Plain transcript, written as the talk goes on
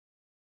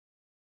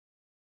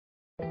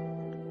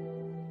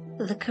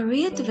The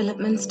Career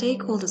Development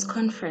Stakeholders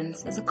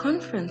Conference is a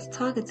conference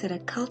targeted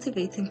at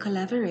cultivating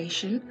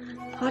collaboration,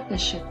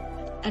 partnership,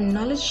 and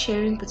knowledge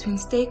sharing between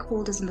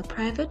stakeholders in the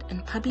private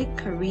and public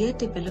career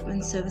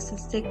development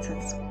services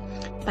sectors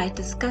by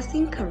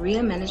discussing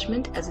career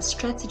management as a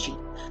strategy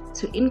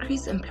to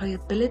increase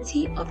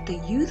employability of the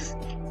youth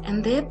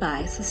and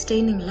thereby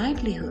sustaining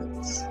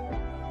livelihoods.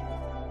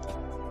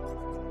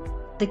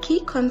 The key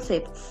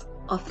concepts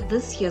of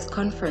this year's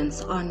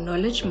conference are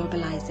knowledge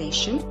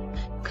mobilization,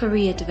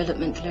 career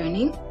development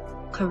learning,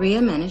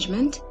 career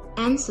management,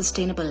 and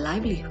sustainable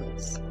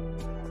livelihoods.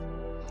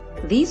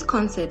 These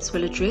concepts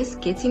will address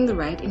getting the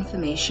right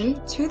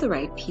information to the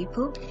right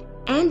people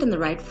and in the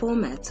right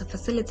format to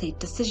facilitate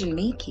decision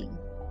making,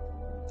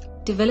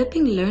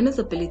 developing learners'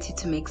 ability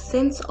to make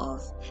sense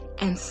of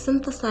and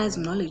synthesize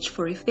knowledge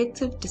for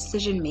effective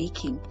decision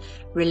making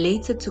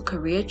related to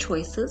career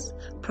choices,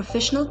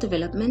 professional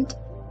development,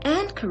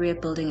 and career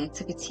building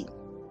activity,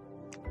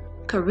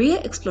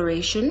 career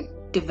exploration,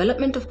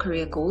 development of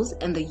career goals,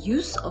 and the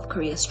use of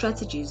career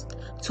strategies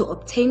to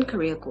obtain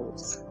career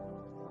goals.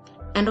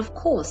 And of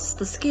course,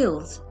 the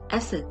skills,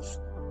 assets,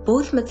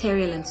 both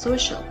material and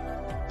social,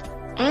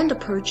 and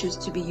approaches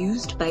to be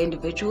used by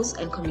individuals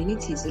and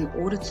communities in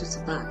order to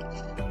survive.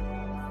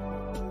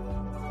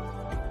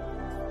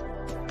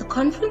 The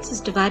conference is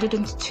divided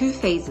into two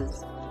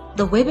phases: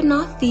 the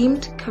webinar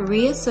themed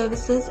Career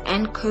Services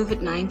and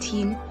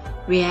COVID-19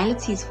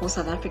 Realities for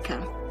South Africa,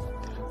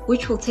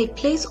 which will take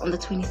place on the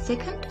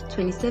 22nd,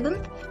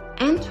 27th,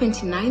 and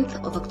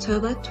 29th of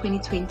October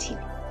 2020,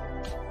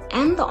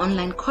 and the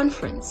online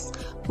conference,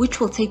 which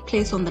will take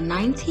place on the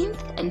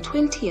 19th and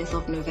 20th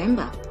of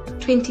November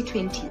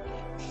 2020,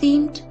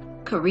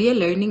 themed Career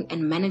Learning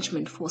and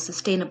Management for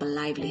Sustainable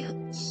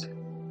Livelihoods.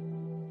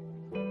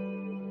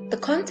 The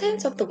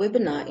contents of the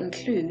webinar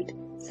include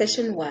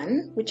Session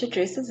 1, which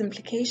addresses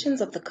implications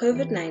of the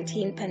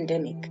COVID-19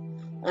 pandemic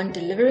on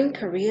delivering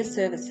career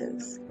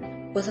services,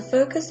 with a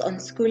focus on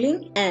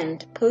schooling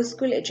and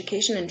post-school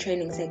education and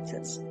training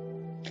sectors.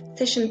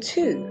 Session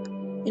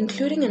 2,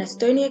 including an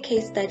Estonia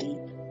case study,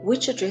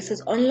 which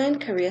addresses online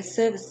career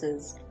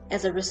services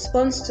as a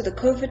response to the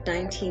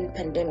COVID-19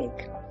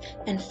 pandemic.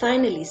 And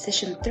finally,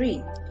 Session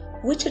 3,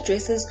 which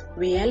addresses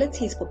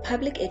realities for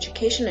public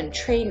education and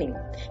training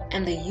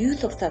and the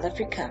youth of South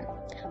Africa,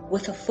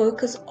 with a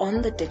focus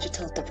on the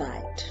digital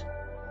divide.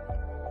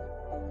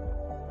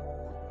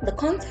 The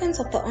contents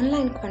of the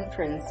online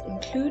conference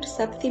include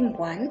Subtheme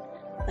 1,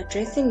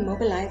 addressing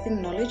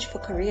mobilizing knowledge for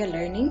career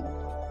learning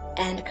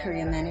and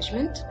career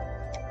management,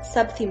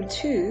 Subtheme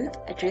 2,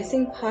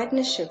 addressing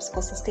partnerships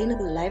for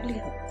sustainable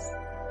livelihoods.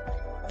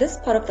 This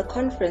part of the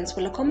conference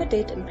will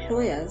accommodate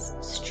employers,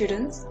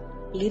 students,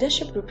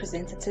 leadership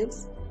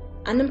representatives,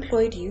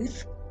 unemployed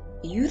youth,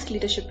 youth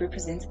leadership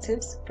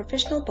representatives,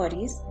 professional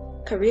bodies,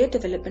 career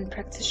development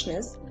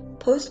practitioners,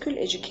 post-school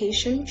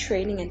education,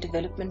 training and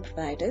development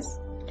providers,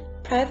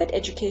 private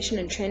education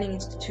and training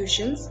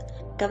institutions,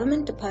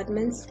 government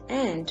departments,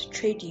 and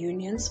trade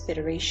unions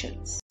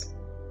federations.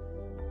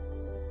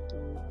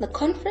 The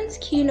conference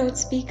keynote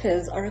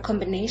speakers are a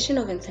combination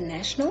of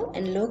international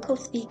and local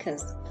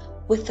speakers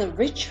with a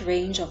rich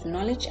range of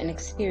knowledge and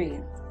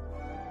experience.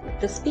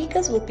 The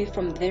speakers will be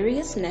from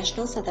various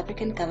national South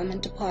African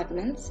government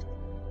departments,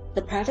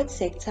 the private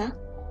sector,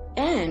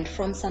 and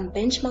from some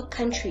benchmark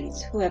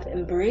countries who have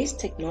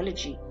embraced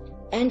technology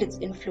and its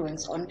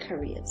influence on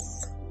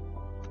careers.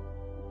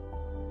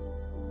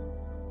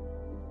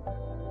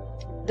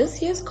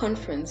 This year's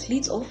conference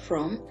leads off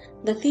from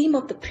the theme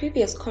of the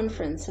previous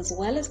conference as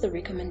well as the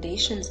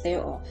recommendations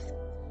thereof,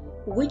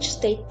 which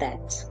state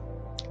that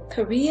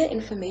career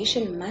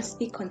information must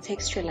be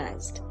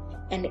contextualized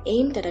and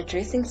aimed at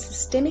addressing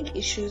systemic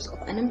issues of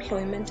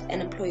unemployment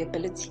and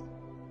employability.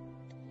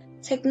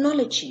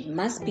 Technology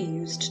must be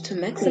used to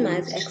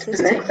maximize access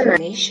to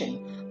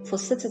information for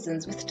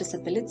citizens with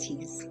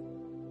disabilities.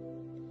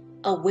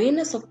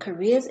 Awareness of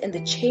careers in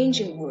the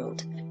changing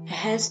world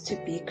has to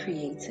be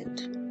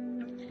created.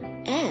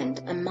 And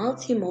a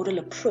multimodal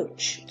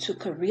approach to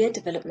career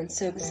development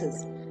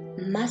services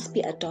must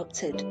be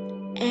adopted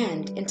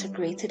and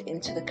integrated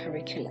into the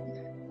curriculum.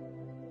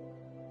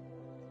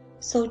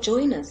 So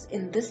join us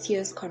in this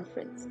year's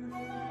conference.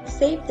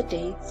 Save the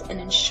dates and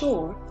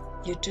ensure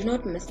you do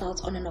not miss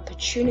out on an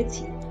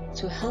opportunity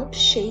to help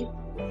shape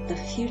the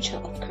future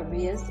of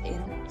careers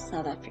in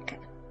South Africa.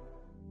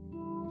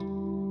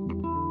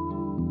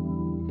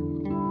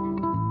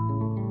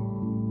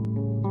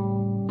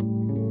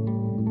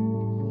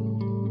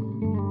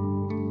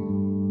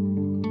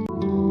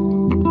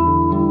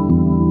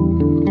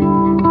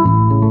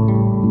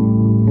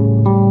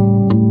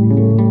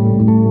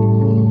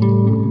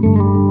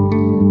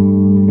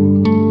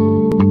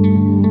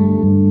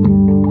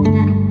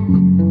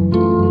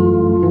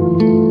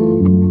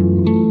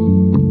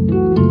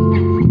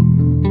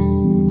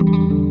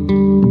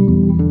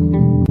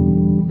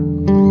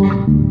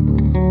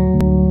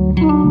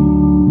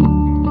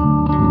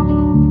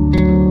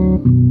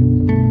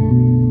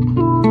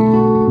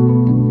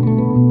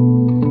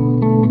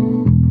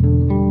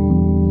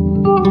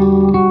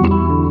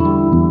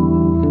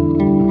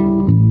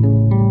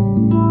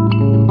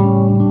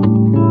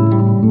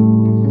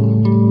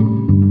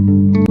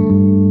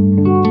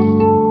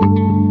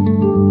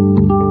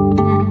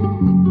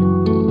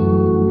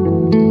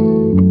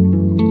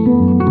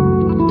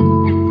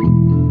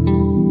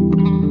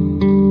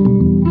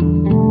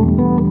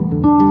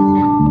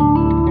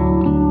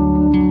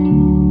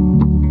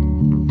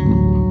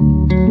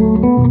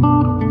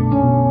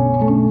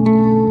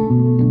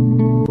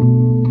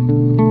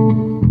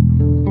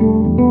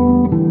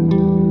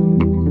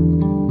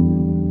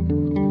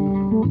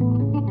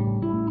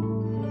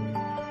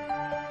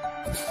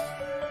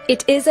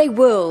 It is a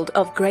world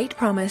of great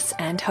promise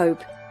and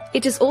hope.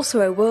 It is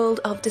also a world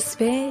of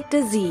despair,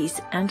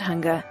 disease and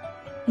hunger.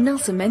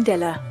 Nelson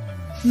Mandela.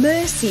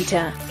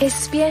 MERSETA is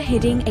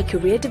spearheading a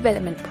career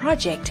development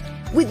project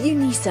with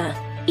UNISA,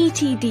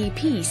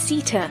 ETDP,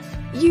 SETA,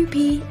 UP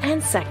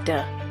and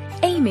SACTA,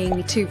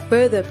 aiming to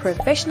further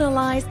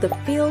professionalize the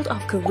field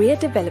of career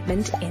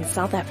development in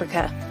South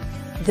Africa.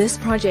 This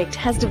project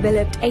has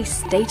developed a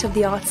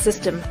state-of-the-art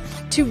system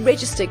to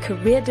register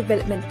career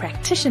development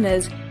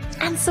practitioners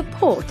and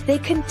support their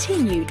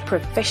continued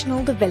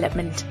professional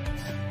development.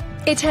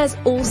 It has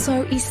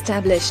also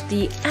established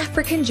the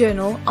African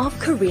Journal of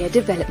Career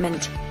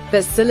Development,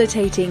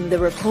 facilitating the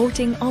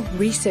reporting of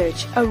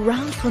research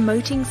around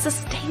promoting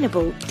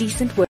sustainable,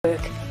 decent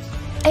work.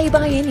 A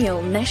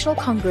biennial National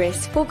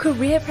Congress for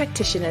Career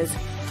Practitioners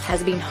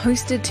has been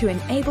hosted to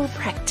enable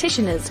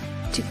practitioners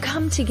to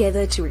come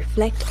together to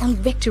reflect on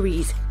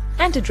victories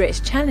and address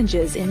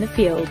challenges in the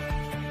field.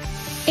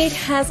 It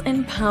has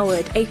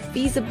empowered a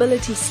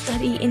feasibility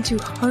study into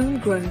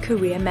homegrown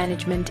career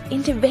management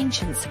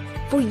interventions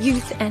for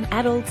youth and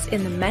adults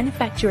in the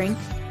manufacturing,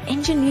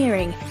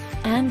 engineering,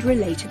 and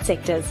related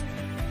sectors.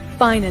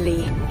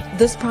 Finally,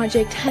 this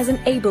project has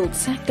enabled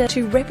SACTA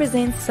to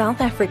represent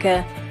South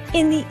Africa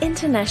in the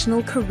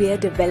International Career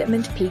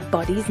Development Peak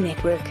Bodies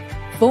Network,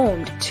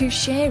 formed to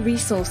share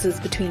resources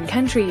between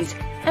countries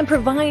and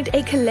provide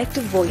a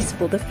collective voice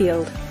for the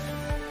field.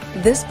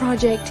 This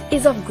project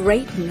is of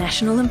great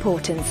national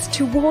importance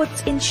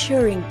towards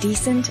ensuring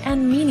decent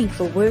and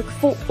meaningful work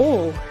for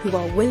all who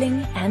are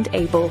willing and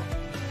able.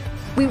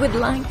 We would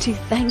like to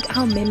thank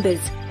our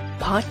members,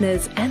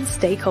 partners and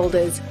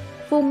stakeholders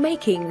for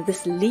making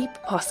this leap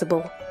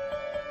possible.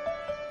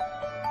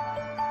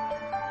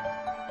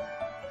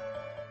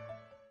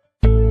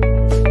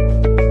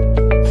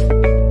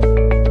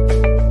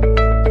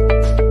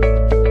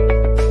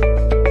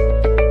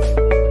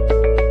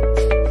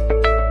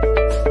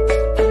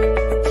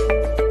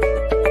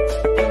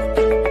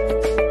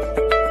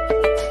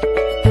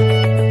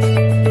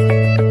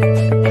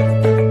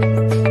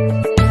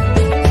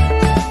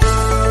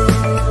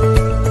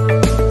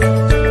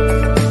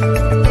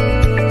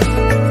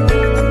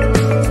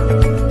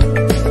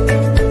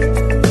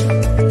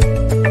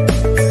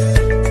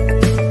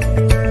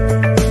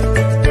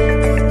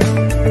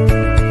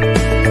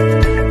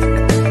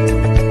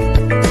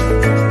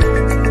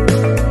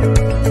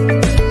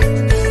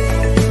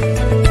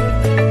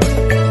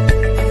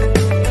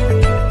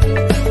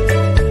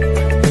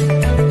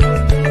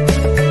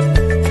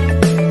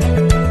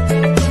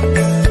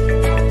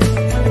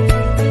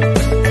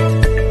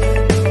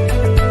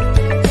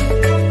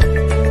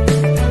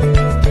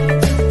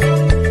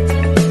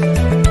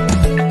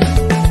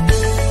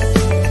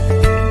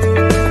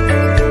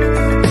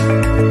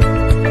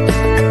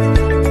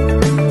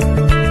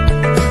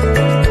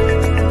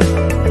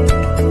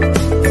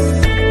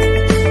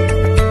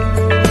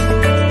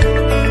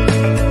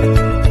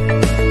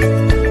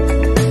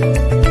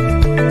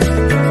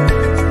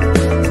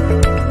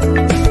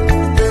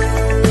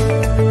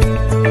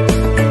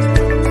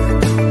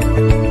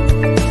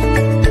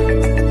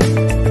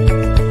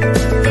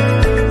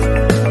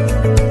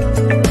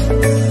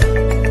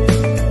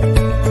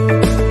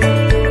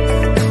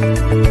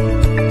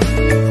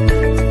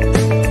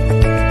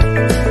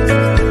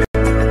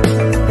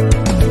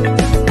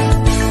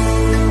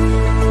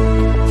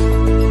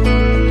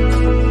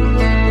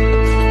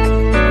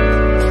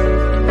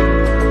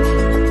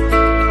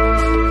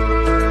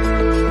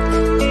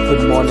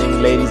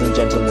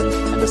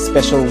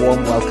 Special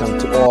warm welcome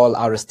to all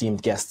our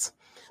esteemed guests.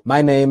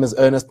 My name is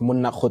Ernest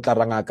Munna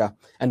Khotlarangaka,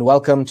 and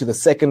welcome to the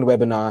second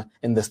webinar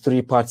in this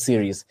three-part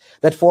series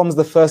that forms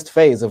the first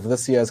phase of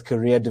this year's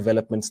Career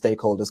Development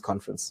Stakeholders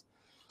Conference.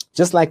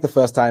 Just like the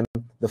first time,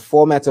 the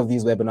format of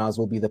these webinars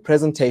will be the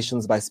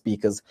presentations by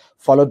speakers,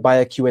 followed by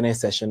a Q&A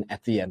session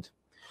at the end.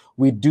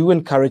 We do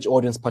encourage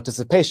audience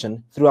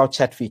participation through our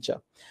chat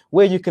feature,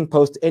 where you can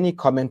post any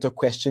comment or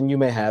question you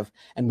may have,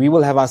 and we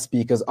will have our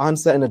speakers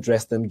answer and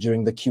address them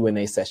during the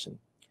Q&A session.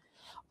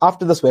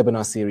 After this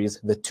webinar series,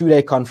 the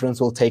two-day conference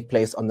will take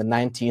place on the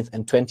 19th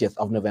and 20th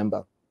of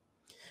November.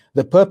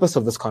 The purpose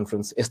of this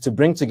conference is to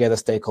bring together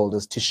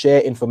stakeholders to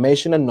share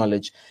information and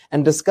knowledge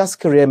and discuss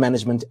career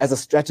management as a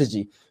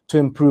strategy to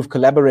improve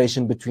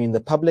collaboration between the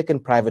public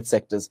and private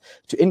sectors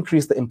to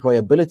increase the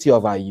employability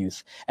of our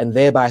youth and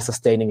thereby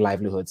sustaining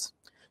livelihoods.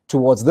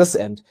 Towards this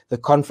end, the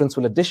conference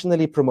will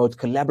additionally promote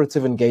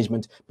collaborative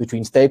engagement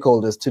between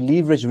stakeholders to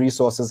leverage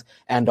resources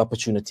and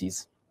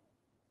opportunities.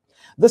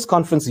 This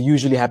conference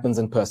usually happens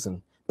in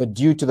person, but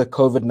due to the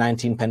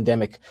COVID-19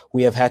 pandemic,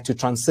 we have had to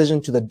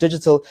transition to the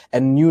digital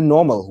and new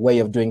normal way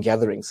of doing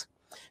gatherings.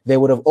 There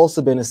would have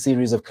also been a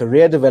series of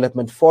career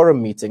development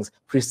forum meetings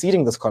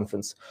preceding this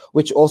conference,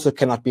 which also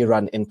cannot be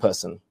run in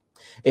person.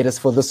 It is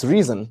for this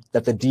reason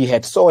that the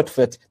DHET saw it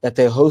fit that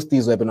they host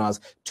these webinars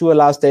to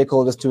allow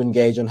stakeholders to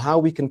engage on how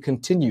we can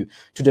continue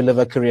to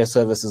deliver career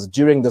services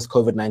during this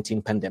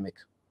COVID-19 pandemic.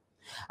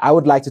 I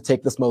would like to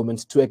take this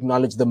moment to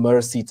acknowledge the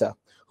MERSETA,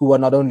 who are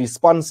not only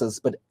sponsors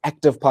but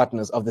active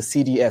partners of the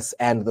CDS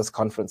and this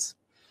conference.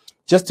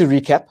 Just to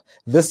recap,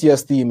 this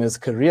year's theme is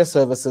Career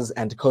Services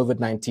and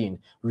COVID-19,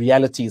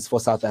 Realities for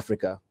South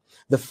Africa.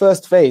 The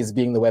first phase,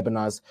 being the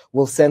webinars,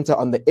 will center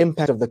on the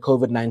impact of the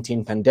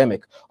COVID-19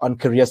 pandemic on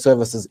career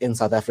services in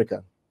South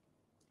Africa.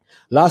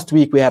 Last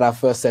week, we had our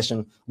first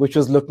session, which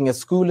was looking at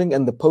schooling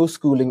and the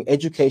post-schooling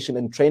education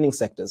and training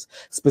sectors,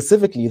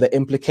 specifically the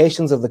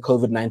implications of the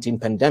COVID-19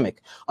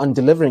 pandemic on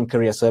delivering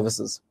career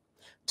services.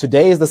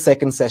 Today is the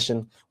second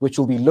session, which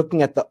will be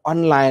looking at the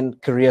online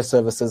career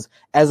services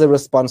as a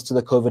response to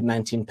the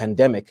COVID-19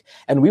 pandemic,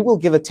 and we will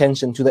give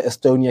attention to the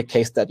Estonia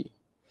case study.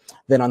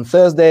 Then on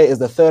Thursday is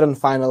the third and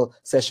final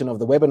session of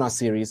the webinar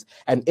series,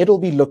 and it'll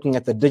be looking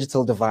at the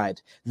digital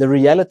divide, the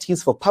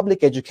realities for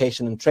public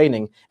education and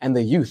training, and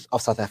the youth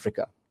of South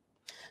Africa.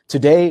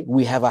 Today,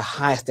 we have a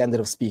high standard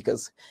of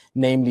speakers,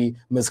 namely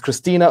Ms.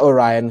 Christina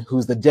Orion,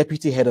 who's the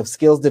Deputy Head of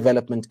Skills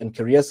Development and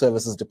Career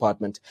Services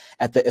Department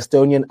at the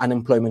Estonian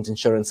Unemployment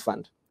Insurance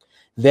Fund.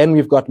 Then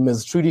we've got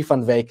Ms. Trudy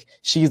van Wyk.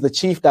 She's the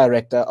Chief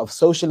Director of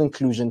Social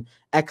Inclusion,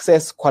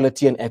 Access,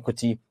 Quality and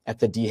Equity at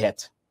the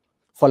DHET.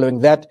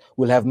 Following that,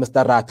 we'll have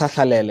Mr. Rata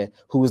Khalele,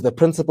 who is the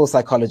Principal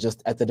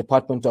Psychologist at the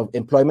Department of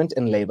Employment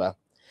and Labor.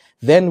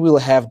 Then we'll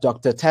have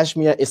Dr.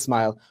 Tashmia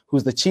Ismail,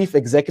 who's the Chief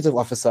Executive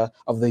Officer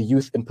of the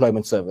Youth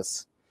Employment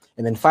Service.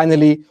 And then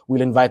finally,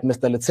 we'll invite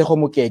Mr. Letseho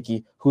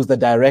Mukeki, who's the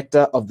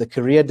Director of the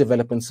Career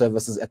Development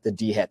Services at the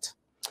DHET.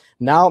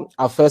 Now,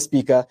 our first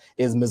speaker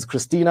is Ms.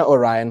 Christina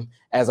Orion.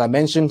 As I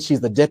mentioned, she's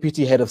the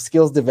Deputy Head of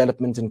Skills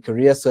Development and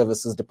Career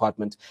Services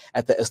Department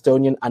at the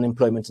Estonian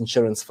Unemployment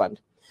Insurance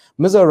Fund.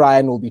 Ms.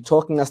 Orion will be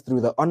talking us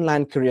through the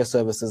online career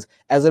services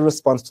as a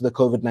response to the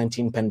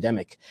COVID-19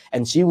 pandemic,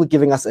 and she will be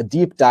giving us a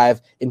deep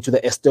dive into the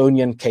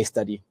Estonian case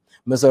study.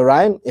 Ms.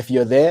 Orion, if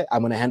you're there,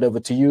 I'm going to hand over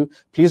to you.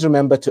 Please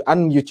remember to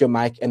unmute your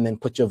mic and then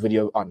put your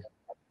video on.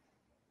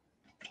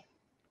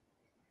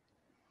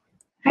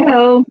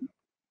 Hello.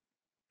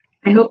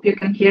 I hope you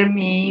can hear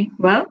me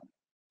well.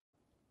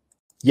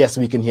 Yes,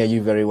 we can hear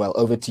you very well.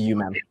 Over to you,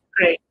 ma'am.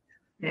 Great.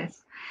 Yes.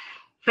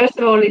 First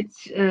of all,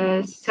 it's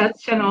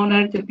such an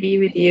honor to be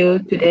with you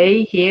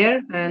today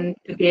here and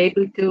to be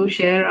able to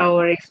share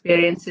our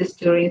experiences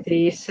during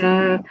these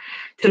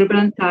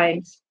turbulent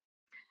times.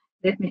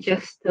 Let me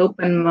just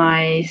open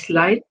my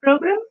slide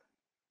program.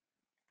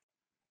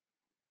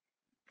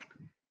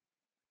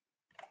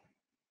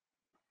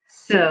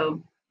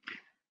 So,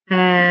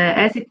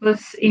 as it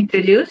was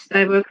introduced,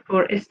 I work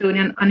for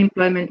Estonian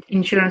Unemployment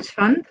Insurance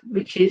Fund,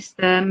 which is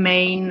the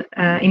main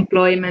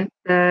employment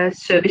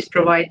service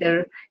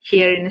provider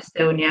here in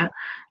Estonia.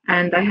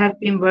 And I have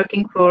been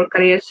working for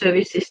career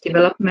services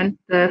development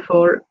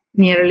for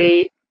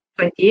nearly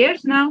 20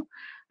 years now.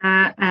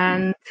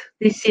 And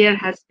this year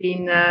has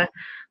been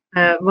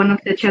one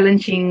of the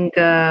challenging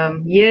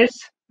years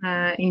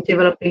in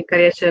developing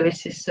career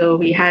services. So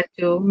we had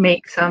to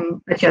make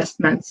some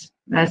adjustments,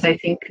 as I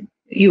think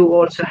you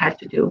also had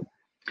to do.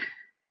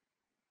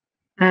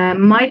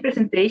 My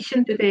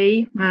presentation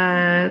today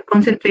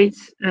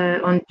concentrates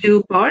on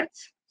two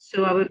parts.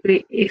 So I will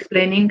be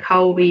explaining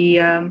how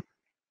we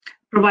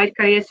provide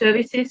career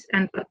services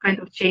and what kind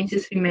of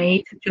changes we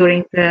made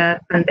during the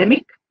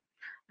pandemic.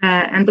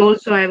 And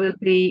also I will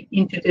be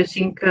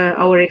introducing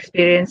our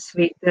experience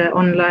with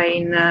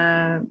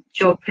online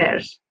job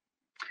fairs.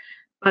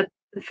 But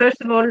first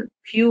of all,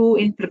 few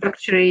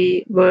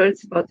introductory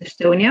words about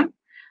Estonia.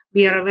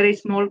 We are a very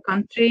small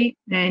country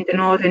in the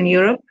Northern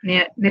Europe,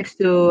 next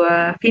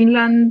to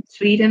Finland,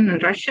 Sweden,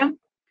 and Russia.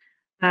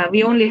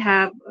 We only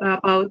have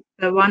about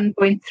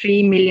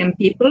 1.3 million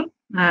people,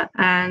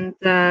 and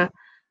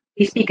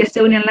we speak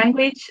Estonian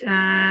language,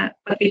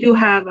 but we do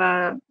have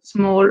a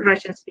small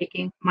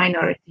Russian-speaking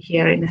minority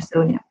here in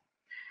Estonia.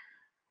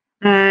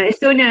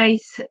 Estonia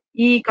is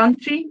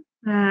e-country.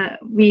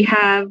 We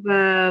have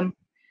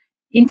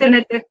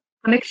internet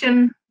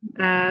connection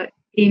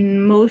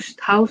in most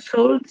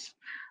households.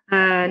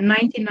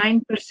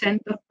 99%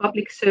 of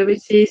public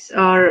services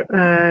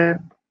are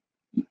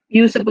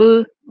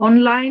usable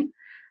online.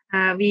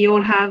 We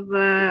all have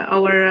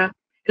our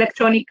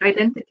electronic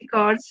identity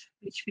cards,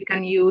 which we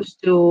can use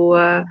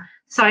to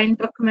sign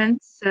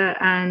documents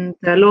and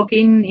log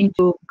in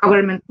into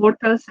government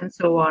portals and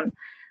so on.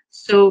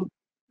 So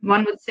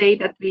one would say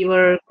that we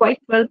were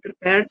quite well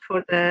prepared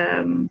for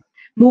the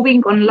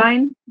moving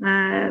online,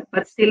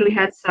 but still we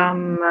had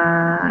some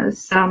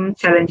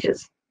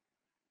challenges.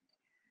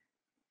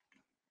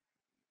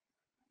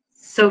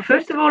 So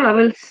first of all, I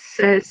will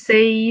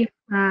say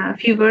a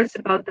few words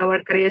about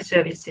our career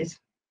services.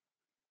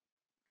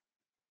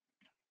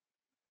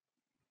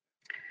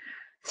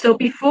 So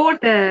before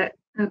the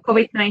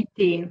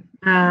COVID-19,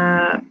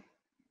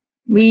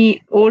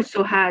 we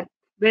also had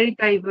very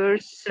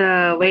diverse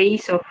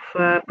ways of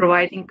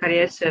providing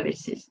career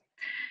services.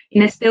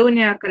 In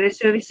Estonia, career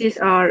services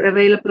are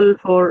available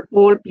for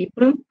all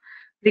people,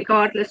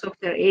 regardless of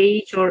their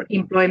age or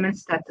employment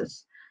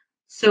status.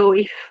 So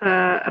if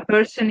a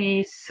person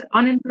is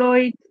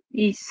unemployed,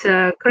 is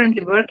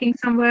currently working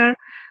somewhere,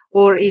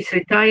 or is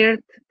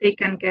retired, they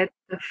can get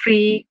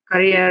free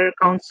career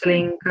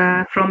counseling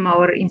from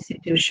our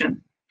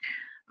institution.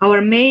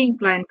 Our main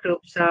client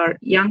groups are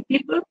young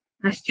people,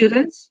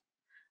 students,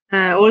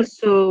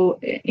 also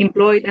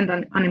employed and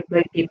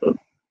unemployed people.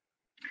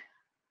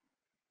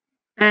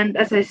 And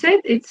as I said,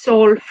 it's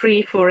all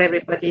free for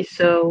everybody,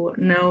 so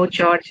no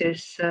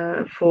charges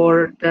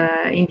for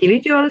the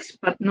individuals,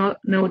 but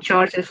no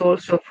charges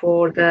also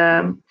for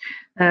the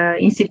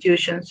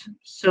institutions.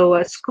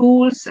 So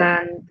schools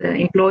and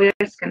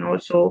employers can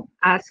also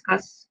ask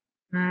us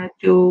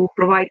to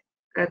provide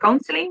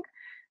counseling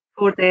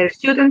for their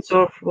students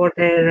or for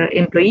their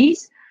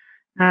employees,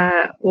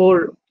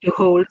 or to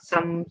hold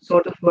some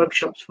sort of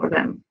workshops for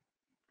them.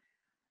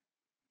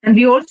 And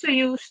we also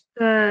used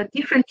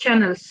different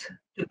channels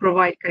to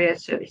provide career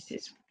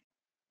services.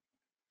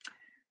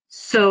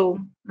 So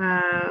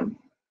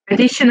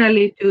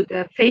additionally to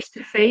the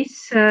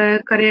face-to-face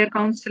career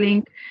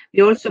counseling,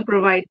 we also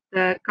provide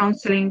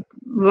counseling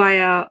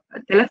via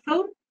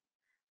telephone,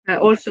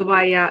 also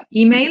via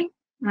email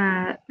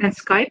and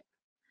Skype.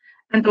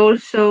 And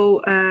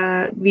also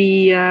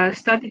we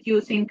started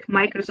using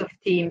Microsoft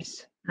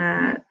Teams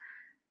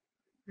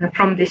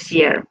from this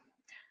year.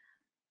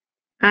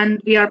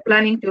 And we are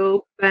planning to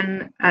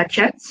open a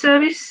chat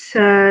service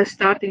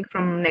starting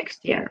from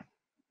next year.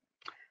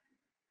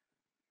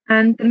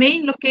 And the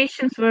main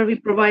locations where we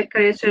provide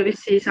career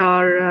services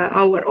are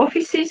our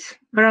offices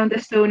around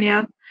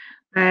Estonia.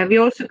 We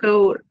also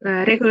go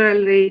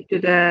regularly to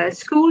the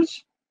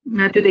schools,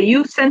 to the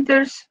youth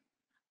centers,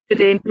 to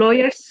the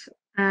employers,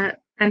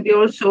 and we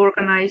also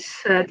organize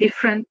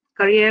different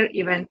career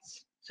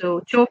events.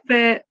 So job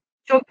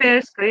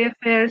fairs, career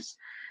fairs,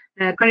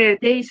 career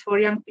days for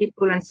young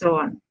people, and so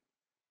on.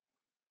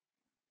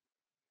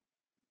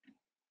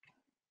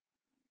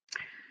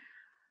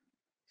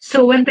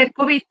 So when the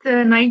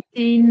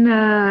COVID-19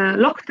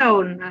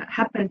 lockdown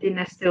happened in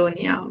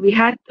Estonia, we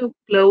had to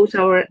close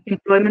our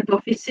employment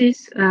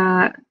offices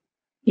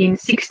in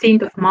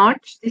 16th of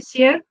March this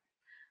year,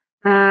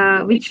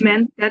 which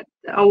meant that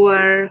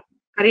our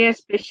career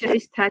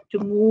specialists had to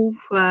move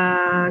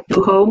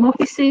to home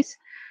offices.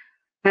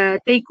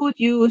 They could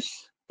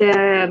use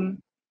the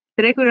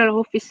regular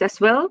office as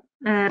well,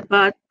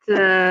 but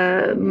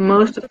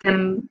most of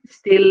them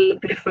still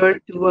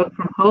preferred to work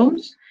from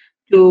homes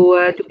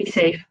to be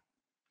safe.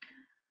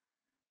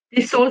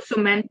 This also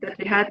meant that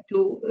we had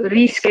to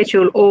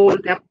reschedule all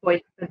the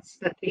appointments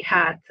that we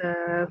had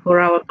for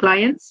our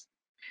clients.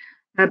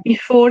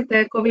 Before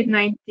the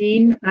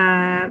COVID-19,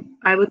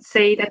 I would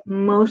say that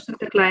most of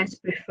the clients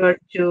preferred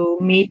to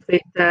meet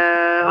with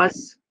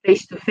us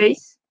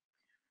face-to-face,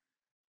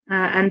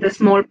 and a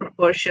small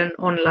proportion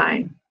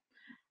online.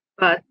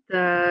 But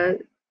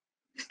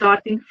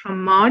starting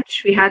from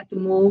March, we had to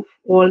move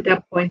all the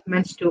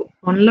appointments to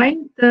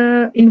online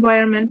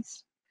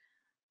environments.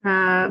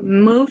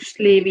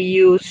 Mostly we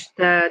used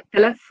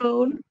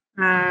telephone,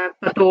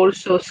 but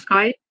also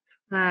Skype,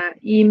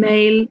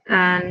 email,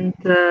 and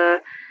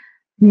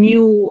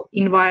new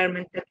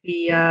environment that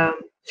we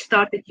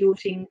started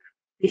using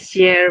this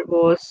year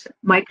was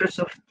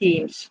Microsoft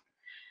Teams.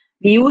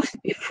 We used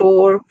it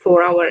before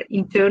for our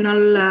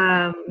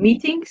internal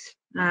meetings,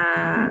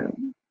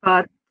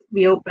 but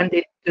we opened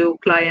it to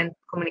client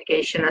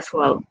communication as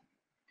well.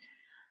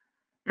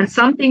 And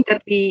something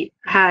that we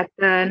had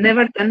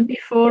never done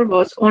before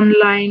was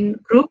online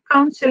group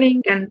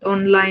counseling and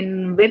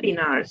online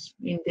webinars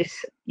in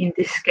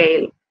this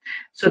scale.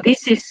 So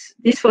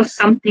this was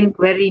something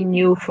very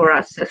new for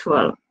us as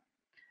well.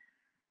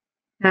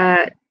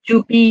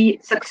 To be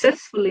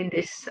successful in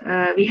this,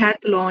 we had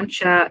to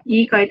launch an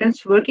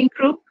e-guidance working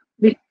group,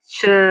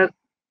 which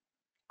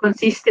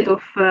consisted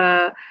of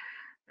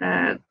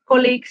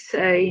colleagues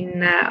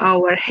in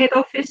our head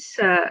office,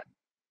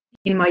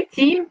 in my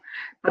team,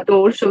 but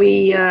also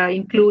we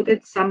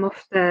included some of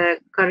the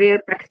career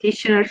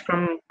practitioners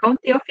from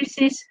county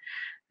offices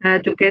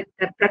to get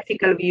a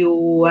practical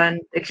view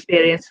and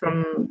experience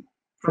from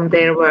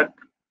their work.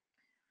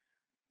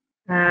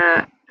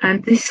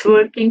 And this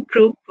working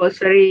group was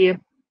very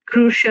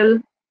crucial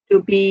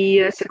to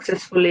be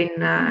successful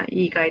in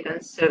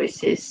e-guidance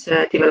services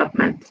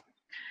development.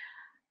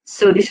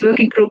 So this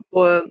working group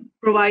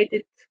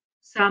provided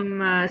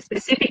some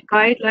specific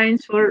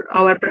guidelines for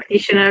our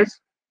practitioners,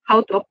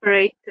 how to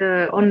operate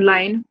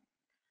online.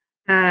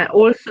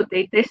 Also,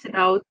 they tested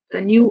out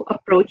new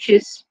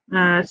approaches.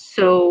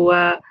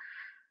 So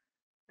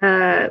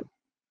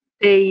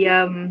they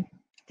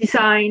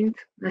designed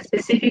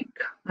specific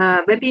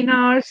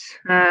webinars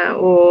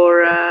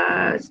or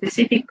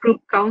specific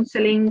group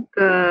counseling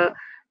to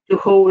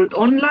hold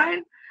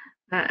online.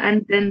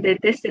 And then they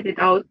tested it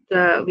out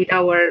with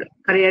our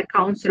career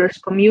counselors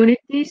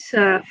communities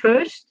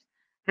first,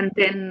 and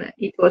then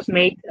it was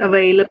made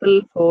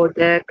available for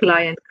the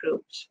client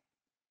groups.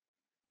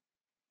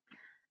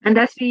 And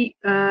as we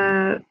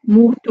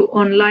moved to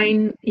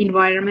online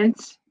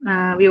environments,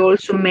 we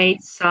also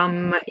made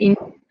some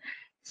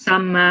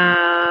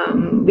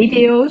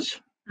videos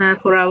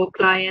for our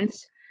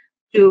clients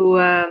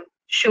to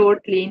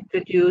shortly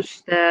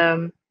introduce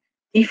the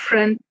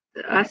different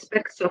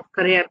aspects of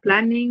career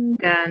planning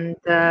and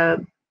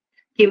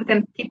give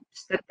them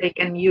tips that they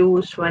can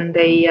use when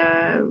they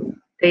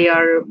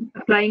are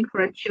applying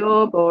for a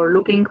job or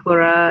looking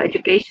for an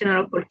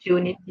educational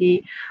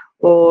opportunity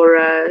or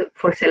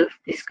for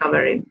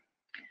self-discovery.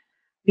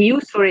 We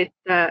use for it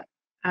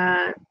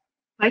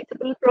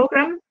Fightable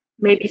program.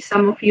 Maybe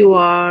some of you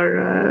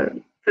are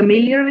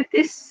familiar with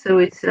this. So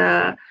it's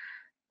a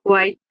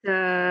quite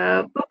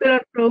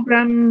popular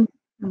program,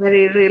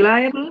 very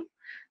reliable,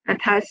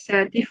 and has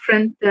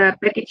different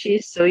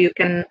packages. So you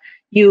can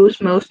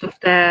use most of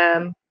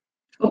the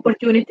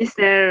opportunities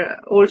there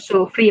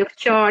also free of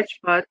charge.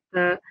 But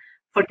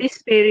for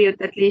this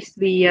period, at least,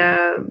 we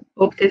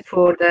opted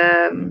for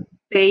the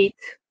paid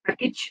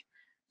package,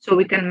 so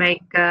we can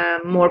make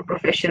more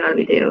professional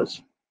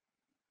videos.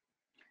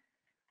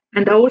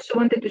 And I also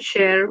wanted to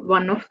share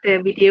one of the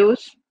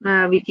videos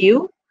with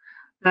you,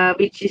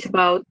 which is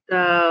about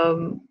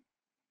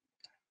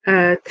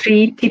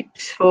 3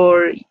 tips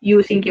for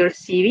using your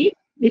CV.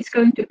 It's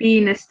going to be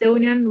in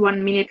Estonian,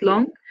 1 minute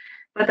long,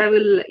 but I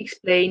will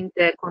explain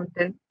the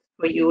content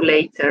for you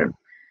later.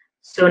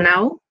 So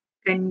now,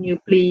 can you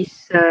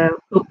please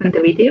open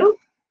the video?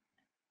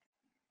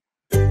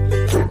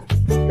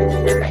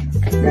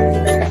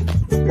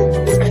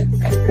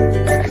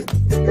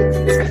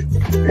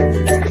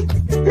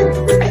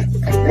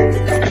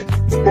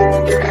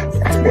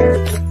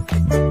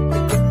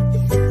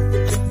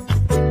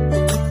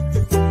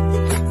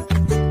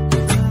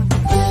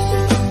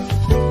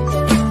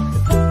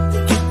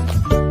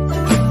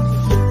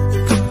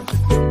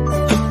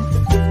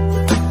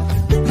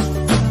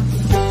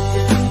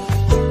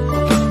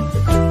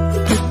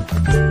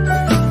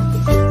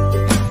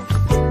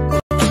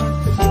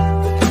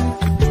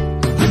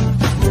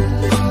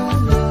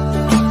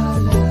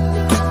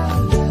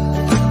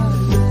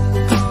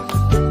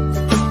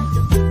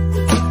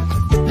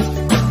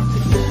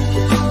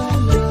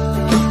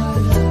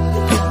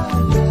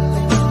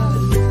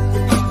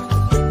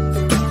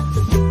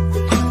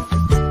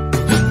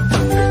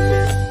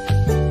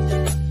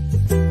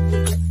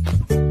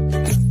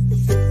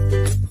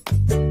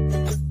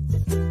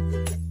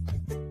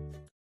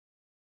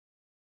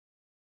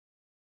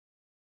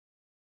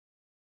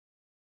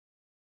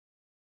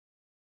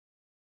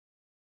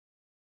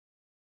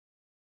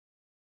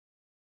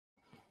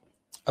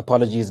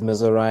 Apologies,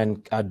 Ms.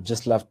 Orion. I'd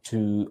just love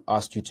to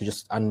ask you to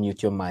just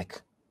unmute your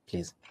mic,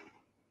 please.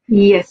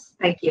 Yes,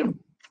 thank you.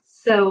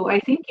 So I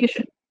think you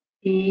should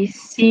be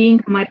seeing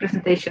my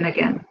presentation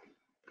again.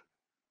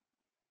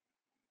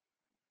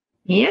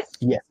 Yes?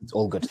 Yes, it's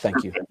all good.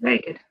 Thank you. Very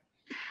good.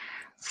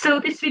 So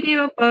this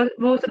video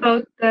was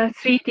about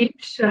 3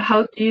 tips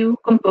how to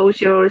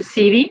compose your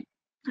CV.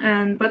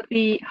 And what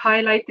we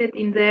highlighted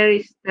in there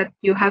is that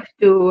you have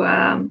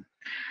to,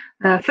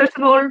 first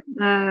of all,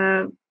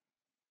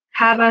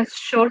 have a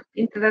short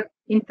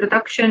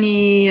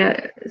introductory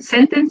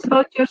sentence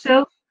about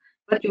yourself,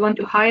 what you want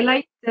to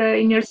highlight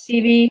in your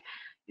CV.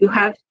 You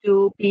have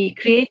to be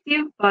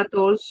creative, but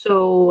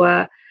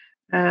also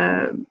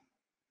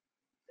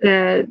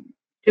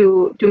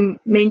to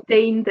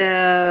maintain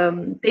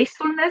the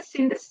tastefulness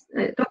in this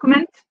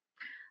document.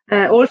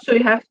 Also,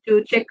 you have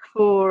to check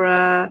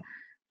for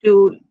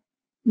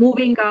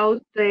moving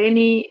out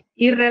any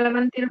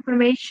irrelevant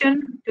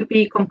information, to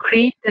be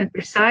concrete and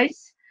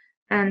precise,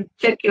 and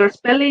check your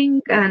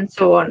spelling and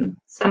so on.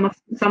 Some of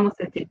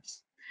the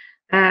tips.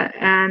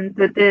 And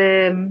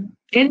the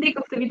ending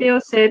of the video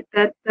said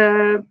that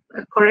a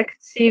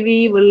correct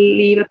CV will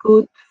leave a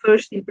good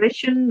first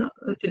impression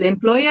to the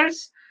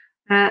employers.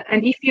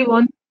 And if you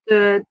want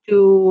to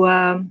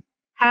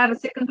have a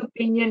second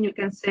opinion, you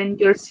can send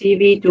your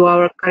CV to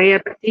our career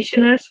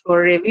practitioners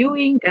for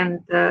reviewing and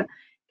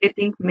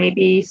getting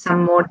maybe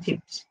some more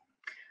tips.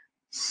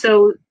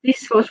 So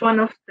this was one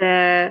of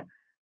the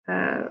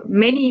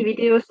many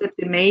videos that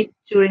we made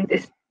during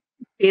this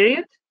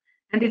period,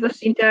 and it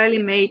was entirely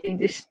made in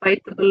this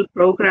Fightable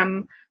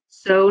program.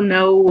 So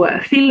no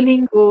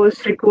filming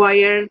was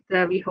required.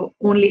 We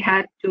only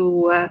had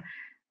to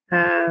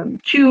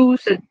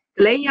choose a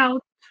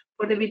layout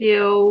for the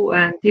video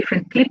and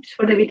different clips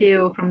for the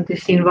video from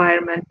this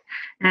environment,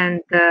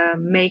 and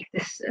make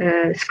this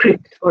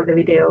script for the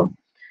video.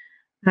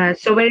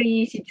 So very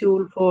easy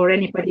tool for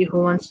anybody who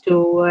wants to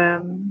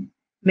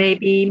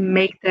maybe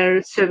make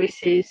their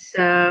services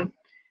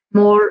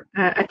more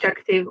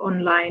attractive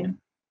online.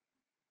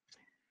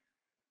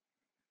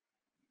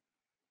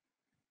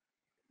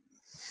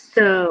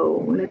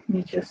 So let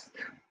me just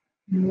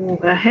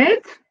move ahead.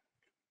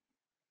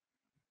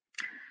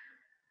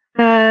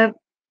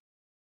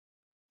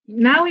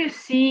 Now you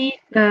see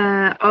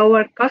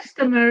our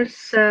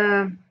customers'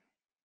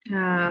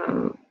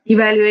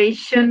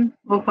 evaluation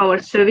of our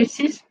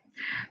services.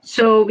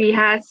 So we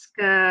ask,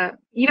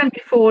 even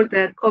before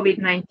the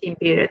COVID-19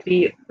 period,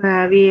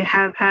 we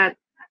have had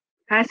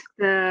asked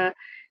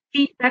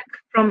feedback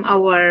from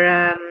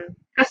our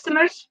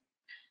customers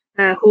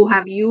who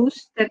have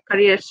used the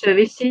career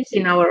services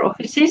in our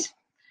offices,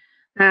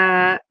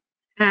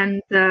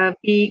 and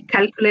we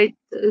calculate,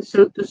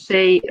 so to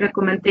say,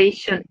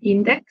 recommendation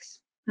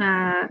index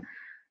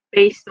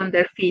based on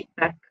their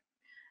feedback.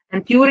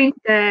 And during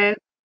the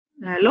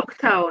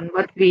lockdown,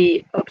 what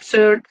we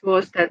observed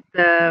was that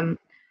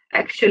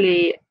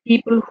actually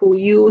people who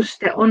use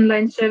the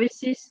online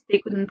services, they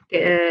couldn't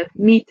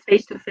meet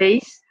face to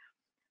face,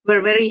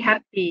 were very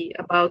happy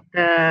about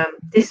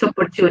this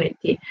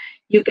opportunity.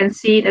 You can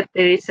see that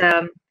there is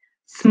a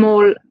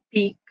small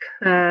peak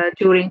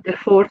during the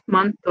 4th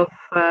month of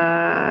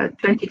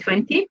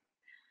 2020,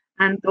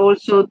 and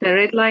also the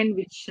red line,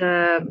 which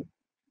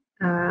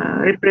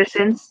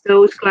represents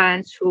those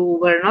clients who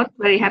were not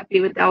very happy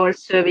with our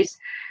service.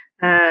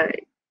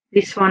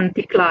 This one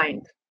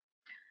declined.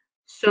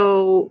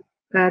 So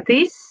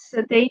this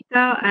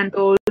data and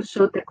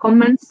also the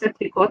comments that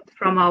we got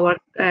from our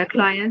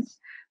clients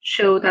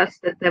showed us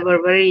that they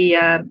were very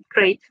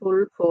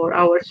grateful for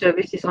our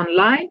services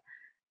online.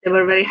 They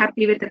were very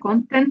happy with the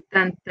content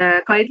and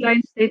the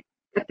guidelines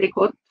that they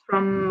got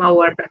from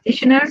our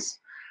practitioners.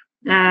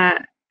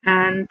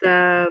 And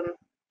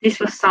this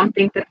was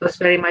something that was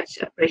very much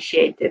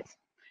appreciated.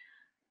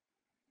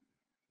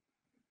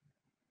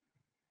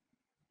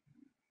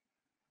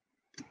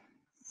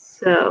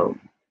 So,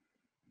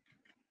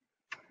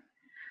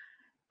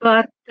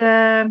 but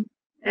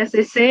as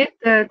I said,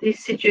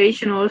 this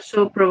situation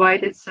also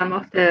provided some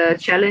of the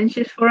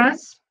challenges for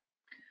us.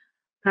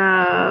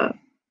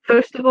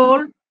 First of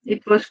all,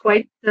 it was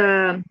quite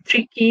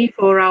tricky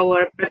for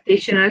our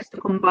practitioners to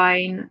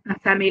combine a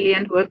family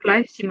and work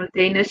life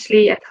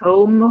simultaneously at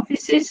home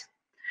offices.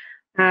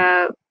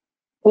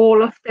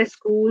 All of the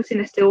schools in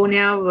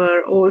Estonia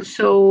were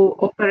also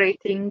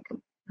operating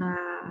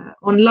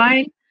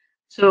online,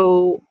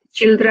 so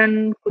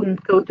children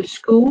couldn't go to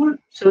school,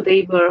 so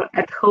they were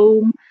at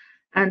home,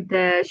 and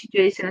the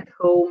situation at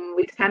home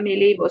with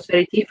family was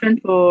very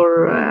different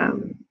for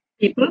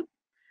people.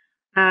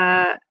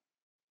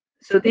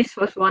 So this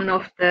was one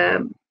of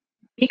the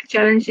big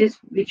challenges,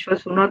 which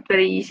was not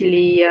very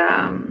easily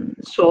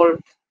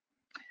solved.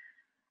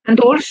 And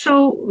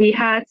also we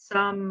had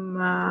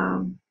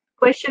some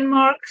question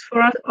marks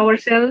for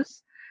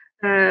ourselves,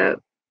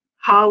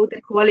 how the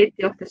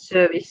quality of the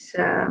service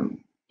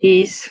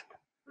is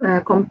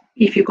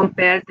if you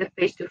compare the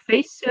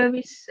face-to-face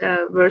service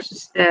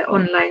versus the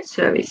online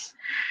service.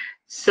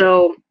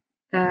 So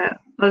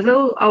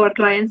although our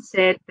clients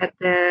said that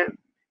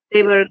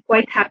they were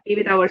quite happy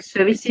with our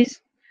services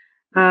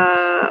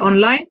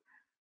online,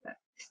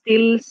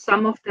 still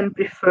some of them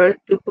preferred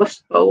to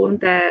postpone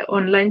the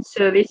online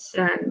service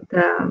and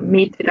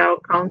meet with our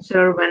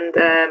counselor when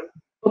the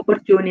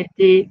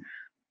opportunity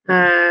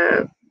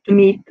to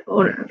meet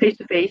on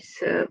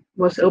face-to-face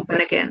was open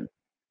again.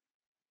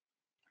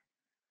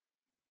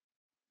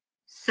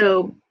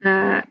 So,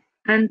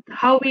 and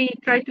how we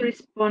try to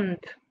respond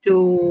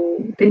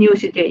to the new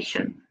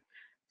situation.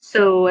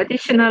 So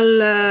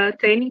additional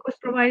training was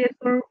provided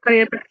for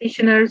career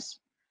practitioners.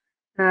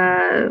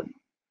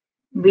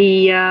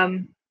 We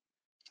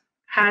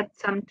had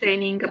some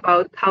training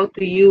about how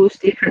to use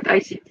different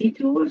ICT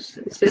tools,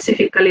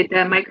 specifically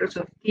the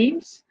Microsoft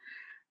Teams,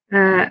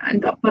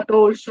 but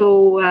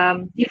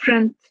also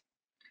different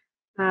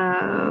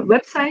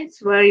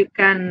websites where you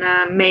can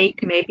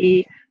make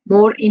maybe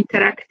more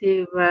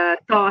interactive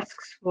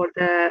tasks for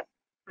the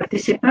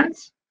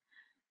participants,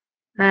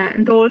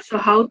 and also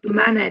how to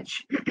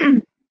manage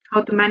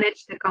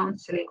the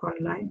counseling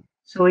online.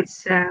 So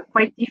it's a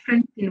quite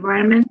different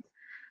environment.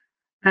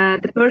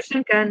 The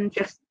person can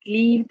just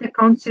leave the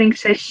counseling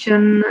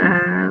session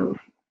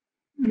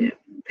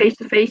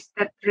face-to-face.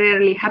 That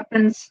rarely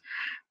happens,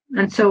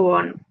 and so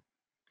on.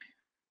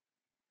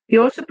 We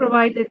also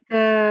provided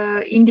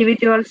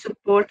individual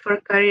support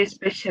for career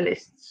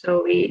specialists.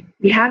 So we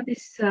have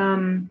this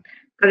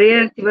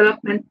career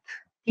development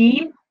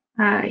team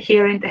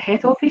here in the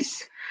head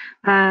office,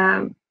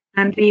 and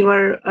we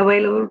were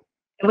available.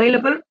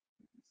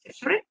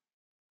 Sorry.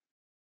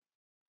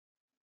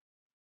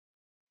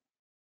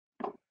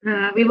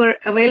 We were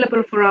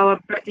available for our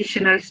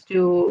practitioners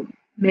to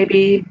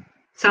maybe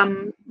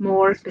some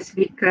more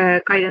specific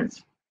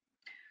guidance.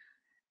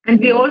 And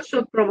we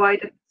also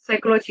provided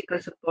psychological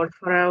support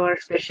for our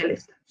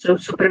specialists, so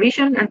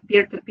supervision and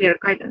peer-to-peer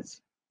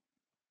guidance.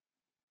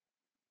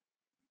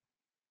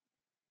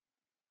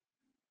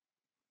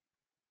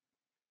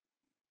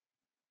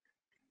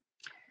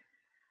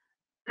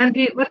 And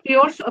what we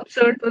also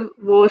observed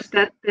was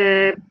that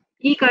the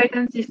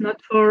e-guidance is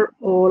not for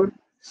all.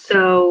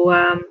 So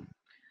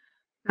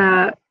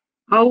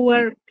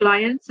our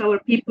clients, our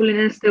people in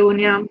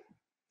Estonia,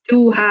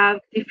 do have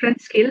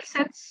different skill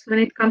sets when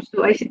it comes to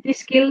ICT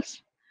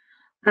skills.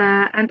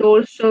 And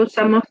also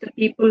some of the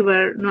people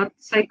were not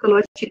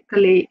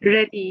psychologically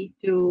ready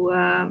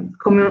to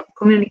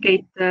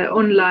communicate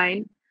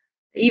online,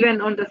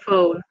 even on the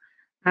phone.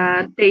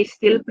 They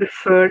still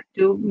prefer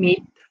to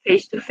meet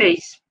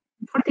face-to-face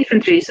for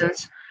different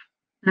reasons.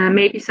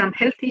 Maybe some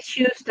health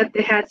issues that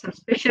they had, some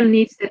special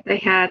needs that they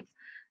had,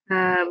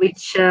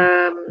 which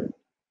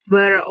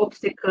were an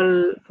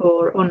obstacle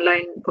for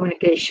online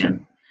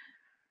communication.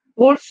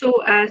 Also,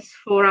 as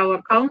for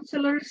our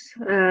counselors,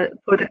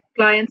 for the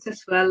clients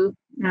as well,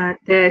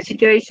 the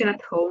situation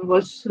at home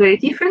was very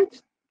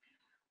different.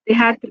 they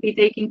had to be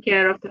taking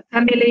care of the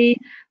family.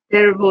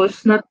 There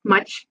was not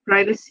much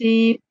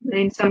privacy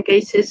in some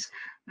cases.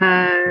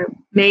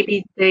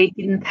 Maybe they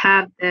didn't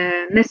have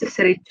the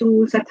necessary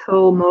tools at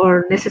home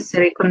or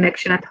necessary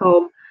connection at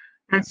home,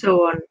 and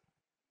so on.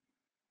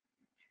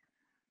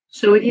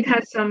 So it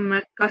had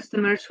some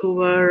customers who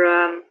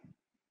were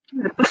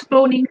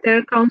postponing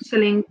their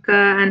counseling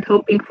and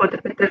hoping for the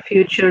better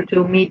future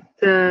to meet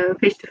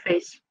face to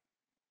face.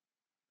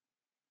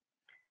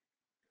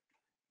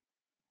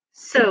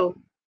 So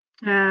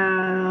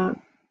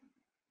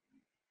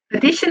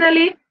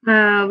additionally,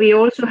 we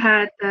also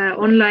had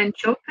online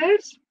job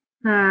fairs.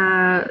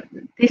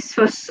 This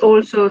was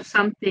also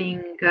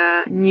something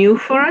new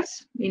for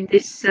us in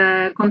this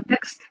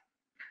context.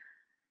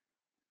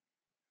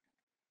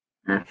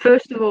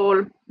 First of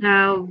all,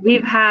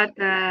 we've had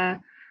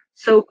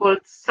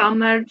so-called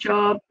summer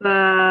job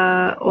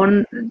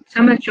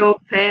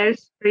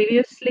fairs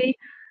previously,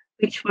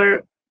 which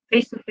were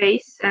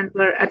face-to-face and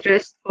were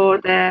addressed for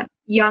the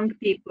young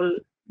people,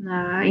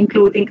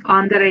 including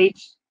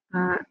underage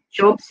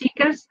job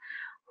seekers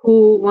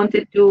who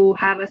wanted to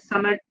have a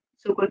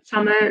so-called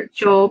summer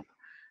job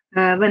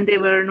when they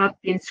were not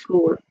in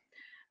school.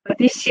 But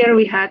this year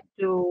we had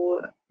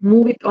to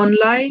move it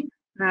online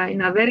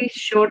in a very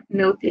short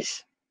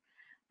notice.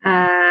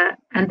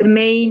 And the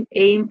main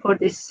aim for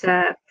this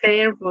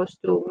fair was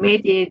to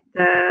mediate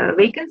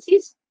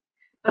vacancies,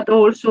 but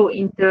also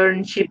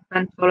internship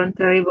and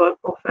voluntary work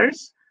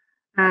offers,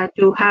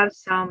 to have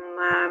some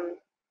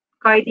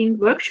guiding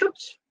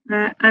workshops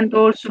and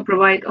also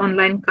provide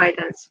online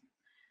guidance.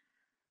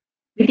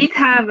 We did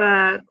have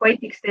a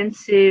quite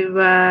extensive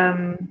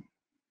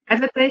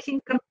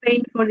advertising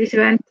campaign for this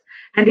event,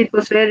 and it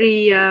was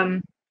very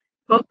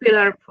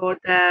popular for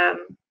the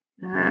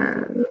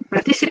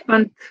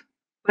participants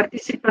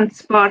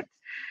part.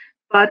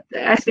 But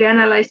as we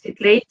analyzed it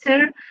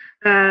later,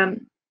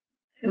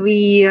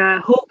 we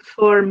hoped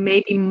for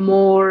maybe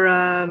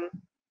more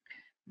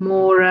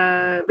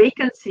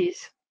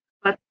vacancies.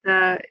 But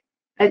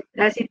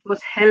as it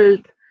was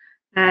held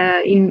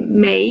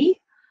in May,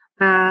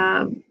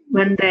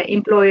 when the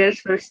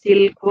employers were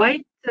still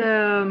quite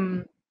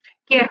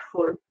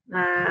careful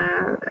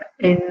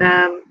in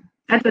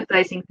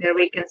advertising their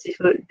vacancies,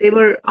 so they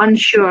were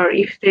unsure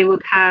if they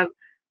would have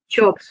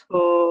jobs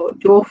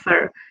to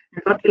offer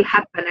and what will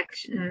happen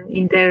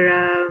in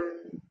their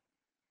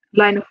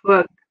line of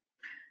work.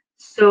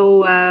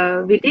 So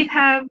we did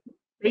have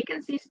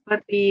vacancies,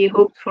 but we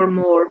hoped for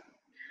more.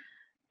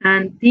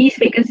 And these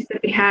vacancies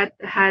that we had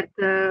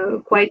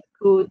quite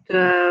good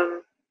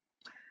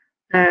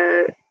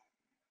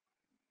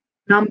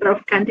number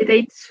of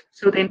candidates,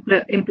 so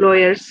the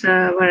employers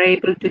were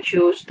able to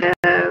choose the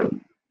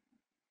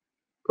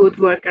good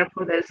worker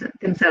for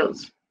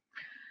themselves.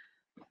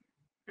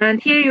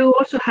 And here you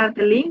also have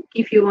the link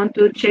if you want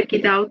to check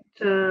it out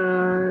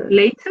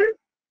later.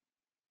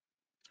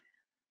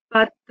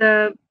 But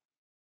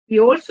we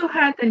also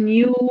had a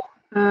new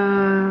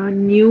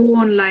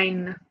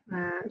online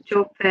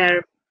job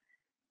fair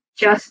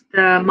just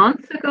a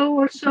month ago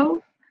or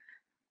so.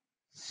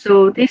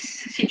 So this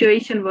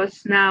situation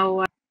was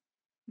now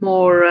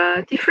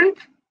more different.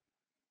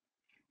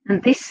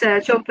 And this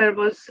job fair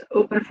was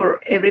open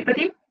for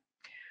everybody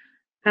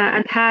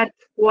and had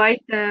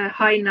quite a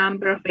high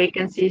number of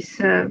vacancies,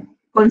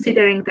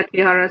 considering that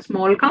we are a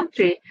small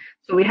country.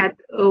 So we had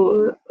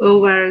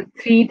over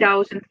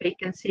 3,000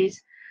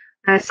 vacancies.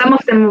 Some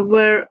of them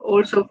were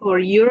also for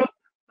Europe,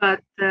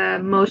 but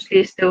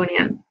mostly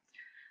Estonian.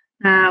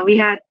 We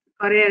had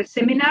career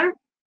seminar,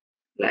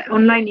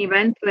 online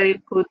event where you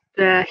could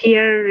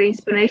hear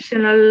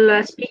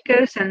inspirational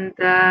speakers and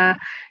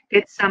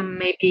get some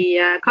maybe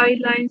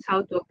guidelines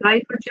how to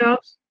apply for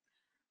jobs.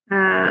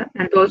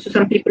 And also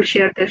some people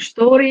shared their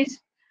stories.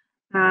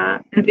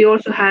 And we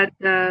also had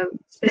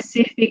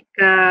specific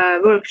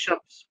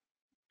workshops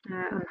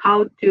on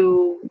how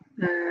to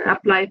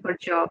apply for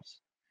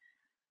jobs.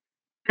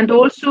 And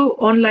also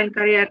online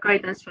career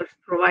guidance was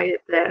provided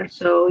there.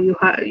 So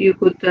you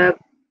could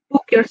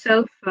book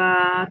yourself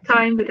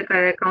time with a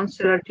career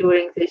counselor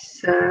during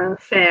this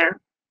fair.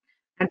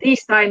 And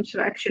these times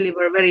actually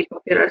were very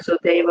popular, so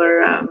they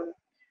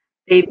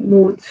they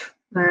moved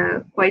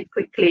quite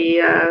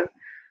quickly.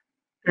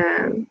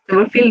 They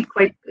were filled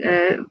quite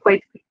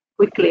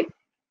quickly.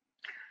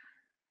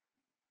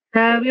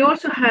 We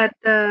also had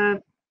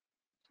a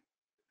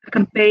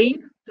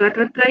campaign to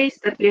advertise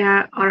that we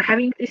are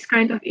having this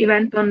kind of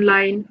event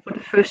online for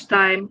the first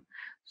time.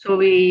 So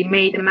we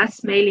made a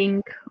mass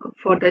mailing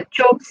for the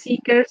job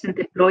seekers and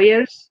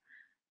employers.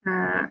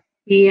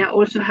 We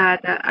also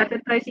had an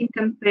advertising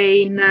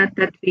campaign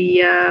that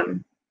we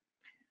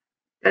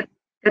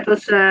that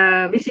was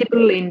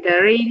visible in the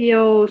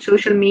radio,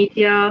 social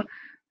media,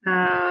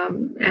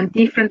 and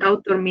different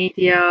outdoor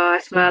media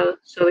as well.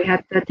 So we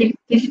had the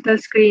digital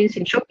screens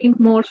in shopping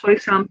malls, for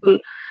example.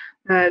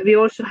 We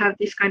also have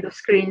this kind of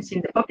screens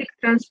in the public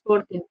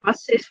transport, in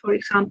buses, for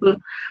example.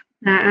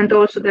 And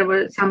also there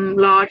were some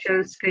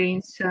larger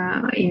screens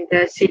in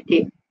the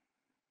city.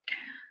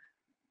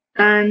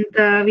 and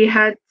we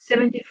had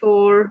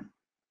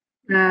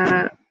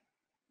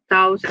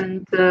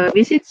 74,000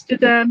 visits to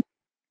the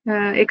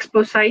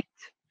expo site,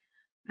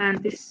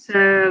 and this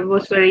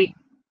was very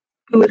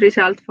good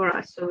result for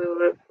us. So we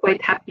were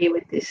quite happy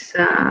with this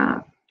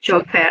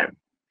job fair.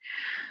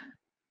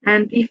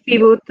 And if we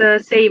would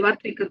say what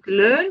we could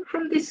learn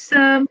from this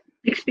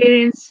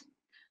experience,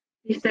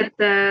 is that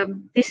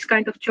this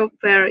kind of job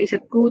fair is a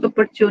good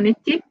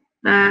opportunity,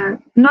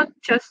 not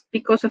just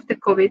because of the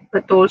COVID,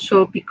 but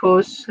also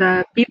because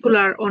people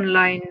are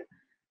online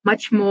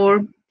much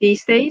more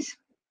these days,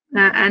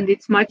 and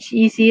it's much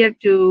easier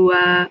to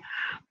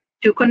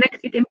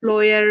connect with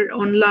employer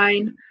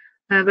online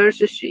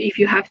versus if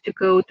you have to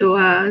go to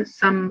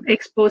some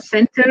expo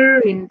center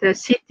in the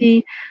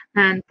city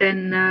and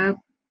then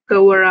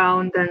go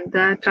around and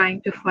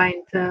trying to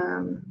find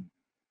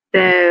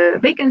the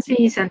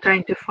vacancies and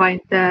trying to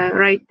find the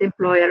right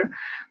employer.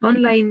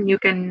 Online, you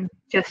can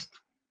just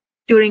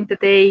during the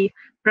day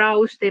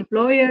browse the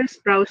employers,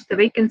 browse the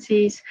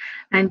vacancies,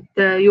 and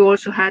you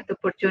also had the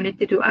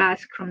opportunity to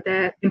ask from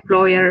the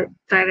employer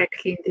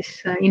directly in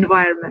this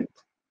environment.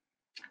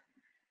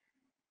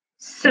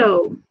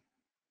 So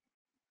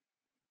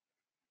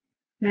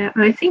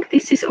I think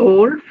this is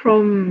all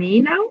from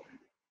me now.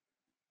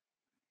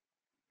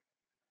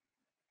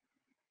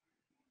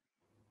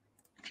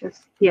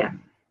 Yeah.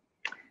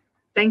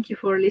 Thank you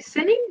for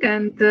listening,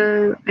 and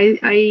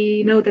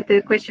I know that the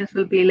questions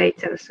will be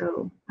later,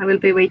 so I will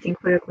be waiting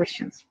for your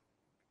questions.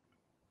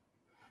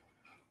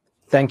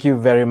 Thank you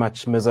very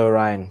much, Ms.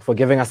 Orion, for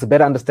giving us a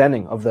better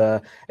understanding of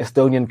the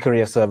Estonian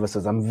career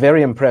services. I'm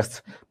very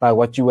impressed by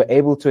what you were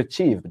able to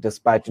achieve,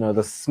 despite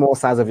the small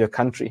size of your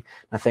country.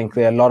 I think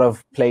there are a lot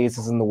of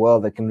places in the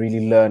world that can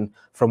really learn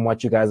from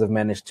what you guys have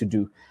managed to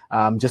do.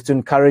 Just to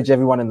encourage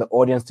everyone in the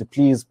audience to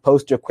please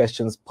post your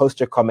questions, post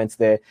your comments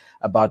there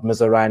about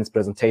Ms. Orion's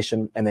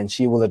presentation, and then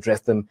she will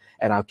address them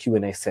in our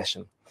Q&A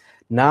session.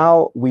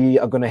 Now we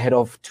are going to head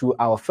off to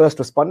our first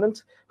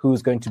respondent,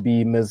 who's going to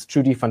be Ms.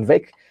 Trudy van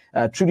Wyk.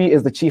 Trudy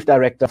is the Chief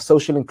Director of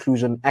Social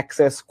Inclusion,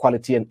 Access,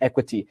 Quality and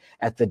Equity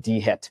at the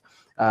DHET.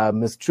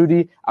 Ms.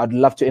 Trudy, I'd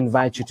love to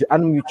invite you to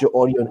unmute your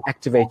audio and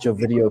activate your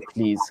video,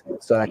 please,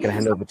 so I can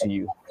hand over to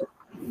you.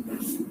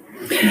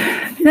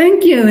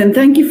 Thank you, and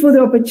thank you for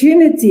the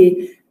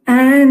opportunity.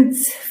 And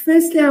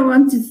firstly, I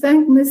want to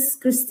thank Ms.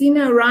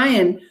 Christina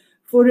Orion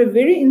for a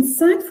very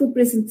insightful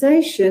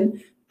presentation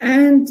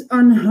and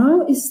on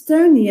how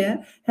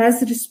Estonia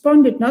has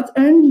responded not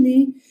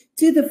only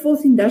to the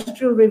fourth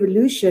industrial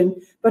revolution,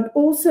 but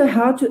also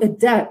how to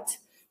adapt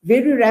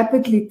very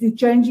rapidly to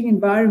changing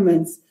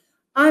environments.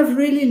 I've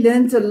really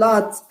learned a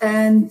lot,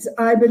 and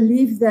I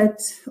believe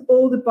that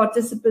all the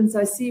participants,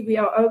 I see we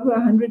are over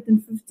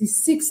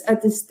 156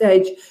 at this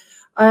stage.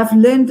 I've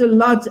learned a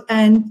lot,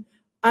 and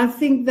I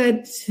think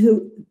that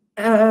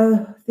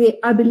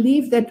I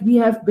believe that we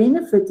have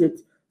benefited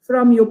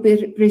from your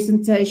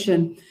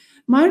presentation.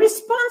 My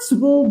response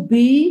will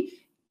be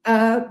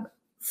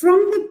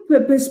from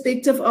the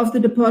perspective of the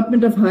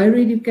Department of Higher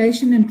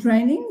Education and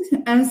Training.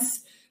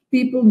 As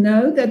people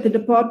know, that the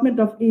Department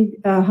of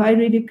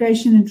Higher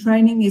Education and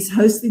Training is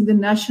hosting the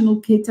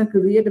National KETA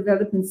Career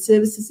Development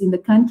Services in the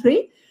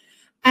country.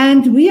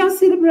 And we are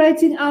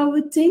celebrating our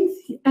 10th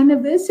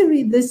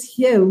anniversary this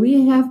year.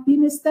 We have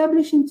been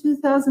established in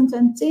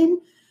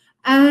 2010,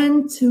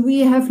 and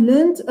we have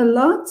learned a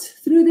lot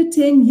through the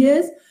 10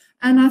 years.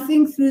 And I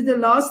think through the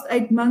last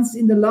 8 months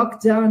in the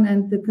lockdown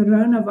and the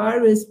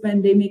coronavirus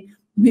pandemic,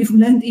 we've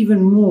learned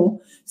even more.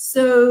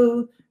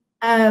 So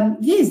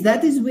yes,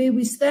 that is where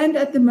we stand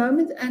at the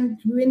moment. And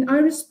when I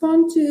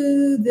respond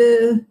to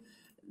the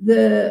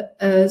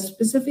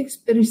specific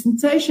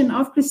presentation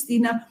of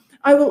Christina,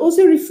 I will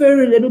also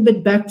refer a little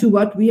bit back to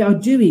what we are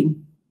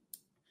doing.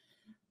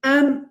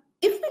 If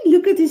we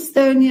look at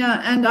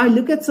Estonia and I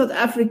look at South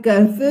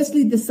Africa,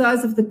 firstly, the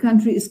size of the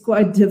country is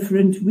quite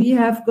different. We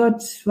have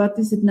got, what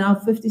is it now,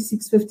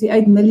 56,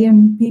 58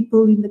 million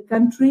people in the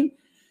country.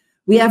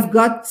 We have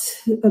got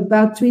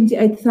about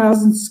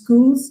 28,000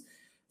 schools.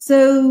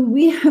 So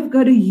we have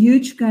got a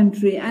huge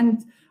country.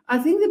 And I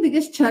think the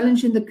biggest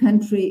challenge in the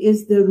country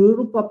is the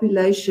rural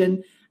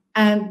population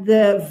and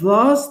the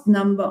vast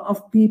number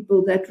of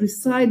people that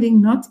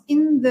residing not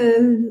in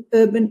the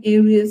urban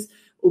areas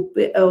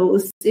or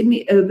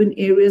semi-urban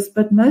areas,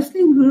 but mostly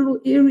in rural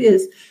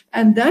areas.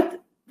 And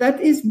that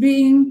is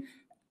being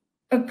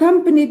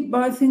accompanied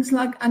by things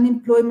like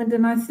unemployment.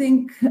 And I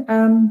think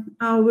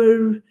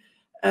our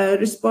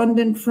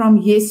respondent from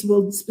YES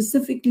will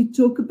specifically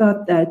talk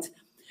about that.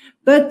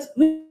 But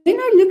when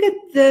I look at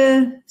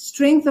the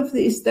strength of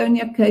the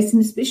Estonia case,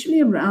 and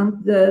especially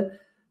around the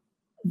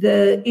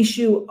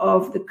issue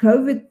of the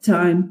COVID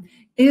time,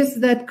 is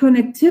that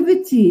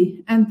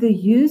connectivity and the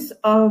use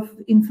of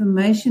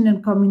information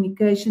and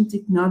communication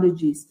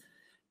technologies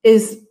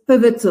is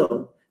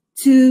pivotal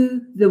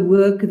to the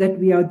work that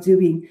we are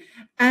doing.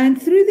 And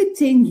through the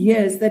 10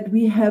 years that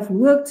we have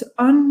worked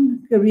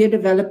on career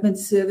development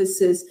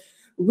services,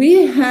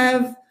 we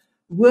have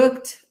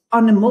worked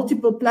on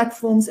multiple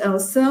platforms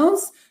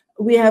ourselves.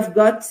 We have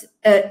got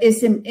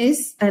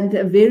SMS and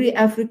a very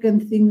African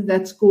thing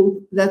that's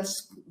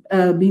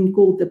been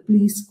called the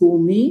Please Call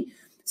Me.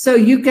 So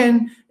you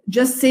can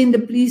just send the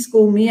Please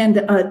Call Me and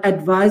the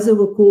advisor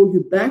will call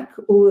you back,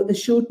 or a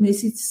short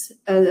message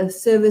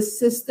service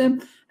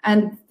system,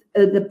 and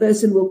the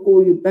person will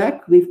call you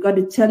back. We've got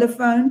a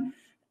telephone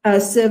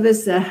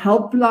service, a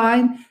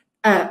helpline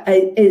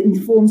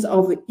in forms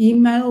of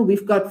email.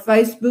 We've got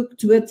Facebook,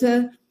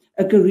 Twitter,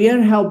 a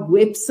career help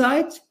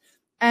website.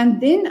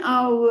 And then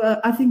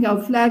I think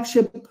our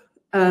flagship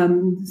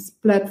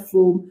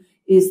platform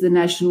is the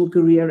National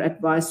Career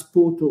Advice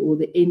Portal, or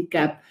the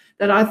NCAP,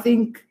 that I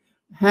think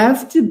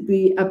have to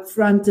be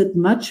upfronted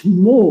much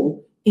more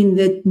in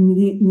the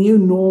new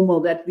normal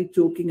that we're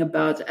talking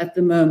about at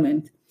the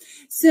moment.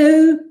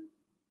 So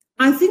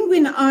I think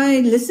when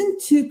I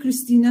listened to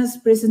Christina's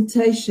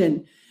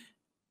presentation,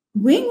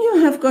 when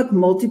you have got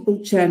multiple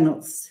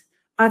channels,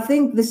 I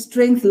think the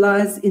strength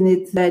lies in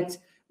it that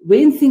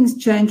when things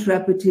change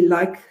rapidly,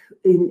 like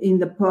in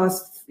the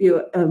past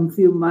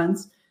few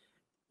months,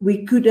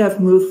 we could have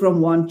moved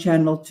from one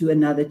channel to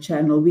another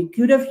channel. We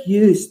could have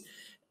used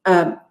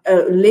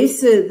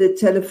lesser the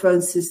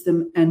telephone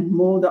system and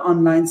more the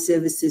online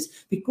services,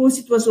 because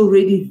it was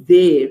already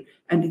there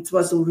and it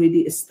was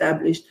already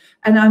established.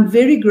 And I'm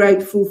very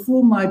grateful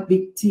for my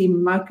big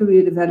team, my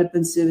career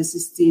development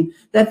services team,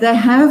 that they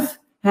have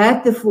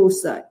had the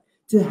foresight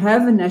to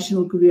have a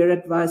national career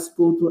advice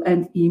portal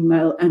and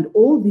email and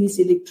all these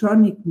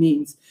electronic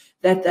means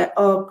that they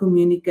are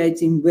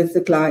communicating with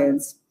the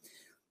clients.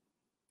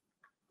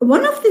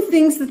 One of the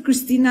things that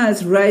Christina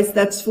has raised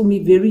that's for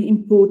me very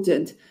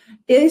important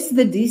is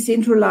the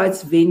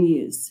decentralized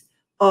venues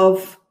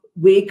of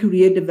where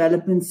career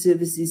development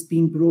service is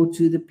being brought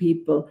to the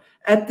people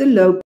at the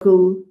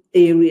local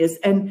areas.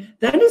 And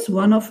that is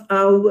one of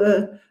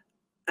our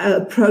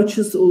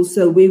approaches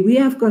also, where we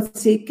have got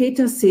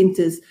Seketa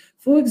centers,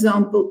 for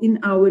example, in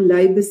our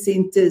labor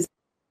centers.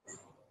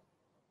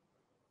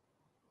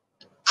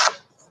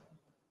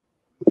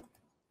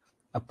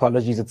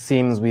 Apologies, it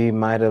seems we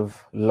might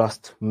have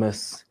lost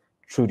Miss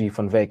Trudy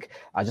van Wyk.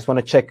 I just want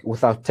to check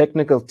with our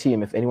technical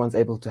team if anyone's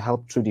able to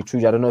help Trudy.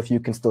 Trudy, I don't know if you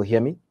can still hear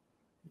me.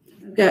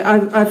 Okay,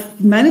 I've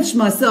managed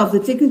myself. The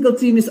technical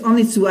team is on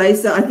its way,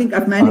 so I think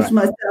I've managed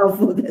myself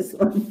for this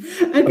one.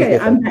 Okay,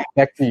 I'm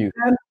back to you.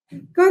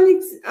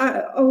 Colleagues,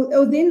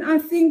 then I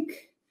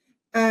think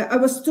I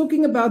was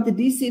talking about the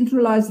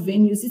decentralized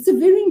venues. It's a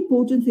very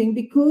important thing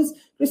because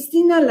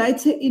Christina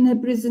later in her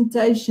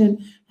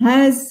presentation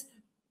has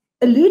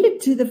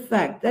alluded to the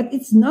fact that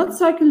it's not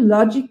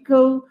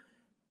psychological.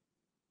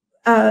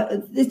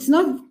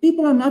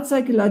 People are not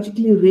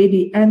psychologically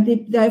ready, and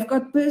they've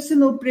got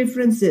personal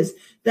preferences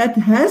that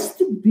has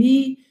to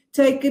be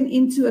taken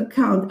into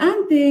account,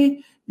 and their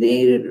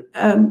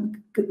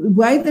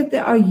way that they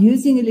are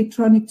using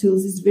electronic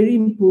tools is very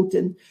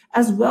important,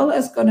 as well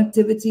as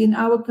connectivity. In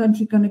our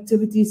country,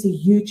 connectivity is a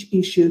huge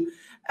issue,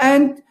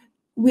 and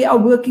we are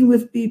working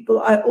with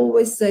people. I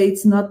always say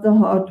it's not the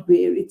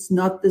hardware, it's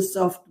not the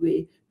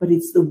software, but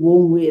it's the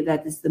warmware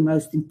that is the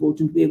most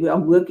important, where we are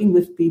working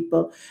with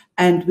people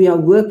and we are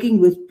working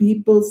with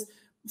people's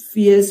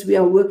fears, we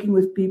are working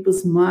with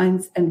people's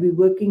minds, and we're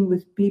working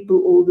with people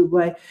all the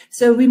way.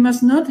 So we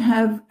must not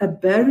have a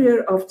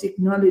barrier of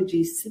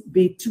technologies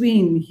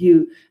between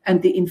you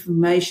and the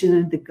information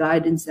and the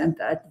guidance and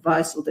the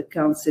advice or the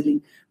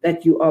counseling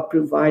that you are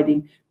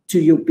providing to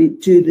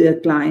the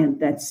client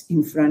that's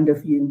in front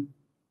of you.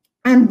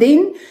 And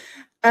then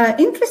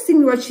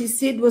interesting what she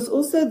said was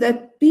also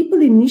that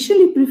people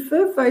initially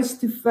prefer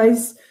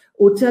face-to-face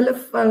or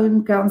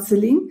telephone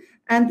counseling,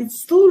 and it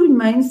still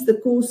remains the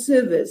core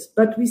service.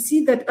 But we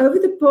see that over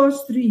the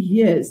past 3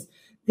 years,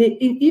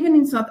 even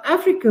in South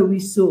Africa, we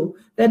saw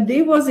that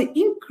there was an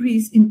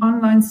increase in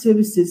online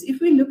services. If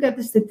we look at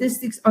the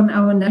statistics on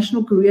our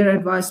National Career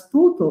Advice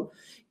Portal,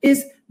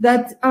 is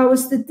that our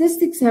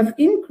statistics have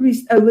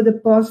increased over the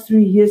past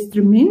 3 years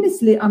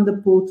tremendously on the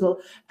portal.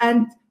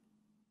 And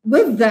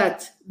with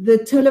that, the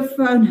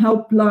telephone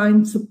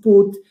helpline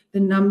support, the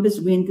numbers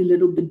went a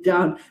little bit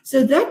down.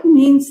 So that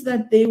means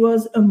that there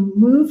was a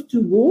move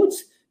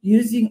towards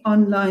using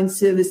online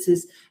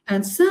services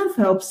and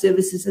self-help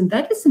services. And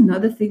that is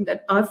another thing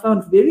that I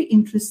found very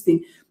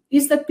interesting,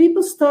 is that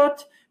people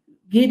start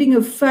getting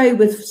a fay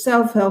with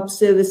self-help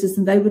services,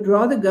 and they would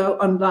rather go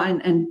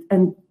online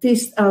and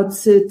test out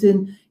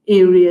certain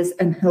areas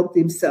and help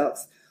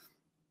themselves.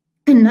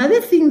 Another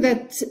thing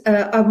that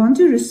I want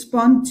to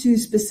respond to,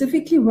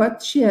 specifically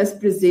what she has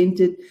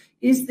presented,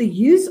 is the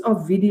use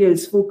of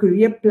videos for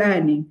career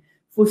planning,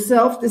 for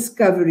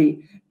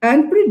self-discovery,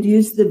 and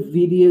produce the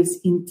videos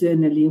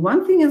internally.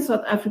 One thing in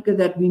South Africa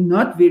that we're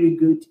not very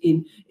good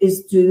in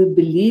is to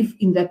believe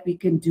in that we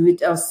can do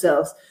it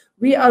ourselves.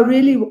 We are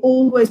really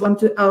always want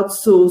to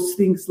outsource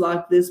things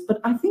like this, but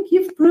I think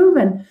you've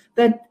proven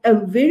that a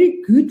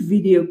very good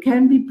video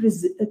can be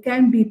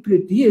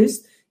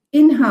produced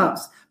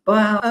in-house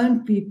by our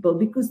own people,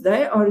 because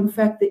they are in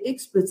fact the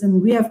experts,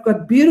 and we have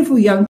got beautiful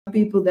young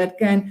people that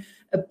can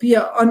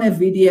appear on a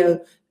video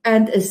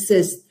and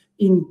assist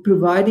in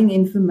providing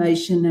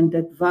information and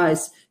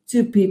advice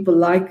to people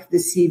like the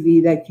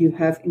CV that you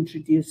have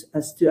introduced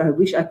us to. I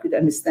wish I could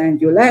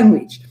understand your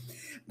language.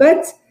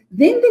 But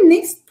then the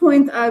next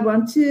point I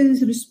want to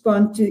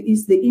respond to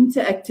is the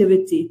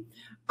interactivity.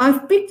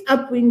 I've picked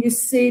up when you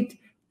said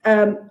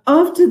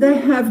after they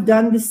have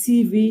done the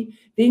CV,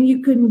 then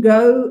you can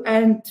go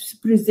and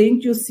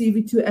present your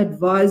CV to an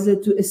advisor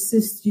to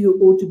assist you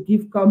or to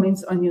give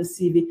comments on your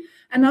CV.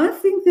 And I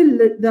think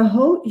the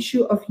whole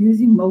issue of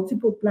using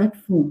multiple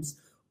platforms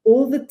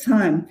all the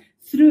time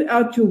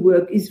throughout your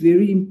work is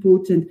very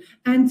important.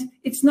 And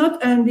it's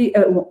not only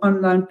an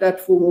online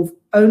platform of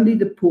only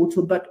the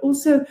portal, but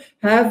also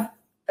have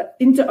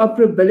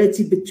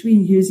interoperability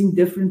between using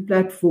different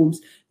platforms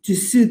to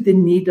suit the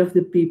need of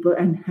the people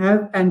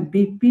and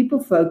be people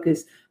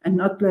focused and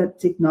not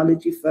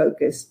technology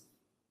focused.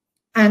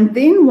 And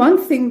then one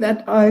thing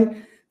that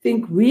I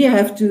think we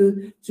have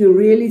to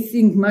really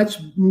think much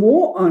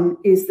more on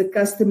is the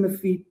customer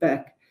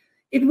feedback.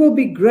 It will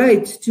be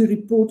great to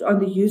report on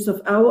the use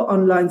of our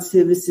online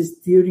services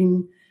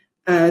during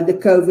the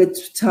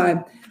COVID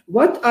time.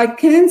 What I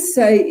can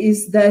say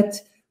is that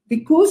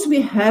because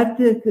we had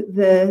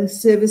the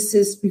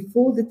services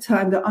before the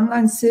time, the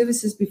online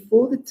services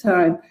before the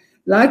time,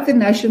 like the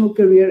National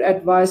Career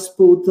Advice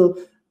Portal,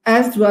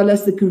 as well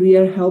as the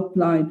Career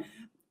Helpline,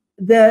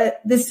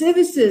 the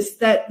services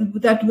that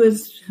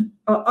was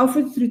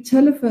offered through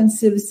telephone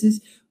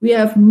services, we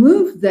have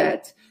moved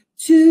that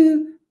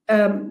to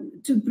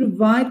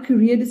provide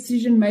career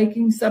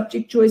decision-making,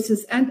 subject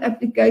choices, and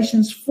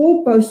applications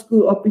for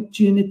post-school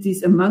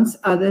opportunities, amongst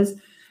others.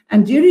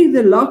 And during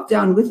the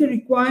lockdown, with the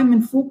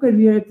requirement for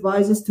career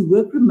advisors to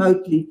work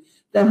remotely,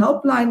 the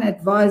helpline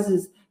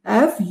advisors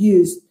have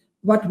used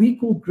what we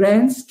call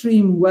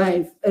GrandStream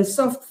Wave, a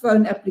soft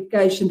phone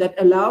application that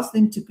allows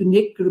them to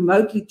connect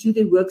remotely to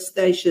their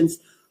workstations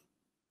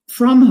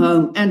from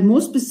home. And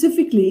more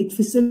specifically, it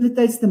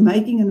facilitates the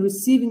making and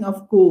receiving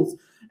of calls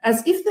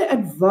as if the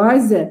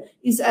advisor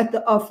is at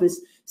the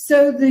office.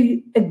 So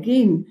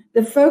again,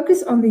 the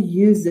focus on the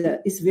user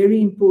is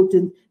very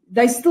important.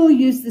 They still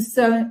use the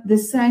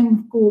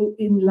same call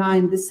in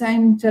line, the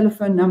same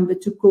telephone number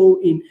to call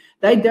in.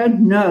 They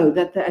don't know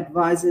that the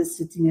advisor is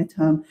sitting at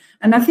home.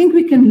 And I think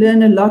we can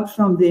learn a lot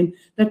from them,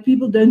 that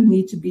people don't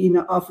need to be in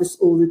the office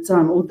all the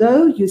time.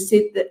 Although you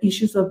said the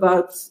issues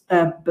about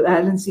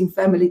balancing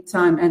family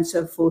time and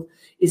so forth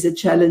is a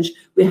challenge,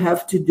 we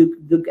have to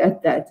look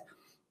at that.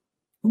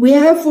 We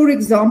have, for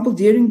example,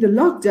 during the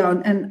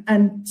lockdown,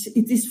 and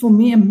it is for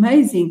me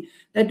amazing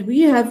that we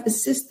have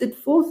assisted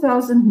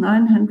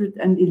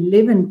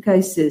 4,911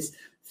 cases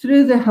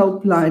through the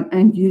helpline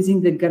and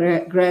using the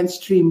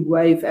GrandStream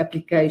Wave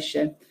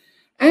application.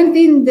 And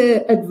then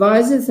the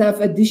advisors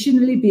have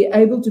additionally been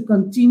able to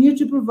continue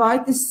to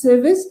provide the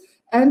service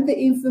and the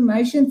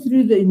information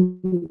through the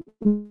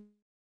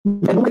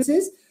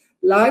services,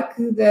 like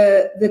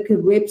the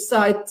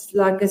website,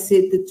 like I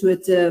said, the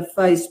Twitter,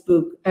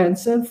 Facebook, and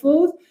so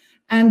forth,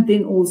 and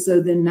then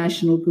also the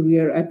National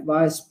Career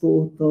Advice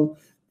Portal,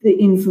 the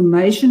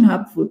information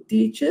hub for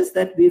teachers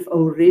that we've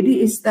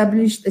already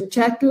established, the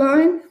chat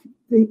line,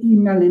 the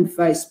email and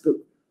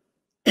Facebook.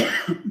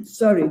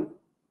 Sorry.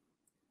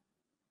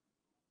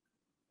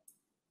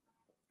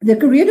 The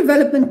Career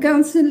Development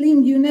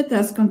Counseling Unit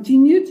has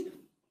continued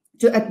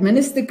to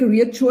administer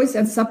career choice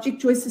and subject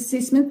choice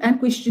assessment and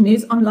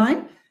questionnaires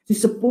online to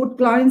support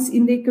clients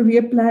in their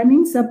career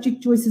planning,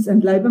 subject choices,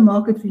 and labor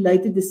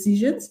market-related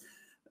decisions,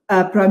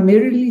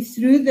 primarily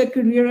through the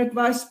Career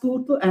Advice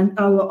Portal and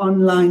our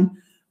online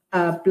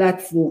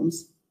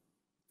platforms.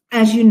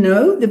 As you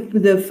know,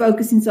 the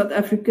focus in South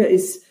Africa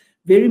is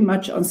very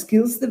much on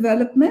skills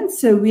development.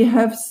 So we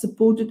have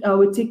supported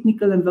our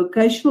technical and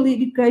vocational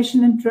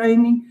education and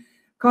training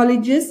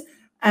colleges,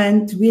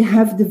 and we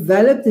have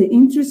developed the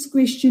interest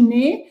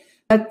questionnaire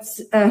that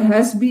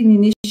has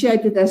been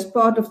initiated as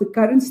part of the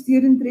current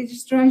student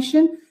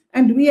registration.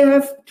 And we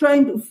have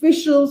trained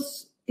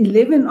officials,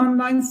 11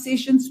 online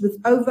sessions with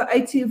over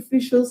 80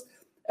 officials,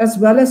 as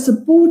well as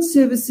support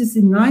services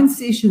in 9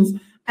 sessions.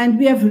 And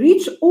we have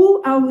reached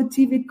all our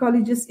TVET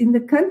colleges in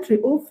the country,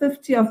 all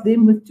 50 of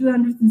them, with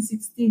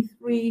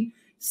 263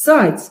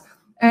 sites.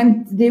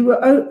 And there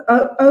were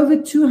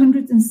over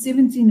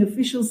 217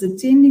 officials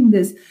attending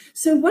this.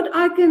 So what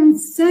I can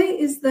say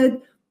is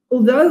that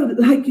although,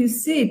 like you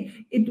said,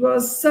 it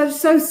was so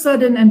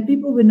sudden and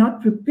people were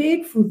not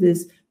prepared for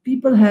this,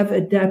 people have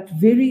adapted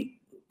very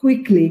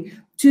quickly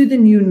to the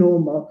new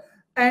normal.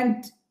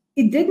 And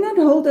it did not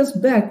hold us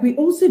back. We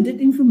also did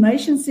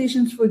information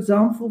sessions, for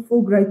example,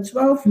 for grade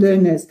 12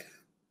 learners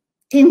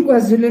in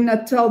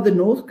KwaZulu-Natal, the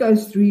North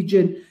Coast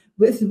region,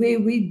 where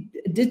we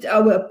did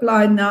our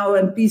Apply Now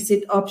and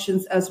PSET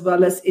options, as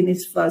well as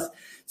NSFAS.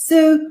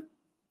 So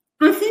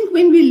I think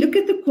when we look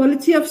at the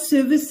quality of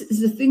service, is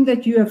the thing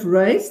that you have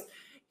raised,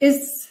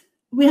 is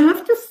we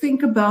have to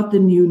think about the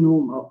new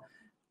normal.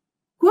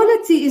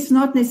 Quality is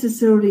not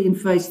necessarily in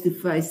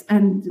face-to-face,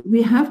 and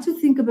we have to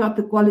think about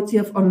the quality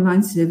of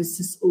online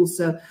services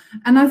also.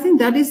 And I think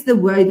that is the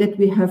way that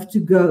we have to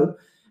go.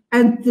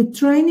 And the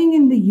training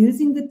in the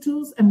using the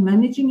tools and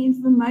managing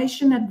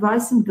information,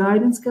 advice and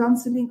guidance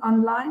counseling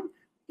online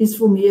is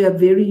for me a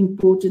very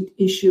important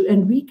issue.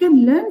 And we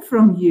can learn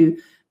from you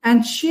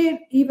and share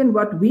even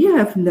what we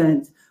have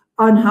learned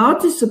on how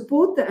to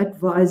support the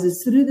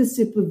advisors through the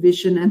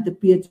supervision and the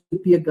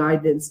peer-to-peer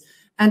guidance.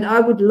 And I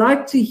would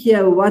like to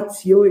hear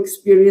what your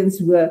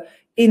experience were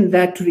in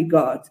that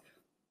regard.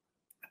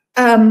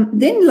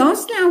 Then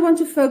lastly, I want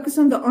to focus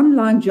on the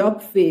online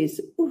job fairs.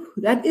 Ooh,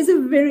 that is a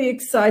very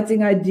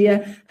exciting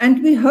idea.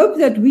 And we hope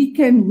that we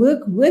can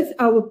work with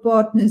our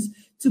partners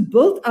to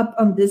build up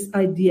on this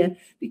idea,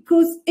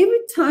 because every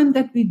time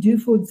that we do,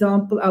 for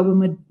example, our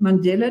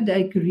Mandela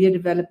Day Career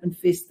Development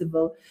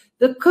Festival,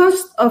 the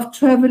cost of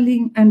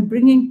traveling and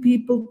bringing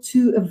people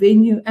to a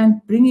venue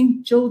and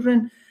bringing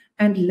children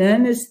and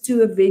learners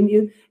to a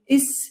venue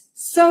is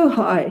so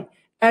high.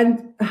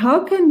 And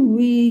how can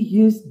we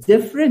use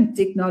different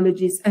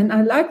technologies? And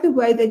I like the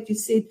way that you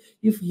said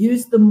you've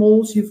used the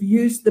malls, you've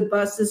used the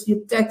buses,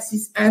 your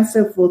taxis, and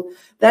so forth.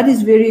 That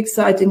is very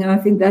exciting. And I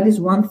think that is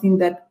one thing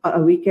that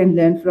we can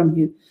learn from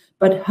you.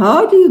 But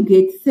how do you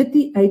get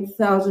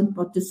 38,000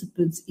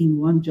 participants in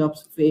one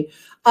jobs fair?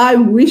 I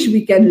wish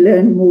we can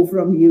learn more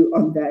from you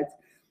on that.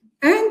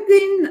 And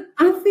then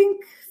I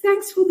think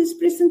thanks for this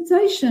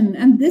presentation.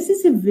 And this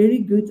is a very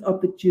good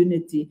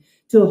opportunity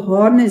to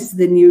harness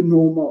the new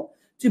normal,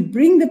 to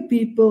bring the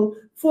people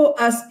for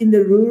us in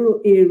the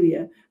rural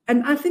area.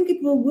 And I think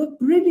it will work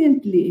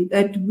brilliantly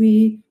that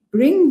we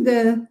bring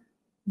the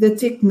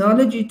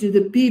technology to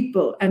the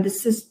people and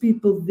assist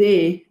people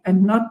there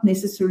and not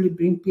necessarily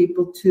bring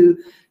people to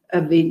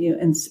a venue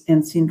and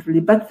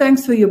centrally. But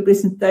thanks for your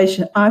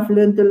presentation. I've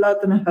learned a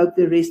lot, and I hope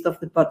the rest of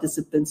the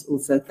participants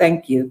also.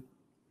 Thank you.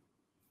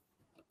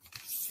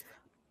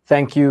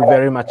 Thank you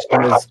very much,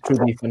 Ms.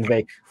 Trudy van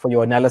Wyk, for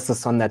your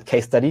analysis on that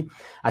case study.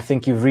 I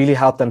think you've really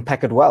helped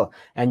unpack it well,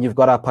 and you've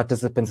got our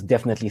participants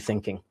definitely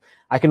thinking.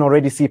 I can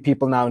already see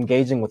people now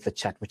engaging with the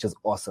chat, which is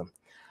awesome.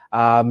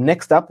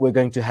 Next up, we're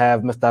going to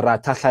have Mr.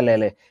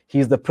 Ratahlalele.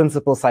 He's the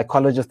principal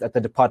psychologist at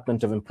the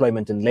Department of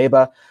Employment and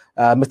Labor.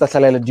 Mr.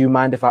 Hlalele, do you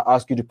mind if I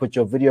ask you to put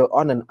your video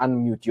on and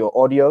unmute your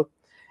audio?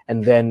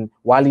 And then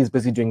while he's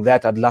busy doing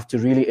that, I'd love to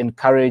really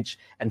encourage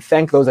and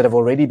thank those that have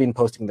already been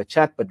posting in the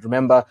chat. But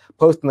remember,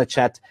 post in the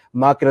chat,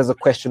 mark it as a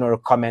question or a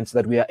comment so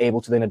that we are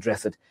able to then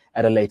address it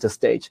at a later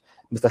stage.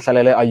 Mr.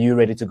 Hlalele, are you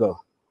ready to go?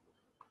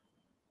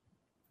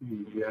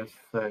 Yes,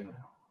 sir.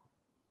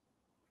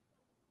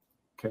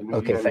 Can you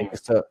Okay, hear thank me? you,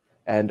 sir.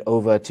 And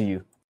over to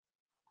you.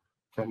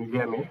 Can you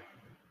hear me?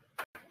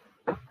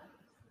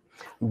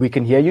 We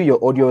can hear you.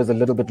 Your audio is a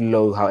little bit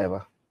low,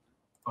 however.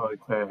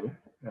 Okay.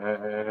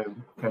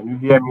 Can you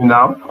hear me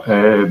now?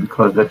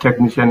 Because the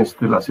technician is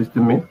still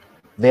assisting me.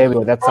 There we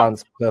go. That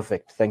sounds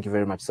perfect. Thank you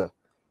very much, sir.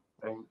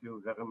 Thank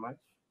you very much.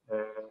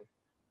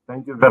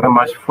 Thank you very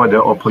much for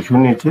the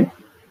opportunity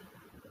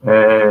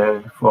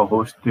for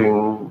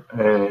hosting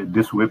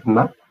this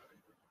webinar.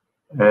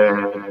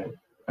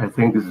 I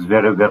think it's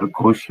very, very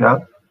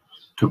crucial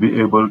to be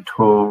able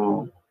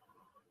to,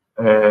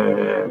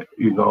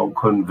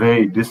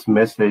 convey this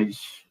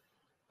message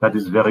that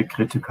is very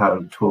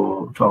critical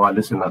to our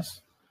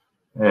listeners.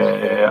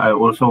 I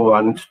also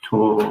want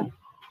to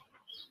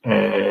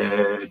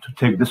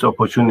take this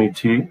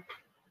opportunity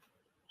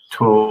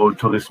to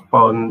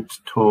respond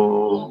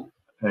to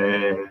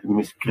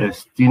Ms.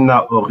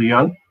 Christina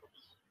Orion's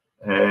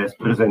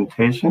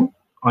presentation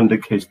on the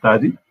case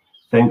study.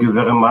 Thank you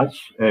very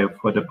much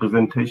for the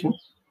presentation.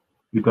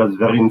 It was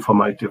very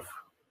informative.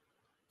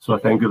 So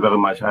thank you very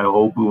much. I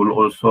hope we will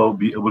also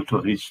be able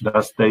to reach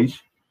that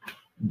stage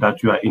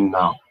that you are in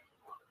now.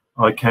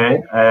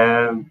 Okay.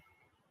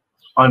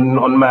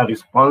 On my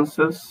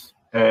responses,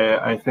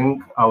 I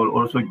think I will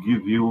also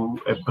give you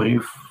a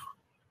brief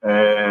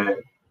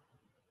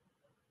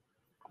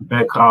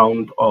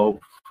background of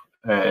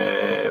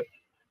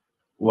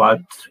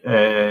what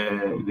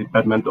the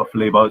Department of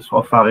Labor is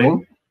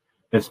offering,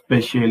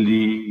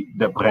 especially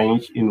the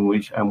branch in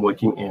which I'm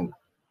working in.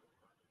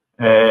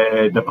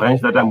 The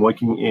branch that I'm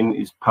working in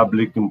is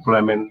Public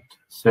Employment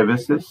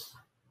Services,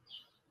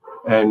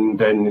 and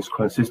then it's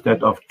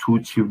consisted of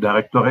 2 chief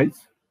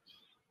directorates,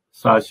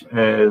 such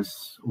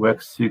as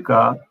Work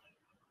Seeker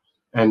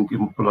and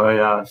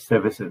Employer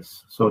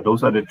Services. So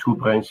those are the 2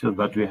 branches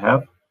that we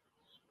have.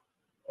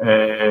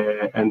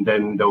 And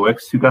then the Work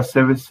Seeker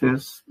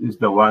Services is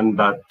the one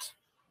that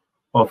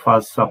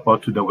offers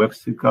support to the work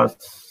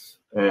seekers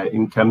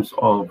in terms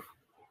of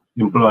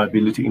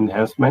employability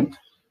enhancement.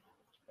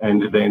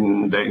 And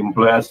then the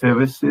Employer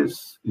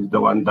Services is the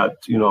one that,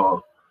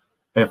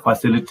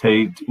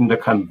 facilitate in the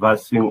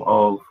canvassing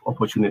of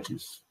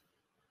opportunities.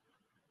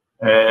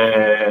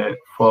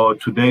 For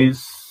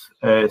today's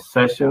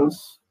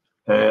sessions,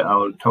 I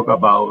will talk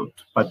about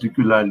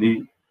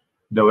particularly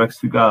the Work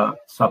Seeker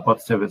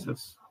Support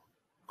Services.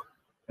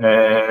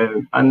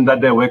 Under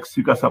the Work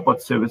Seeker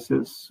Support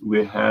Services,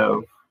 we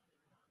have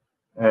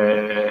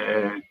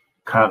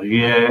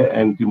Career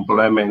and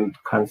Employment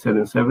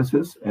Counseling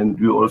Services, and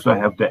we also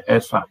have the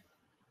ESSA.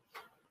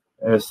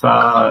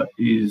 ESSA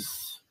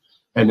is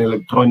an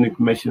electronic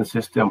machine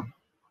system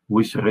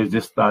which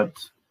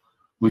registers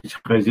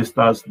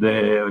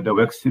the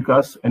work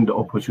seekers and the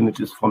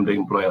opportunities from the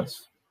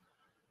employers.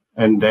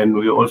 And then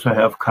we also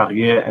have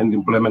career and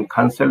employment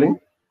counseling.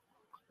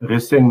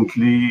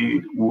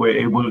 Recently, we were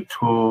able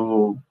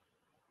to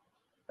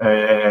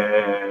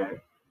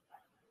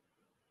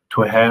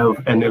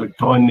have an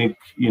electronic,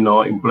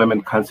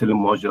 employment counseling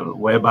module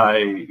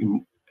whereby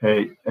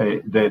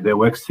the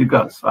work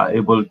seekers are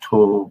able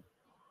to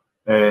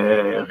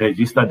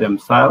register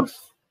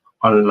themselves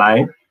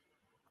online,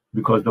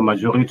 because the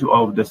majority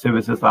of the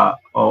services that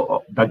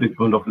the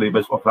Department of Labor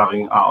is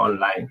offering are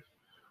online,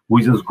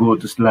 which is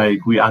good. It's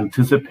like we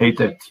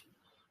anticipated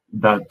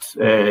that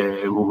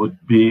we would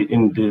be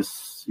in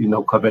this,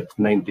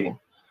 COVID-19.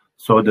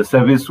 So the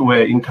service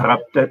were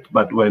interrupted,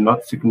 but were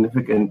not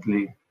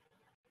significantly,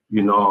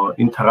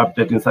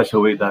 interrupted in such a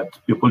way that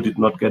people did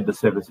not get the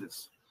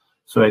services.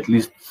 So at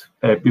least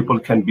people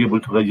can be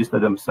able to register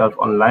themselves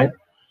online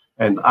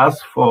and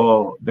ask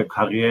for the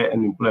career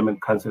and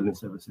employment counseling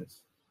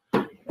services.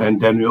 And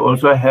then we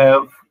also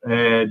have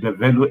the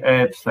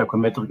value-add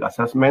psychometric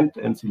assessment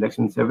and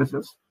selection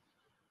services,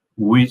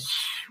 which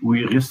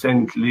we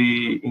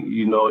recently,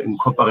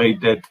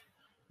 incorporated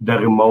the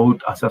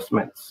remote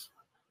assessments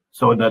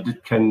so that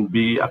it can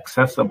be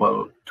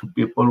accessible to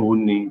people who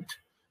need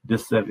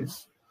this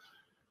service.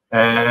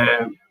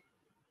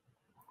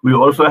 We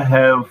also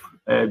have,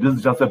 this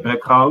is just a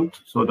background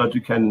so that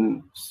you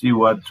can see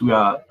what we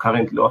are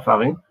currently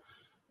offering.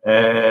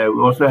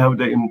 We also have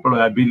the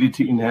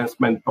employability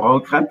enhancement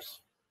programs.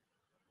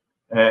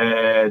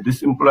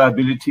 These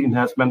employability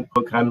enhancement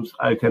programs,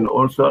 I can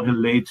also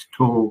relate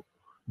to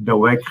the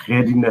work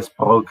readiness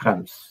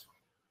programs,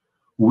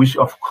 which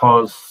of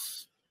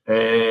course,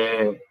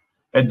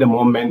 at the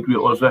moment, we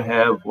also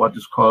have what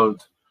is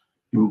called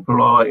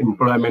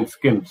employment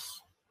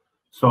schemes.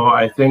 So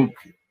I think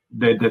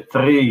the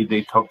three,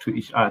 they talk to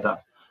each other,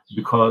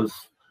 because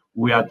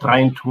we are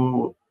trying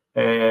to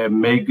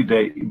make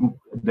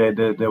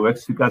the work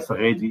seekers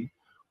ready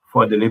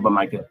for the labor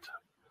market.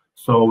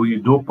 So we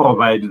do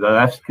provide the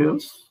life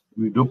skills,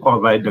 we do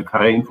provide the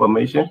career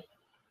information,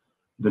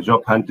 the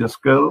job hunting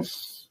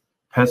skills,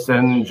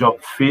 person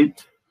job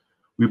fit,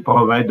 we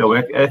provide the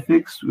work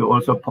ethics, we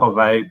also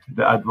provide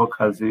the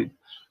advocacy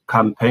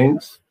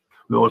campaigns,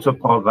 we also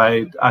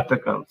provide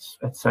articles,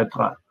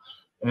 etc.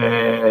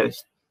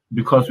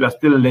 Because we are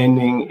still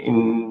learning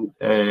in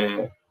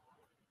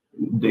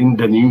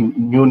the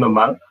new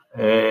normal.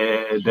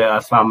 There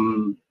are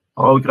some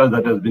progress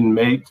that has been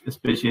made,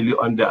 especially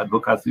on the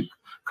advocacy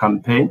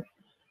campaign.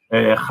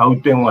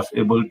 Gauteng was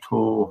able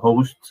to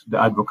host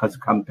the advocacy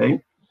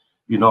campaign,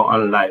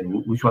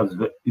 online, which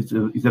is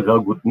a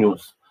very good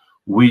news,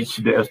 which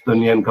the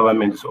Estonian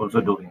government is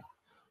also doing.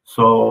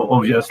 So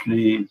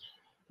obviously,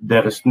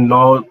 there is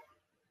no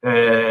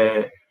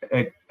a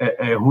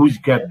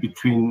huge gap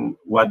between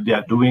what they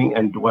are doing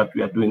and what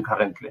we are doing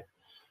currently.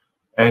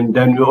 And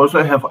then we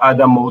also have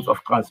other modes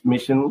of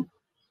transmission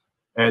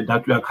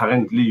that we are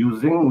currently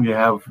using. We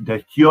have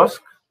the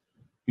kiosk,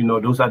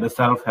 those are the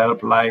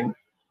self-help line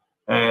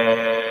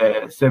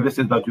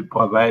services that we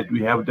provide.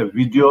 We have the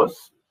videos.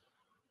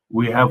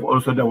 We have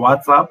also the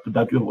WhatsApp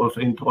that we've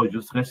also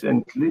introduced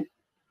recently.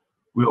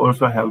 We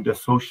also have the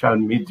social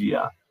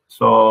media.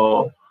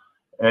 So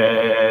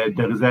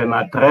there is an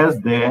address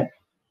there.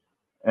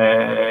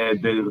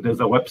 There's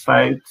a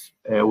website.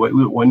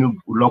 When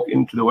you log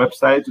into the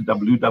website,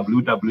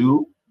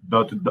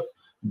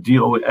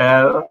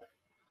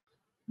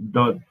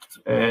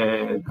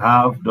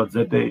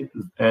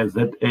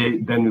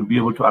 www.dol.gov.za, then you'll be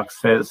able to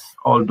access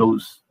all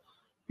those,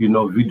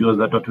 videos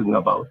that we're talking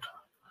about,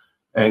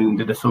 and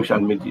the social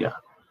media.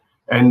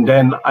 And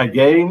then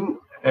again,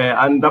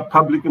 under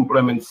public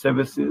employment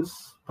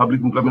services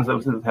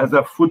has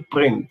a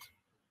footprint.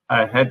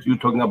 I heard you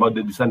talking about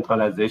the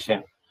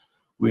decentralization.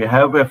 We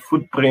have a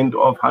footprint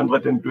of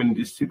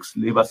 126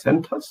 labor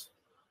centers,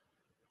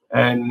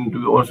 and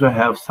we also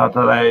have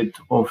satellite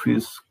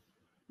office,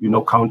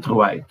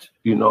 countrywide,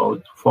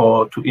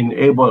 to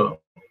enable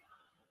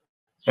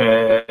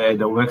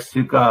the work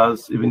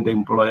seekers, even the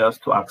employers,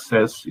 to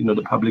access,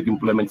 the public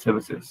employment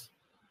services.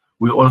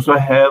 We also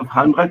have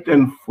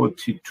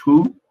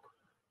 142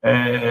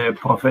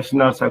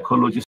 professional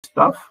psychology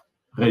staff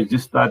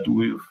registered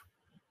with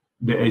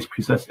the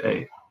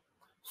HPSSA.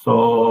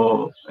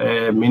 So,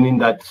 meaning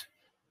that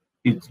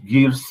it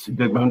gives the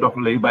Department of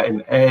Labor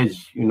an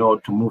edge,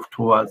 to move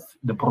towards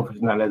the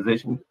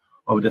professionalization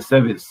of the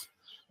service.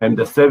 And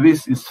the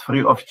service is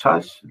free of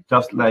charge,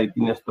 just like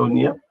in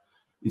Estonia,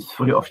 it's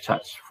free of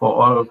charge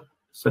for all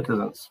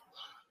citizens,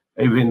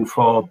 even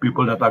for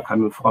people that are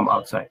coming from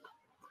outside.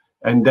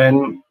 And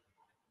then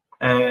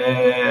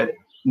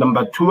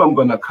number two, I'm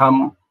gonna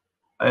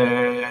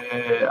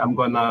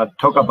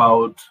talk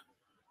about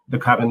the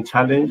current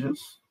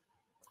challenges.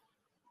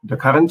 The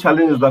current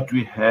challenges that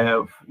we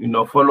have,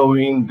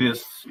 following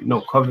this,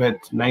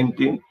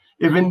 COVID-19,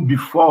 even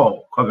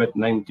before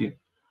COVID-19,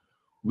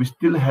 we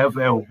still have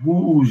a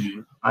huge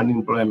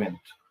unemployment.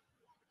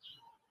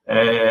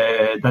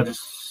 That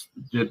is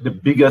the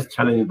biggest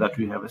challenge that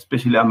we have,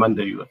 especially among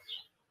the youth.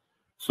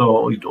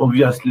 So it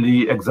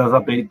obviously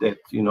exacerbated,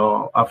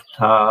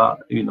 after,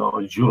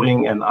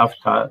 during and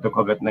after the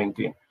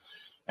COVID-19.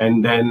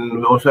 And then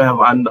we also have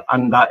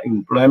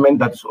underemployment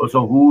that's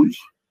also huge.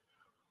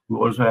 We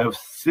also have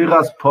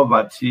serious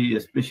poverty,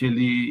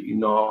 especially,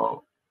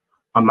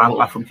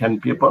 among African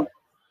people.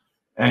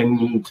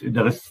 And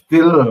there is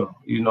still,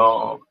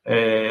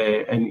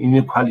 an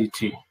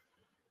inequality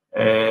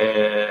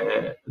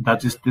that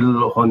is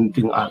still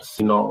haunting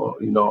us,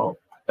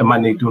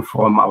 emanating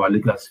from our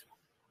legacy.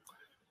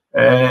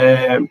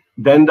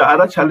 Then the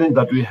other challenge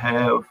that we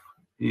have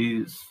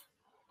is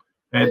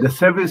the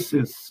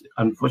services,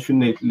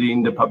 unfortunately,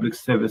 in the public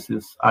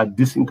services are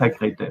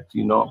disintegrated,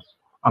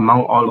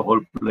 among all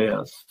role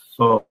players.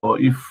 So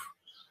if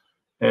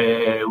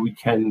we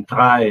can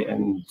try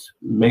and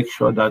make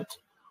sure that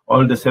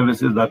all the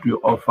services that we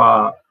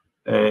offer,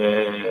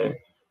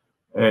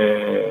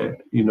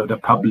 the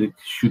public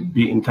should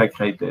be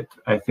integrated,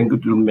 I think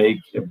it will make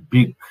a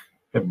big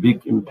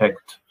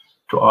impact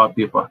to our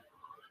people.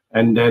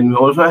 And then we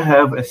also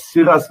have a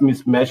serious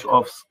mismatch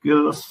of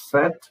skill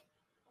set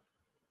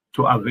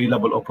to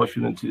available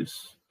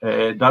opportunities.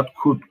 That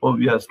could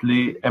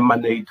obviously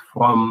emanate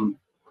from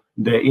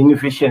the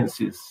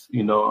inefficiencies,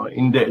 in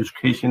the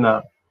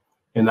educational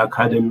and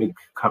academic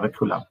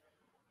curriculum.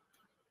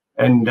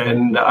 And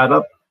then the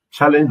other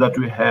challenge that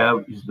we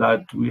have is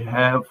that we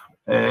have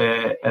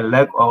a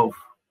lack of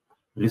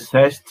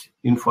researched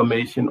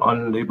information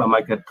on labor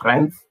market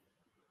trends.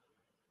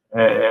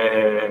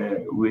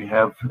 We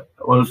have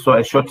also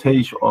a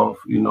shortage of,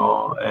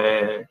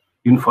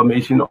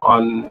 information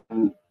on,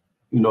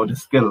 the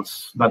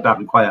skills that are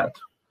required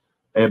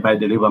by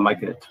the labor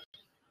market.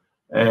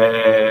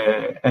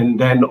 And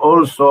then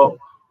also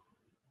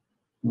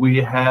we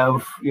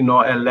have,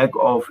 a lack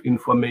of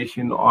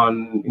information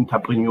on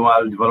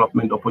entrepreneurial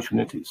development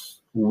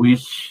opportunities,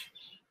 which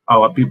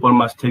our people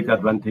must take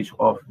advantage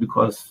of,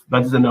 because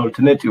that is an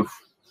alternative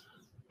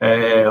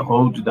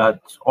road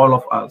that all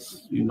of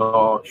us,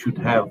 should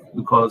have,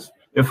 because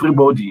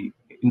everybody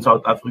in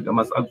South Africa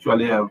must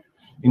actually have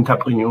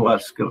entrepreneurial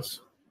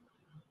skills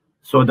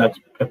so that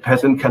a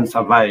person can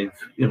survive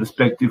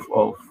irrespective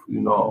of,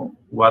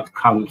 what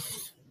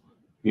comes,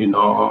 in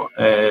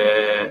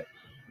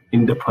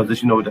the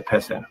position of the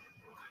person.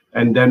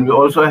 And then we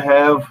also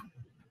have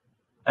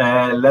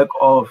a lack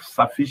of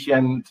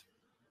sufficient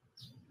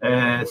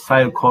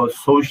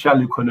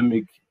psycho-social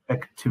economic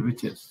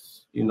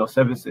activities,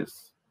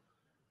 services.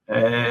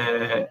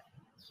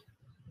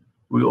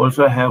 We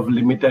also have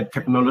limited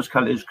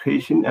technological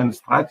education and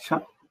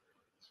structure.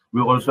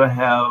 We also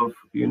have,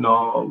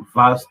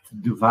 vast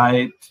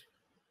divide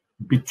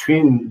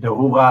between the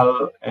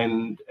rural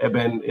and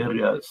urban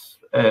areas.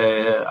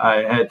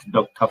 I heard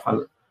Dr.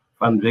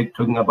 Van Wyk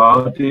talking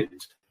about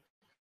it.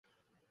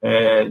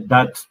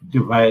 That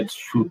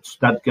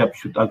gap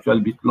should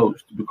actually be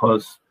closed,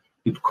 because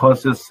it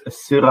causes a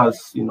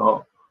serious,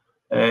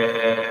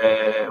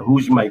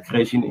 huge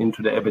migration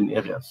into the urban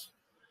areas.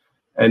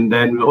 And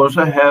then we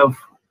also have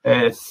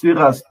a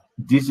serious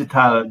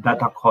digital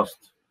data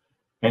cost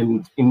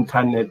and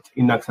internet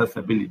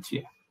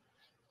inaccessibility.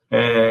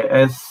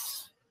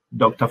 As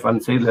Dr. Van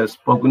Zyl has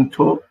spoken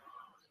to,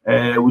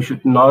 we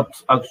should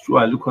not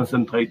actually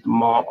concentrate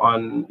more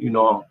on,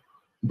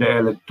 the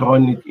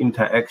electronic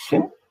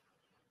interaction,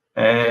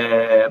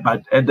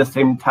 but at the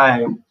same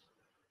time,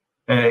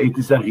 it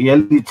is a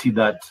reality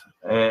that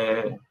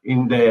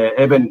in the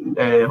urban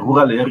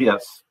rural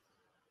areas,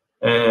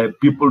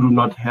 people do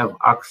not have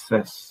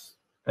access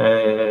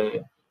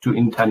to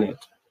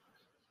internet.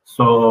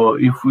 So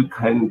if we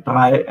can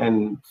try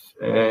and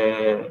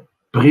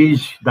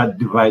bridge that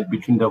divide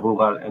between the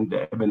rural and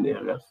the urban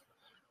areas,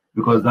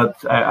 because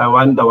I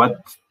wonder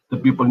what the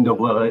people in the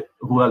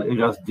rural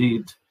areas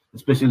did,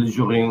 especially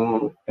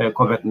during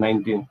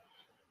COVID-19,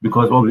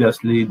 because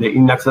obviously the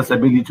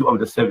inaccessibility of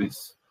the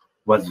service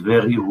was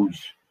very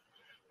huge.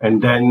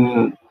 And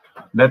then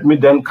let me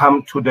then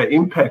come to the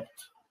impact,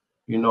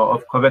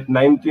 of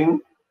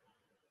COVID-19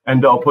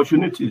 and the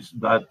opportunities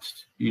that,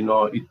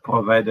 it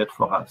provided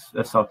for us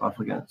as South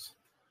Africans.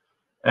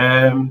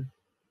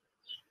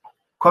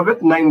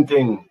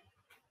 COVID-19,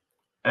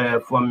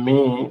 for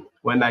me,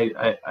 when I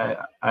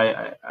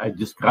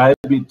describe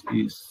it,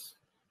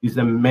 is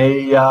a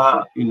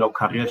major,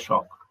 career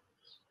shock,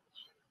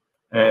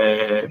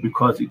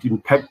 because it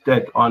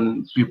impacted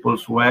on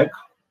people's work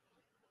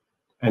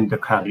and the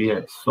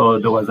career. So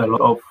there was a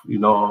lot of,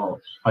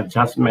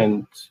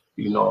 adjustment,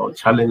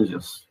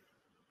 challenges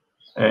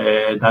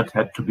that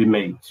had to be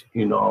made,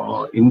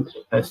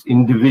 as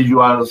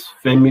individuals,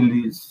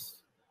 families,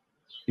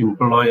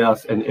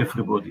 employers, and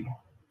everybody.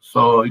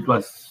 So it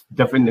was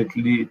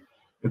definitely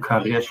a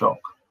career shock.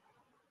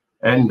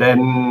 And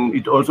then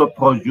it also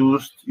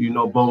produced,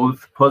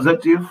 both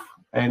positive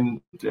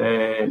and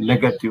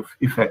negative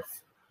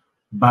effects.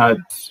 But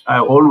I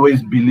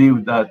always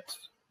believe that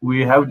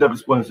we have the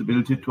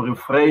responsibility to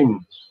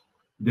reframe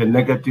the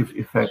negative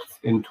effects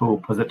into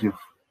positive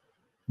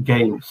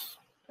gains.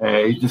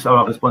 it is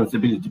our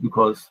responsibility,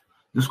 because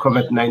this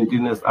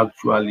COVID-19 has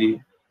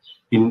actually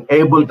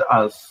enabled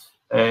us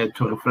to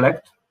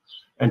reflect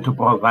and to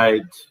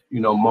provide,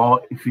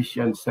 more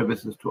efficient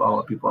services to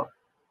our people.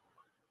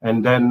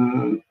 And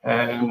then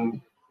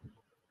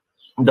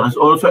there's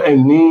also a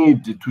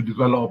need to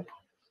develop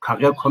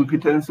career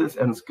competencies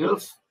and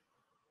skills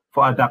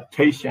for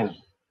adaptation,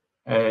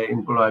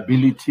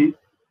 employability,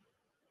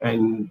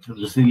 and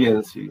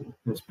resiliency,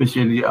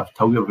 especially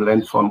after we have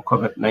learned from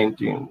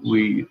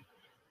COVID-19.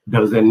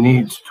 There's a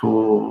need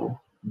to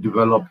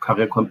develop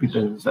career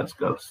competencies and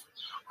skills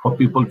for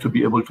people to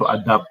be able to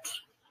adapt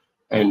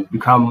and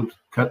become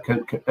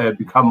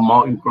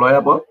more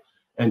employable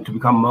and to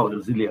become more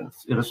resilient,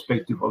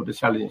 irrespective of the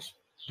challenge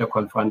they're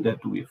confronted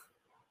with.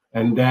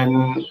 And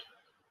then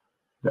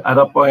the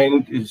other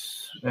point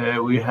is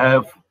we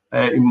have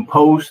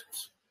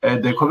imposed,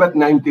 the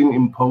COVID-19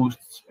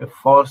 imposed a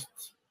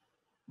forced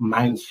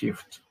mind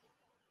shift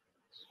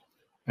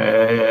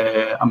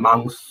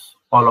amongst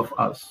all of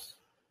us,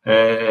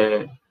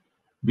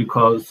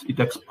 because it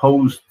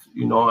exposed,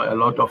 a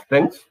lot of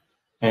things,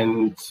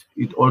 and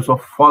it also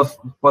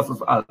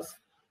forces us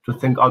to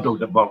think out of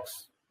the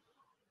box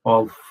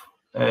of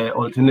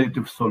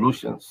alternative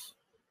solutions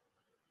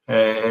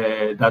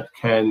that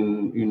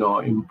can,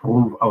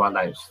 improve our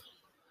lives.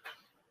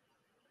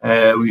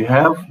 We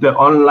have the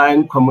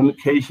online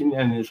communication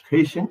and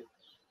education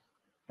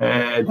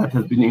that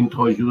has been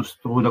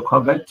introduced through the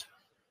COVID,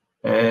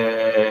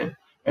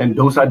 and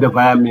those are the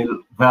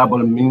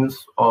viable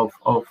means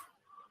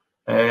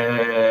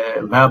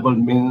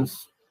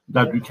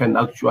that we can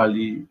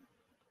actually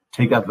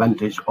take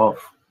advantage of,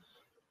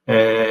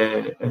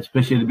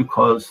 especially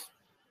because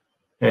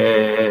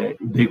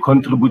they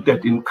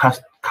contributed in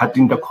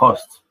cutting the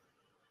costs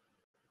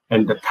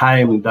and the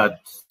time that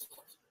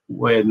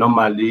were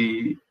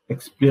normally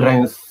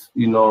experienced,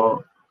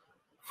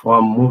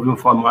 from moving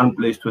from one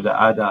place to the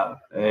other,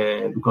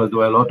 because there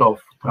were a lot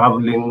of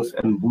travelings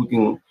and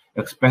booking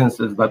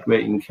expenses that were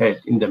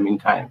incurred in the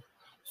meantime.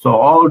 So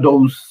all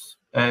those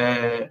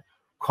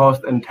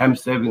cost and time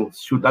savings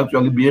should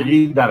actually be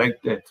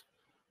redirected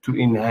to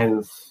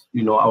enhance,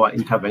 our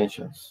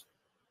interventions.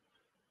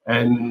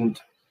 And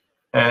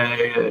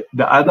the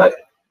other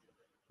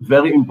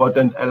very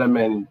important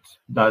element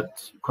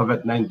that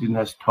COVID-19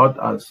 has taught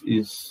us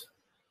is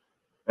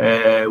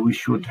we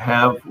should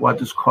have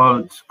what is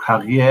called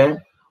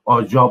career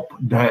or job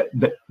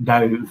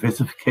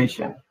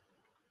diversification.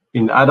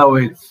 In other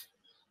words,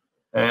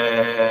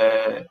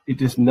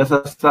 it is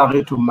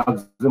necessary to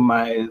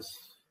maximize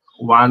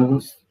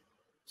one's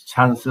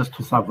chances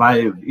to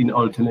survive in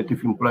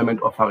alternative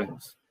employment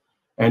offerings,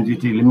 and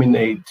it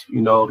eliminates,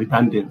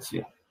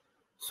 redundancy.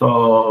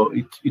 So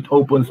it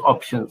opens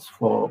options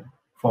for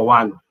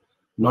one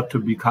not to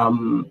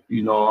become,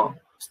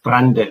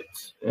 stranded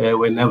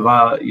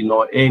whenever,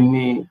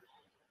 any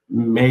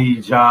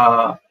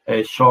major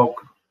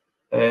shock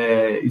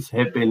is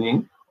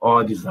happening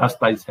or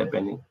disaster is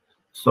happening.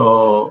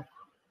 So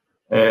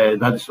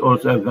that is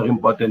also a very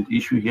important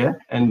issue here.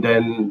 And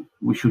then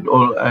we should it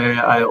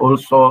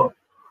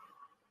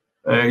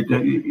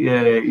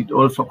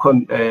also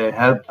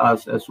helped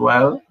us as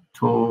well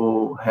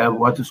to have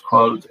what is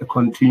called a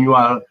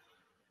continual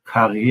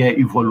career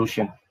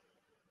evolution.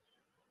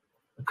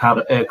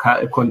 A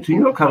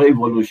continual career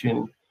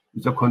evolution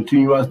is a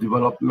continuous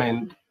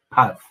development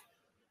path.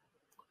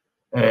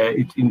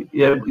 It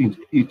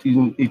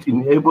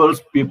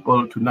enables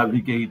people to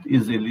navigate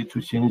easily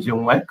to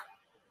changing work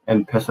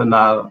and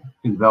personal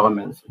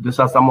environments. These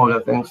are some of the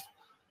things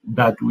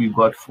that we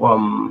got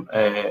from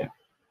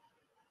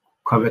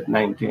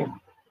COVID-19.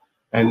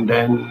 And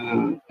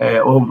then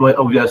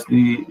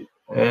obviously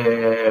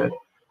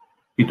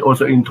it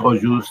also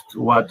introduced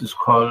what is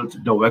called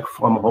the work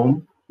from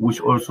home, which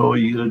also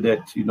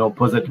yielded,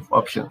 positive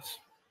options.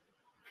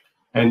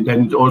 And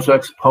then it also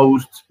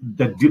exposed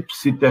the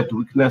deep-seated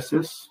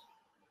weaknesses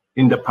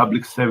in the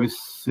public service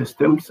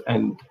systems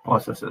and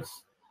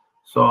processes.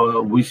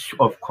 So, which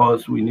of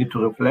course we need to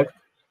reflect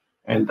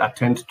and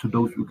attend to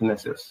those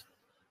weaknesses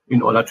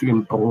in order to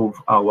improve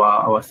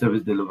our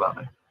service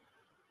delivery.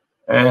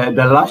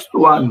 The last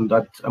one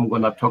that I'm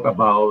going to talk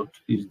about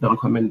is the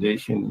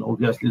recommendation.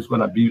 Obviously, it's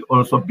going to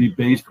also be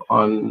based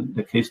on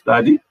the case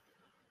study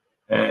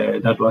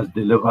that was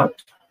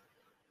delivered.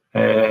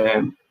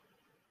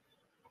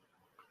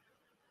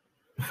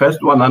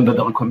 First one under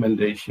the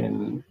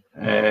recommendation,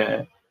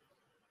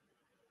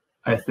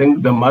 I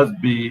think there must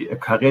be a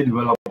career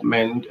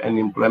development and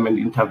employment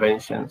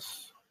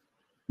interventions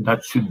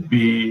that should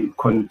be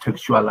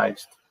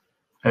contextualized,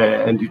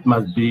 and it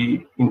must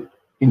be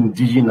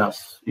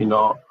indigenous,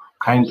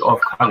 kind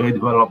of career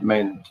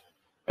development,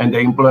 and the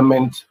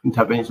employment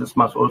interventions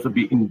must also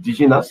be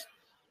indigenous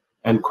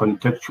and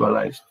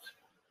contextualized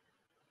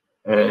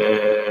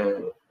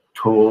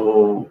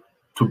to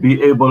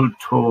be able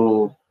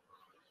to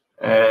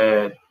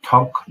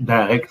talk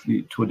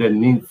directly to the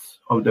needs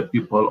of the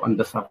people on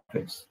the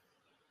surface.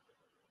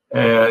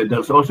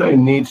 There's also a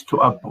need to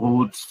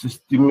uproot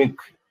systemic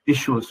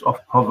issues of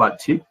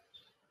poverty,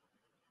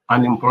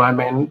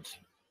 unemployment,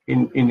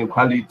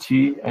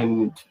 inequality,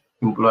 and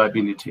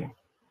employability.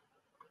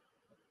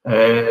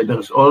 There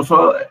is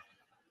also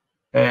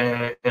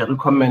a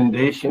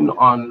recommendation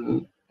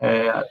on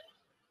the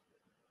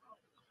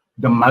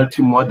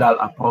multimodal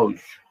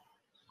approach.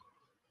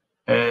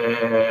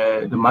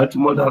 The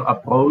multimodal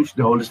approach,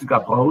 the holistic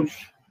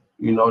approach,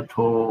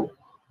 to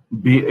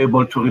be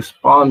able to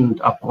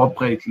respond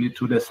appropriately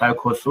to the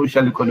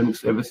psychosocial economic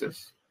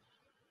services.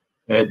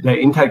 The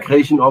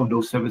integration of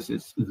those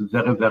services is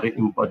very, very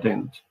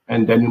important.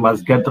 And then you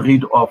must get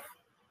rid of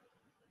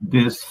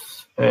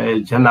this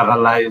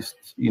generalized,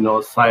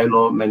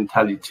 silo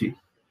mentality.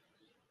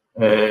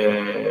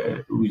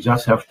 We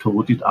just have to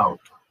root it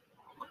out.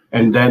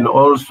 And then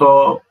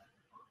also,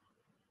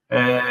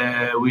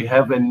 we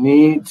have a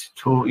need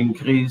to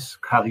increase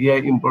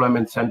career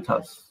employment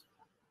centers.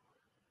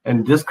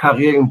 And these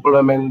career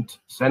employment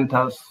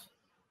centers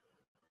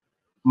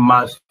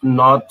must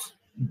not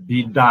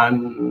be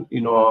done,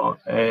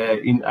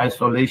 in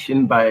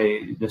isolation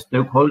by the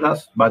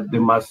stakeholders, but they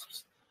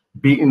must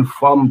be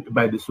informed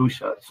by the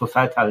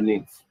societal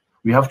needs.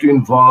 We have to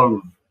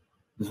involve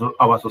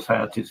our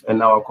societies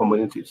and our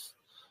communities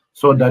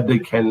so that they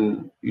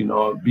can,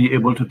 be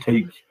able to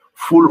take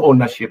full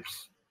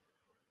ownerships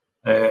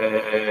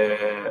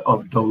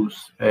of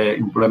those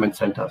employment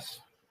centers.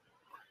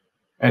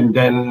 And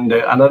then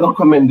another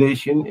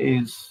recommendation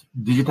is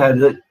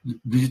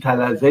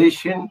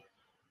digitalization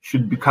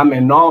should become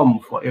a norm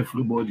for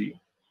everybody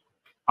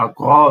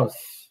across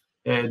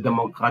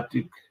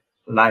democratic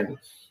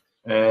lines.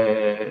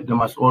 There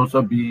must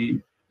also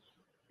be,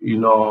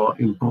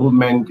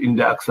 improvement in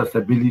the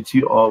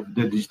accessibility of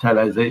the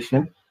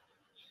digitalization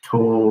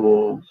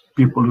to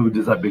people with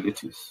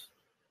disabilities.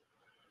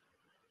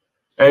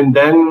 And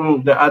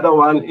then the other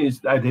one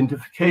is the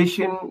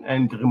identification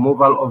and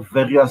removal of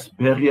various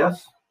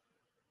barriers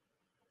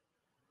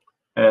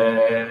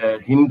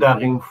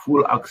hindering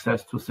full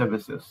access to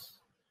services.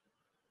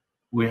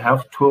 We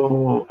have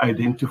to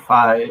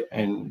identify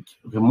and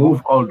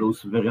remove all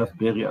those various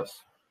barriers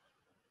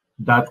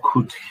that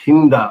could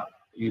hinder,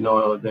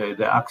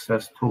 the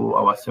access to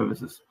our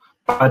services,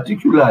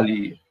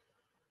 particularly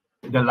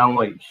the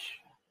language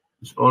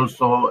is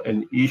also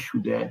an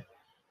issue there,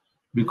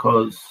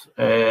 because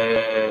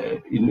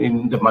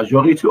in the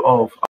majority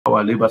of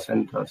our labor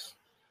centers,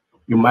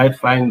 you might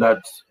find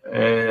that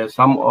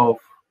some of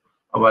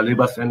our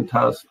labor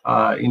centers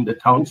are in the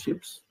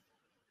townships,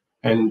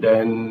 and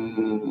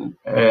then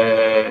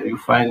you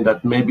find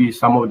that maybe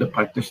some of the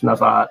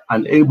practitioners are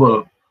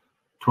unable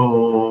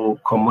to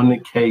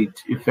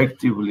communicate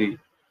effectively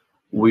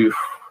with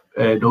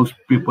those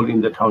people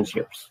in the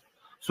townships.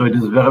 So it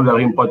is very,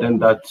 very important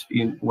that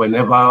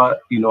whenever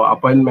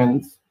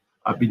appointments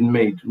are being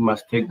made, we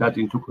must take that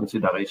into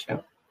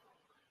consideration.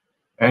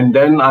 And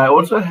then I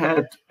also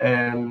had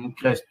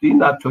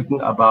Christina talking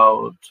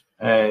about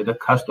the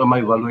customer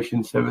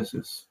evaluation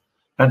services.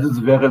 That is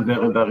very,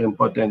 very, very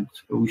important.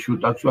 We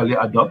should actually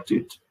adopt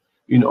it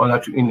in order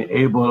to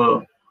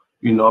enable,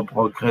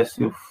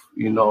 progressive,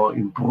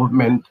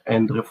 improvement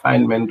and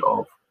refinement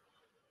of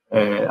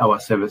our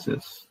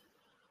services.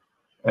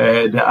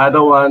 The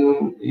other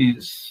one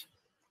is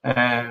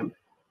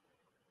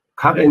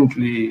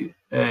currently,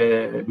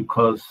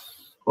 because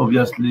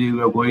obviously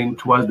we are going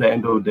towards the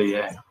end of the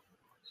year,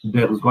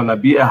 there is going to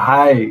be a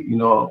high,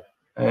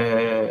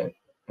 and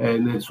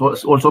it's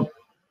also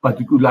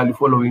particularly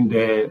following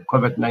the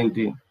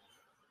COVID-19.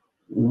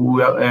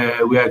 We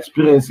are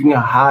experiencing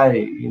a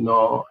high,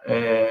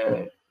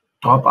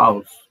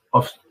 dropouts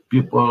of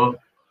people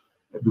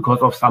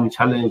because of some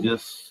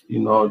challenges,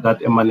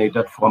 that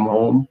emanated from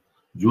home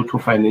due to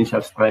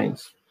financial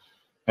strains.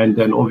 And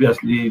then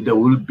obviously there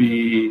will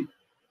be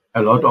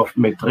a lot of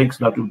metrics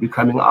that will be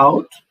coming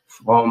out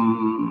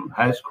from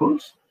high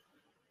schools,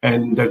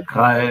 and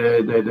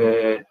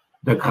the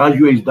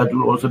graduates that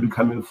will also be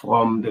coming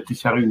from the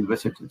tertiary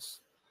universities.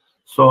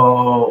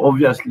 So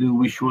obviously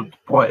we should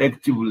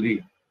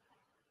proactively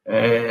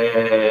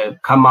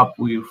come up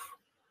with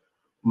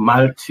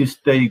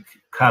multi-stake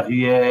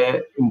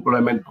career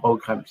employment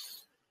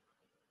programs,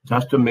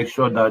 just to make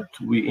sure that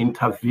we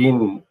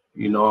intervene,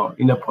 in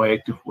a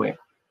proactive way.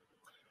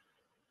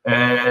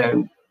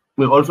 And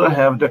we also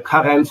have the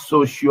current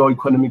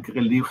socio-economic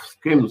relief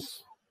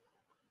schemes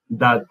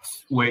that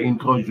were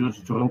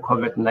introduced during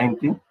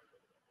COVID-19.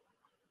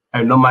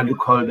 I normally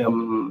call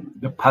them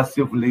the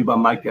passive labor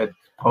market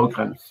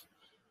programs.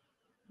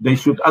 They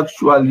should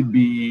actually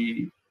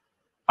be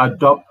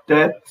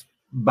adopted,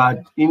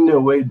 but in a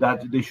way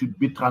that they should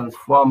be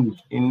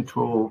transformed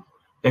into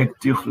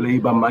active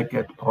labor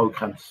market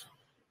programs.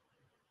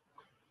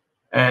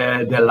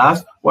 The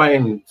last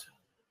point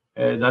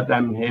that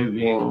I'm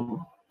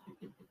having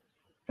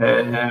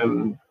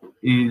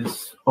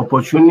is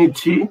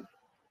opportunity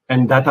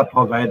and data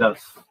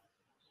providers.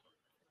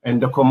 And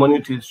the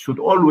communities should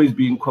always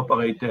be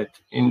incorporated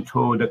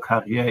into the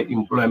career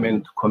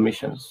employment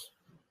commissions.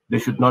 They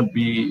should not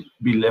be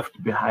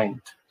left behind.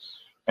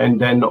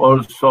 And then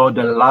also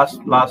the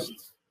last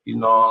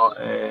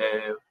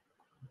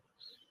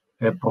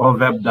a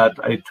proverb that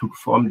I took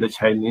from the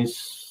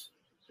Chinese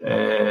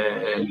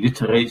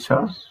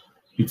literature.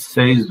 It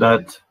says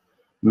that,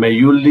 may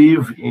you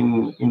live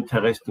in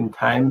interesting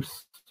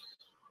times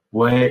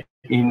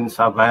wherein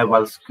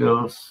survival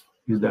skills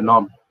is the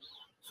norm.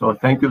 So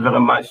thank you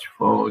very much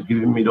for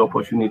giving me the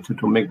opportunity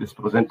to make this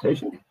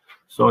presentation.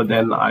 So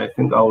then I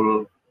think I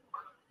will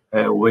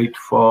wait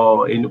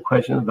for any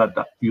questions that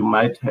you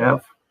might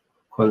have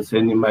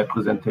concerning my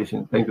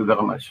presentation. Thank you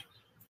very much.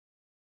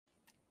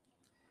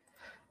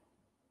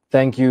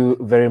 Thank you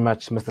very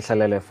much, Mr.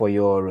 Hlalele, for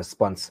your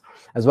response,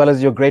 as well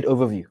as your great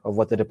overview of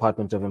what the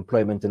Department of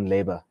Employment and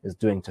Labour is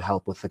doing to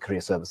help with the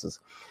career services.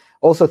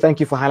 Also,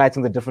 thank you for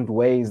highlighting the different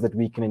ways that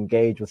we can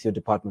engage with your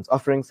department's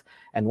offerings.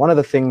 And one of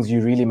the things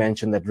you really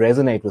mentioned that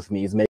resonate with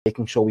me is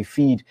making sure we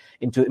feed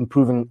into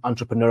improving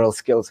entrepreneurial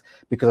skills,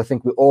 because I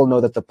think we all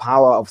know that the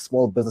power of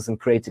small business in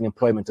creating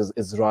employment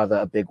is rather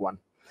a big one.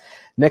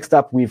 Next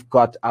up, we've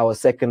got our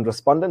second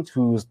respondent,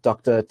 who's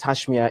Dr.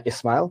 Tashmia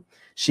Ismail.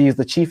 She is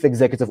the Chief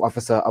Executive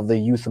Officer of the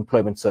Youth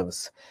Employment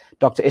Service.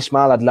 Dr.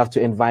 Ismail, I'd love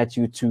to invite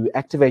you to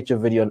activate your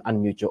video and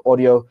unmute your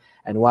audio.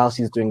 And while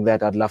she's doing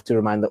that, I'd love to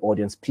remind the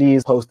audience,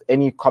 please post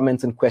any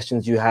comments and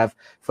questions you have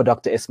for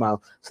Dr.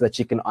 Ismail so that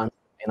she can answer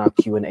in our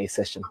Q&A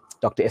session.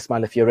 Dr.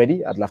 Ismail, if you're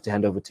ready, I'd love to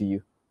hand over to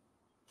you.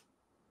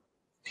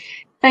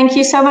 Thank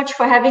you so much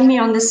for having me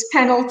on this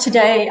panel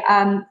today.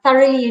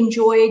 Thoroughly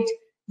enjoyed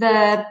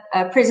the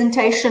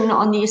presentation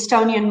on the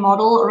Estonian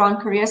model around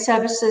career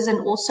services,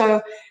 and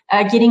also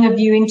getting a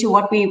view into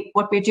what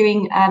we're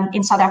doing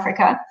in South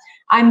Africa.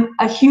 I'm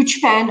a huge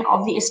fan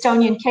of the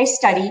Estonian case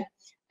study,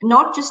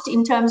 not just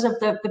in terms of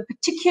the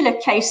particular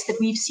case that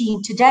we've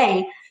seen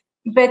today,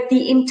 but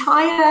the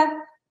entire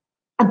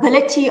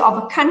ability of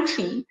a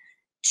country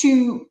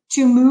to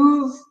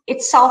move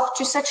itself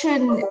to such a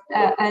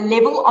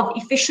level of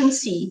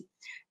efficiency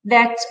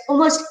that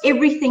almost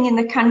everything in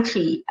the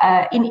country,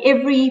 in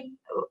every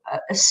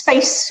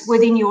space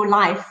within your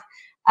life,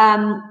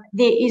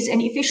 there is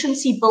an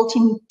efficiency built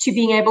into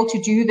being able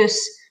to do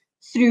this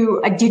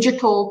through a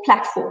digital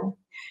platform.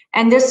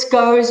 And this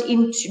goes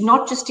into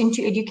not just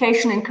into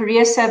education and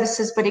career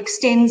services, but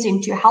extends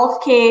into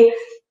healthcare,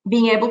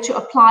 being able to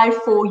apply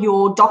for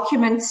your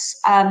documents,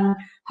 home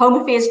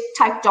affairs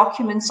type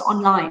documents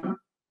online.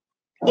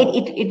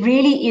 It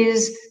really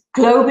is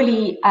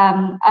globally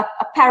a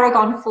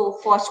paragon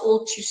for us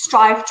all to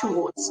strive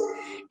towards.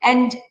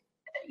 And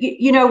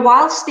you know,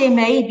 whilst there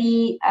may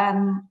be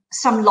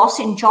some loss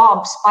in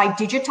jobs by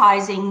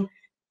digitizing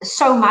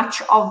so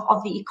much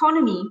of the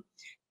economy,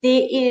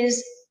 there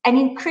is an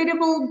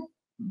incredible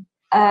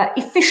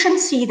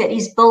efficiency that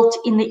is built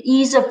in the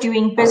ease of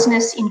doing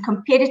business, in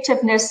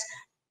competitiveness,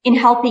 in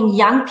helping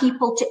young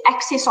people to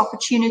access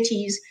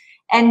opportunities.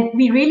 And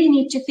we really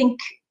need to think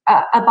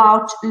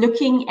about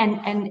looking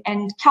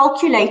and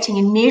calculating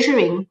and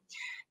measuring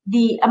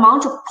the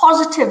amount of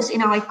positives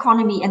in our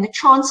economy and the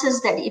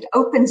chances that it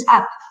opens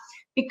up,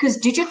 because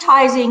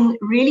digitizing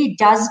really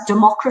does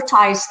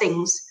democratize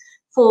things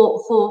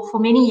for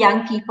many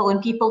young people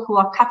and people who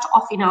are cut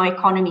off in our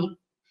economy.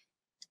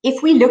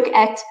 If we look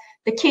at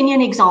the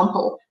Kenyan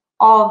example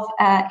of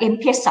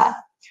M-Pesa,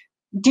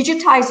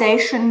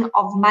 digitization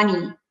of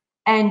money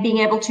and being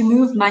able to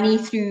move money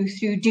through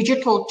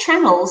digital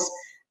channels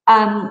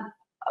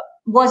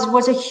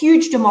was a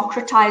huge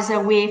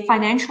democratizer, where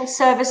financial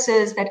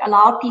services that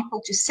allowed people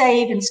to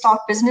save and start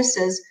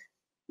businesses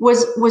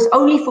was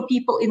only for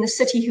people in the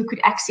city who could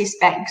access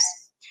banks.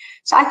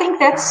 So I think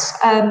that's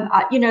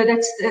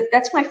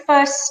that's my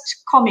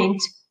first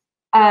comment,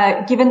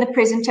 given the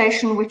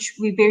presentation, which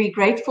we're very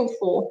grateful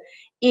for,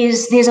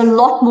 is there's a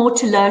lot more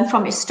to learn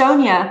from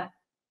Estonia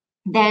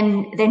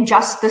than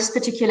just this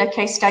particular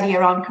case study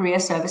around career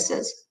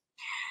services.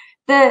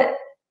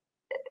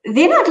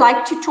 Then I'd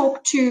like to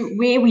talk to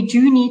where we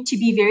do need to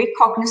be very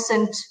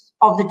cognizant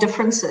of the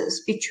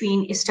differences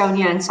between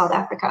Estonia and South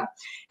Africa.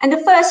 And the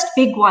first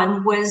big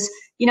one was,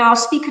 our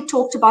speaker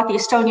talked about the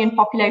Estonian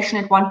population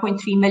at 1.3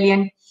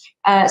 million.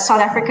 South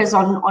Africa's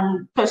on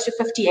close to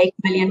 58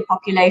 million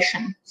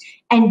population.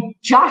 And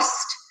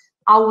just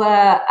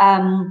our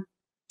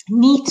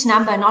NEET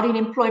number, not in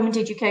employment,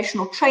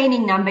 educational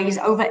training number, is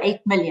over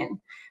 8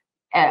 million.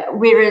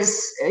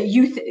 Whereas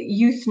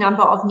youth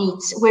number of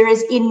NEETs,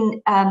 whereas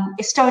in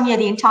Estonia,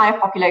 the entire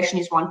population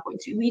is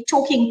 1.3. We're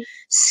talking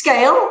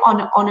scale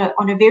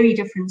on a very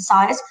different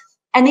size.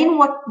 And then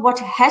what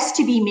has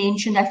to be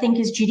mentioned, I think,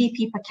 is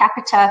GDP per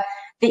capita,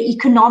 the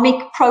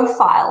economic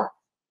profile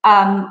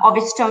of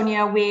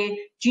Estonia, where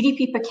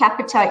GDP per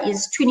capita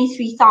is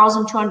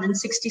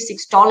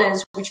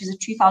 $23,266, which is a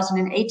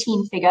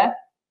 2018 figure.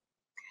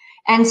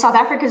 And South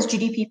Africa's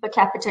GDP per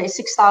capita is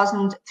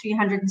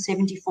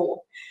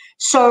 6,374.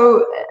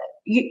 So,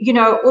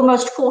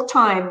 almost 4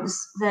 times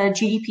the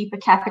GDP per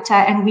capita,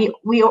 and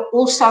we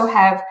also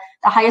have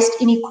the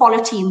highest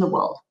inequality in the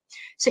world.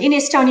 So in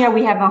Estonia,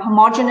 we have a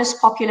homogeneous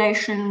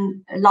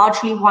population,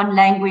 largely one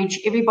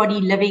language,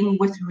 everybody living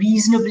with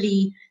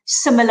reasonably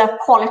similar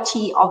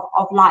quality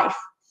of life.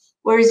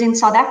 Whereas in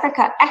South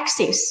Africa,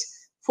 access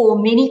for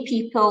many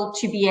people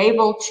to be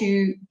able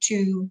to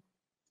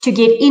to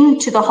get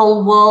into the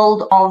whole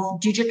world of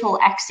digital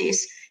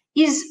access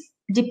is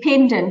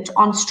dependent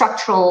on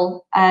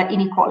structural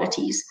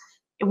inequalities,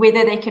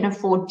 whether they can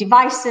afford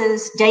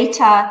devices,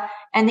 data,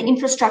 and the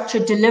infrastructure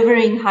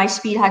delivering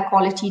high-speed,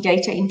 high-quality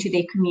data into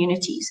their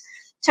communities.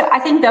 So I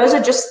think those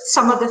are just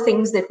some of the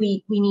things that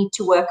we need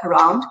to work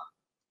around.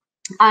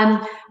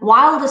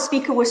 While the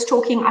speaker was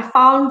talking, I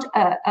found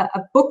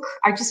a book.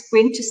 I just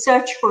went to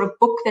search for a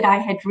book that I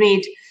had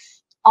read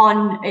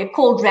on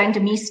called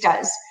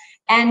Randomistas.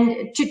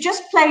 And to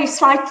just play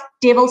slight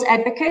devil's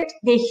advocate,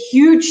 they're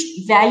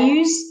huge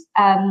values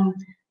and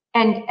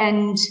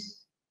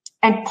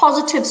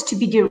positives to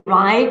be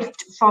derived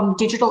from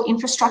digital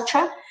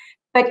infrastructure,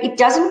 but it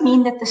doesn't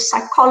mean that the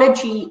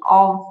psychology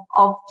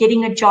of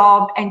getting a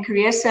job and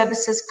career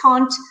services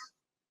can't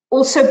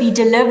also be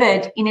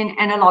delivered in an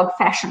analog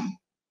fashion.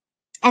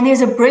 And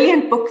there's a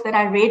brilliant book that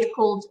I read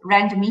called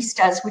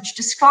Randomistas, which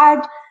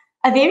described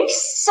a very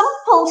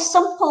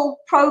simple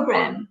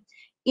program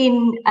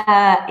in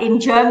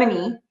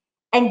Germany.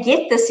 And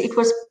get this, it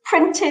was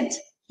printed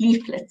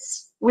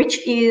leaflets,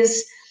 which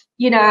is,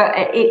 you know,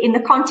 in the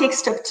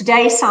context of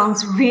today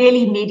sounds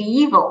really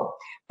medieval.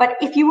 But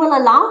if you will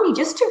allow me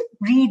just to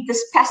read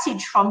this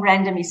passage from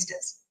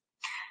Randomistas.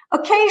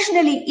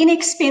 Occasionally,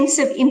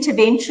 inexpensive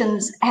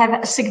interventions have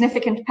a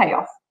significant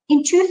payoff.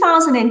 In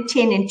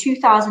 2010 and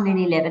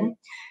 2011,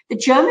 the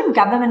German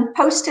government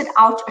posted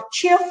out a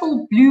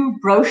cheerful blue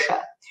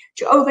brochure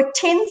to over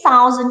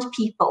 10,000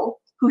 people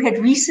who had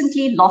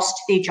recently lost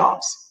their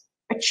jobs.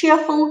 A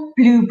cheerful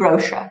blue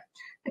brochure.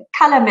 The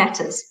color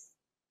matters.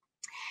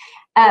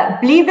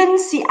 Bleiben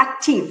Sie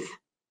aktiv.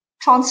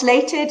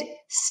 Translated,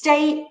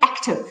 stay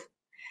active.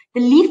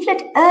 The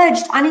leaflet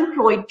urged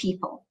unemployed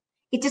people.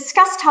 It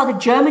discussed how the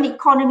German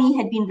economy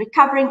had been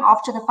recovering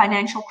after the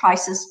financial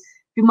crisis,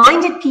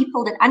 reminded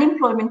people that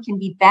unemployment can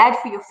be bad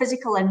for your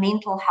physical and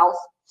mental health,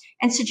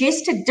 and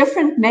suggested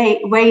different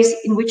ways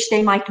in which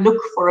they might look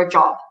for a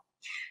job.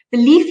 The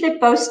leaflet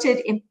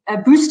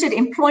boosted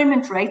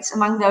employment rates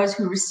among those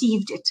who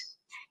received it.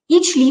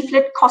 Each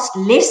leaflet cost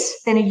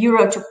less than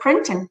 €1 to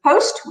print and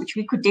post, which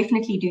we could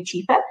definitely do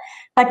cheaper,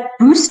 but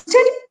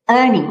boosted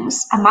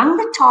earnings among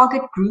the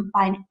target group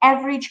by an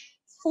average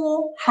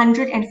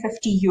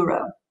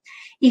 €450.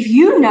 If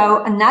you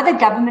know another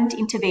government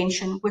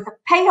intervention with a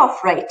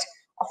payoff rate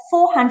of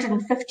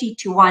 450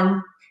 to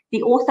 1,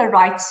 the author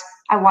writes,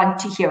 I want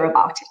to hear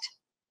about it.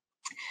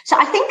 So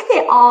I think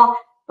there are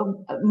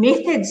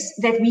methods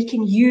that we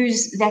can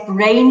use that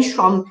range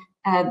from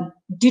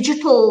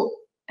digital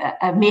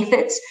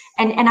methods,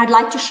 and I'd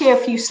like to share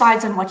a few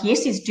slides on what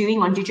YES is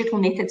doing on digital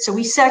methods. So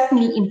we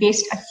certainly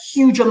invest a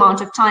huge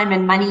amount of time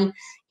and money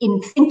in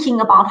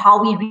thinking about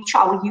how we reach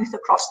our youth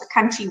across the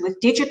country with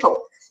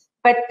digital,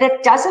 but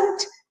that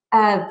doesn't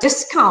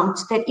discount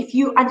that if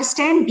you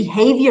understand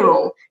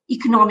behavioral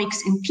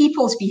economics and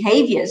people's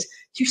behaviors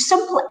through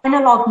simple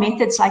analog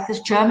methods like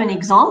this German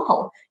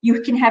example,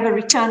 you can have a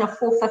return of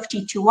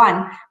 450 to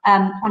 1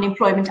 on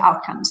employment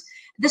outcomes.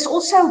 This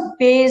also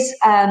brings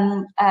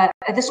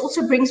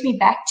me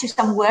back to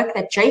some work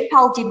that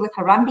JPAL did with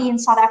Harambee in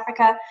South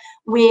Africa,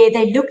 where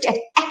they looked at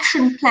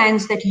action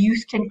plans that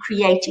youth can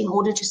create in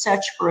order to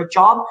search for a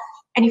job.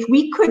 And if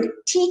we could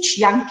teach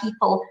young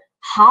people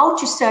how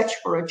to search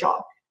for a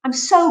job, I'm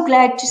so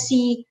glad to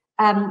see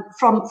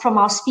from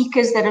our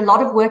speakers that a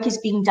lot of work is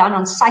being done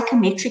on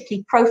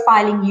psychometrically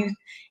profiling youth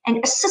and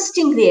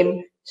assisting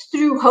them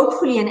through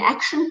hopefully an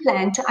action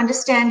plan to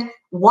understand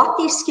what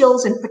their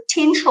skills and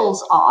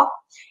potentials are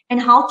and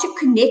how to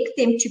connect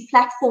them to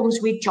platforms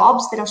where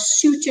jobs that are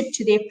suited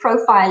to their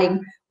profiling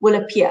will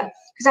appear.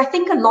 Because I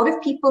think a lot of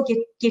people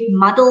get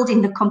muddled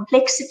in the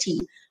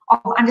complexity of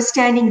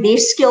understanding their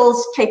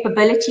skills,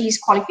 capabilities,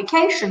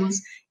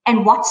 qualifications,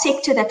 and what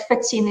sector that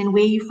fits in and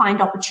where you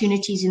find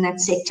opportunities in that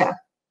sector.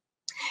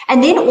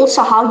 And then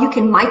also how you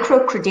can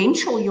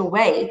micro-credential your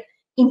way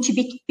into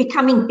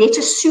becoming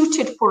better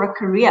suited for a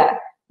career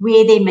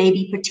where there may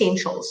be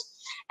potentials.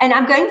 And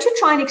I'm going to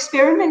try and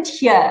experiment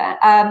here.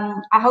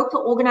 I hope the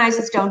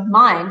organizers don't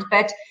mind,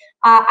 but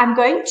I'm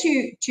going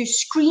to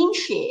screen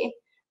share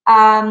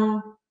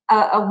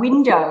a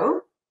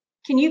window.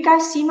 Can you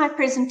guys see my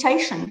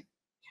presentation?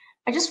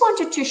 I just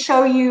wanted to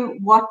show you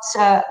what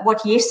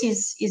YES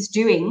is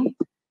doing.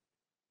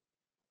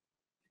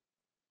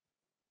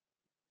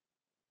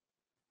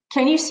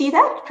 Can you see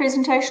that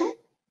presentation?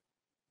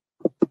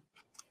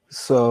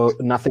 So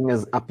nothing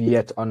is up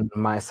yet on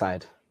my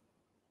side.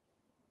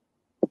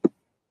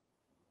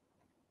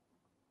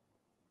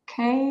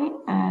 Okay,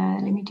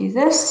 let me do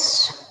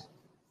this.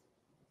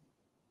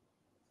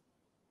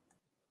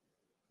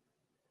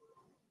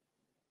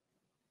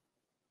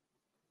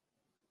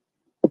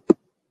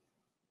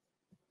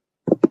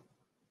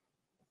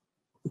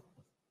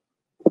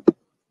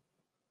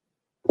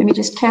 Let me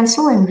just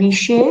cancel and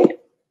reshare.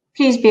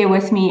 Please bear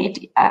with me.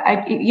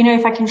 You know,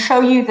 if I can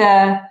show you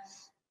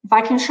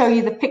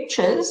the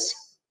pictures,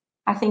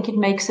 I think it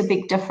makes a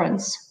big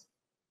difference.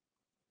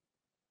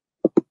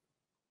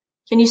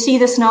 Can you see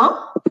this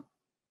now?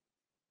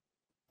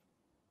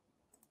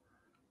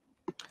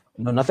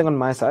 No, nothing on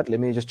my side. Let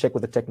me just check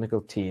with the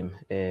technical team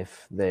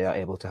if they are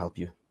able to help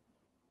you.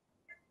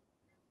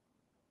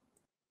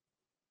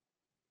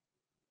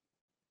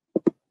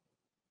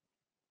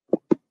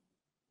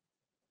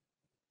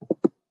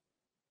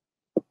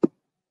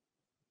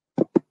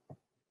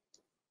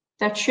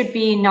 That should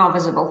be now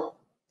visible.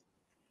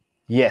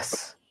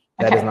 Yes,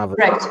 that is now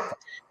visible. Great.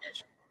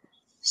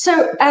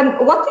 So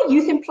what the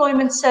Youth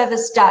Employment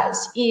Service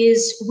does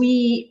is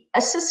we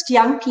assist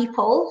young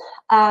people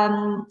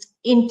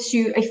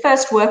into a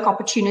first work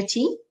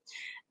opportunity.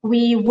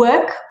 We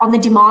work on the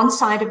demand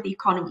side of the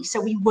economy.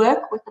 So we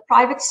work with the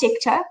private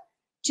sector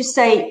to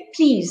say,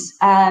 please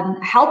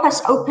help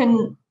us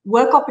open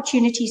work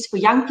opportunities for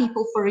young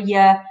people for a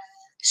year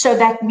so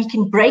that we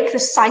can break the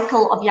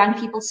cycle of young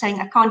people saying,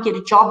 I can't get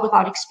a job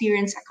without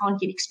experience, I can't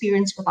get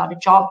experience without a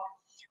job.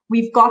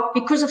 We've got,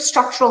 because of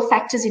structural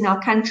factors in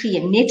our country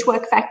and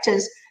network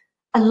factors,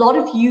 a lot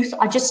of youth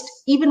are just,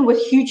 even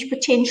with huge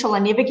potential, are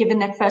never given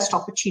that first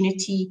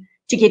opportunity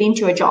to get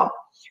into a job.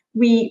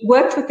 We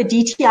worked with the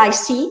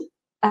DTIC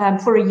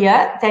for a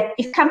year that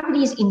if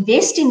companies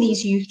invest in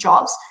these youth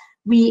jobs,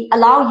 we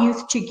allow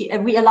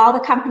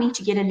the company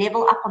to get a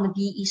level up on the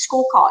BE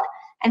scorecard.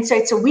 And so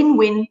it's a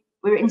win-win.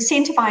 We're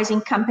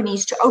incentivizing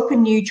companies to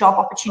open new job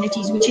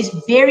opportunities, which is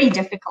very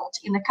difficult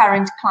in the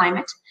current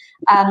climate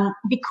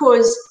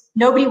because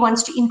nobody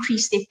wants to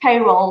increase their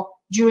payroll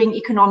during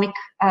economic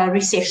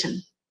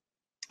recession,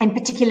 and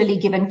particularly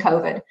given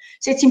COVID.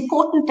 So it's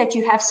important that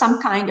you have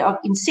some kind of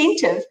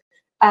incentive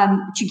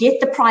to get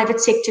the private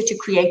sector to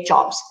create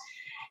jobs.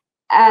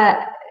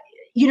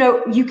 You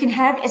know, you can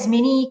have as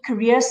many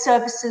career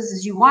services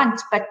as you want,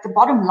 but the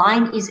bottom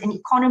line is an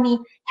economy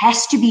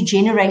has to be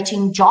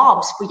generating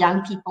jobs for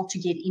young people to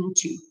get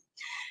into.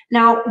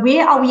 Now,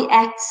 where are we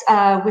at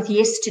with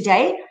YES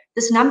today?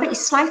 This number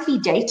is slightly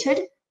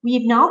dated.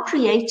 We've now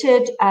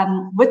created,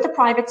 with the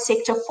private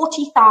sector,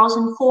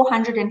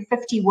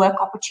 40,450 work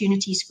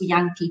opportunities for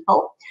young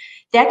people.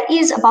 That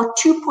is about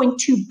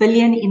 2.2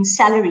 billion in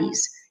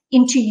salaries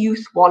into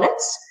youth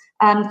wallets.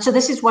 So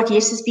this is what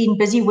YES has been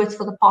busy with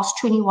for the past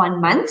 21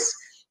 months.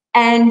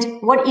 And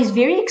what is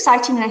very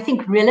exciting and I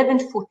think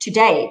relevant for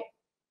today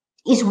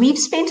is we've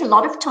spent a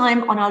lot of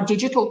time on our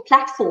digital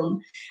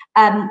platform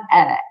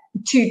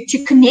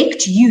to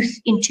connect youth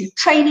into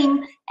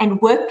training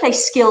and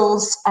workplace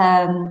skills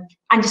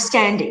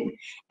understanding.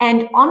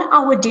 And on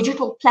our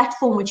digital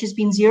platform, which has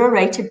been zero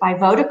rated by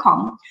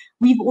Vodacom,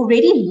 we've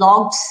already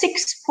logged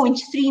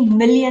 6.3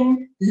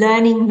 million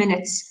learning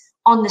minutes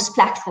on this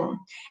platform.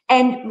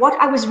 And what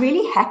I was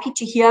really happy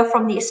to hear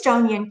from the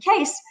Estonian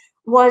case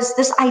was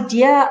this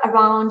idea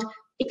around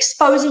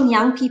exposing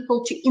young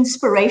people to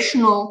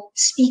inspirational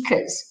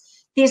speakers.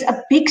 There's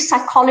a big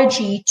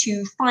psychology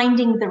to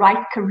finding the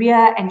right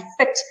career and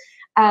fit,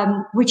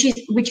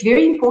 which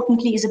very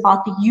importantly is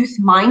about the youth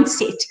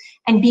mindset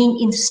and being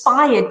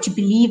inspired to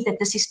believe that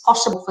this is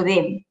possible for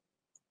them.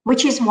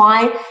 Which is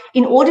why,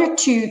 in order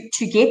to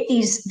get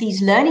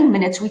these learning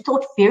minutes, we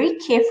thought very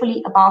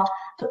carefully about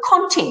the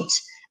content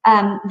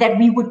that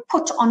we would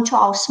put onto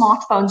our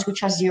smartphones,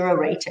 which are zero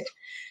rated.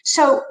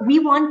 So we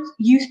want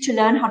youth to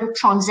learn how to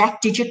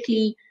transact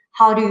digitally,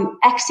 how to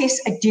access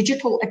a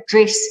digital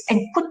address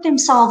and put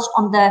themselves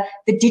on the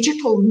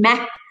digital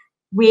map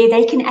where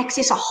they can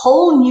access a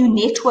whole new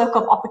network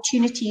of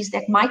opportunities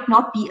that might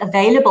not be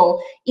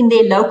available in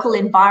their local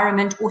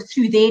environment or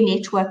through their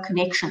network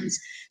connections.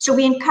 So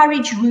we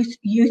encourage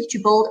youth to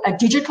build a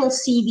digital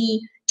CV,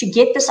 to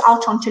get this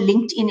out onto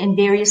LinkedIn and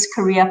various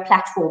career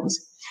platforms.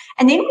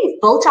 And then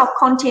we've built our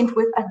content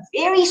with a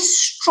very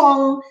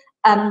strong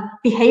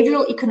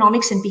behavioral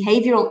economics and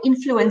behavioral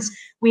influence,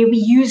 where we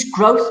use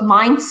growth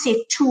mindset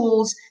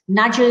tools,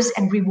 nudges,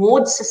 and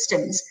reward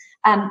systems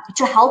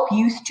to help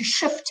youth to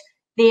shift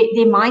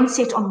their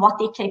mindset on what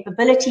their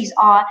capabilities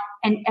are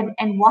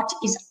and what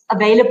is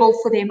available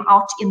for them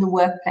out in the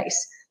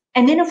workplace.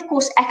 And then, of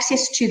course,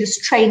 access to this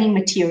training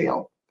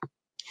material.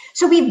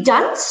 So we've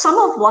done some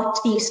of what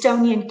the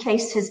Estonian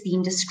case has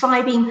been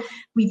describing.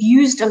 We've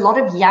used a lot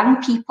of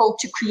young people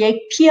to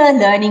create peer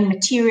learning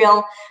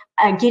material,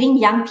 getting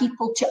young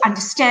people to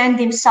understand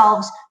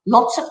themselves,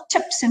 lots of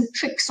tips and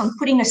tricks on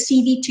putting a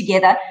CV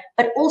together,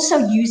 but also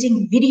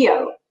using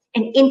video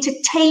and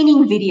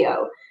entertaining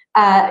video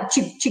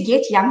to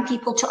get young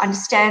people to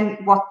understand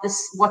what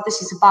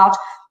this is about.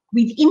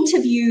 We've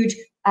interviewed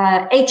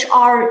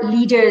HR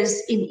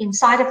leaders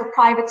inside of the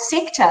private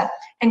sector,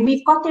 and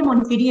we've got them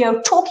on video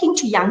talking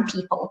to young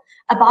people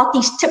about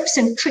these tips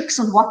and tricks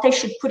on what they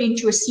should put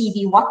into a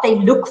CV, what they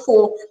look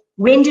for,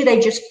 when do they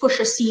just push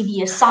a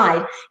CV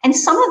aside. And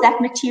some of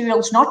that material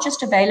is not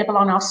just available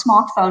on our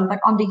smartphone, but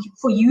on the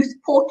For Youth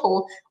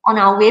portal on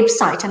our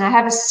website. And I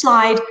have a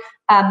slide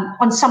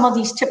on some of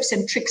these tips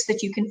and tricks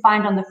that you can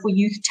find on the For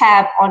Youth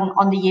tab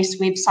on the YES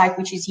website,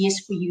 which is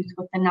YES for Youth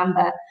with the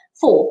number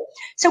 4.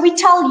 So we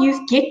tell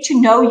youth, get to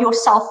know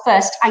yourself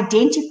first,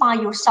 identify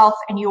yourself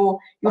and your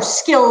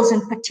skills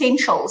and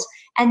potentials,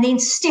 and then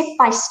step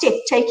by step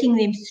taking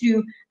them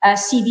through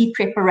CV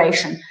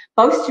preparation,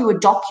 both through a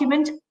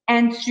document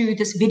and through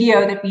this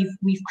video that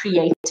we've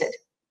created.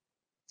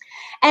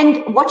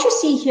 And what you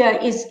see here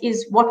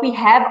is what we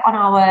have on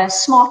our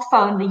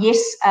smartphone, the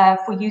Yes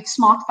for Youth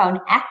smartphone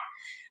app.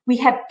 We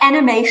have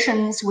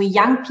animations where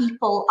young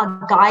people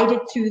are guided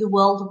through the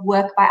world of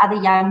work by other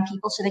young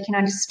people so they can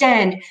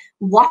understand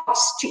what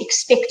to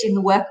expect in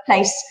the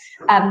workplace,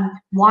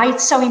 why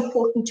it's so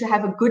important to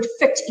have a good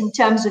fit in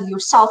terms of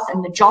yourself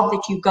and the job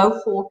that you go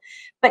for.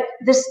 But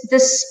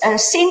this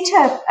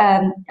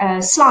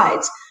center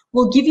slides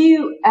will give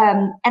you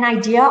an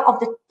idea of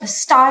the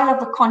style of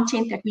the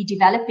content that we're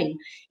developing.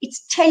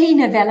 It's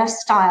telenovela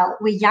style,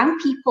 where young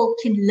people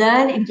can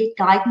learn and get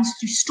guidance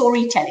through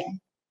storytelling,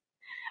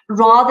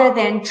 rather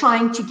than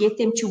trying to get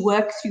them to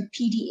work through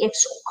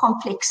PDFs or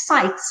complex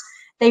sites.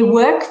 They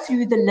work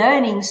through the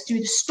learnings, through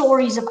the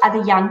stories of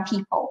other young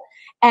people.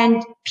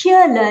 And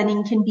peer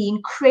learning can be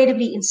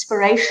incredibly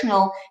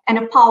inspirational and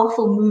a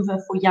powerful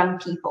mover for young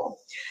people.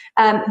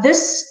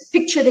 This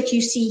picture that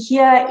you see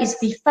here is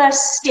the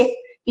first step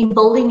in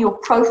building your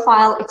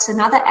profile. It's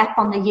another app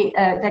on the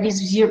that is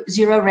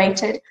zero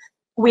rated,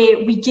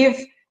 where we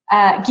give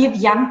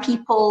young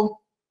people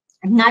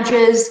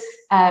nudges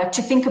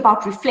to think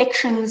about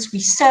reflections. We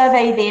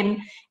survey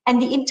them,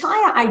 and the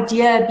entire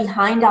idea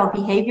behind our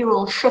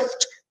behavioral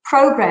shift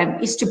program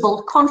is to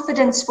build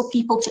confidence for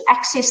people to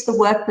access the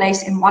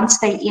workplace. And once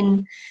they're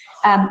in,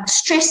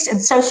 stress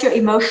and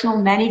socio-emotional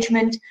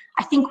management,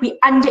 I think we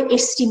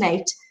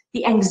underestimate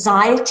the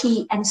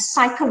anxiety and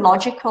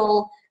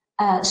psychological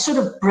sort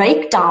of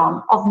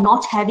breakdown of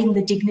not having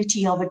the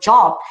dignity of a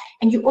job.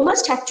 And you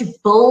almost have to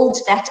build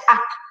that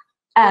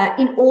up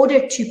in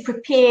order to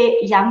prepare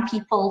young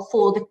people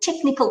for the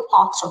technical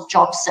parts of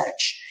job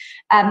search.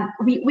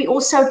 We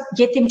also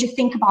get them to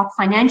think about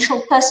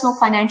personal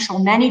financial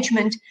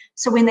management.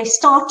 So when they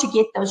start to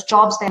get those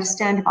jobs, they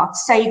understand about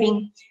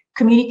saving,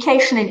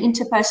 communication and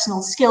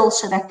interpersonal skills,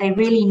 so that they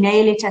really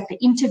nail it at the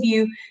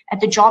interview, at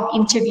the job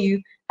interview,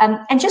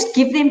 and just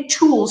give them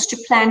tools to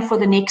plan for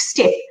the next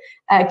step.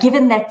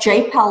 Given that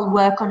JPAL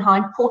work on how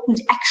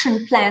important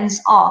action plans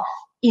are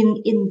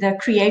in the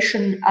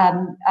creation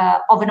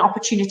of an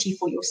opportunity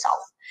for yourself.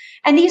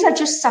 And these are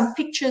just some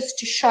pictures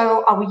to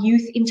show our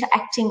youth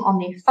interacting on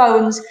their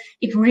phones.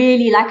 It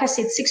really, like I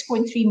said,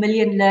 6.3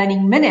 million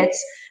learning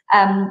minutes.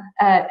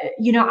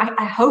 You know,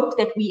 I hope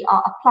that we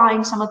are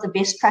applying some of the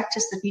best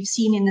practice that we've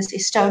seen in this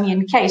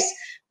Estonian case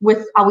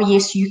with our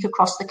Yes Youth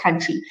across the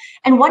country.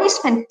 And what is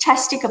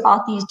fantastic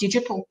about these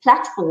digital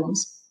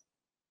platforms,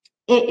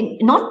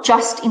 not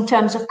just in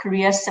terms of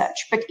career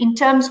search, but in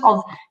terms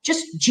of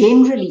just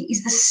generally,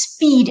 is the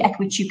speed at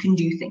which you can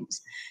do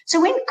things. So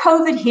when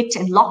COVID hit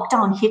and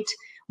lockdown hit,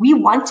 we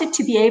wanted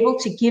to be able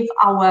to give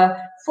our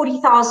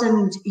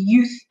 40,000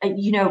 youth,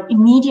 you know,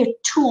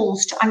 immediate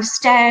tools to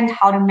understand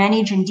how to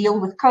manage and deal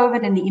with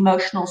COVID and the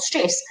emotional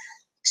stress.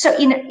 So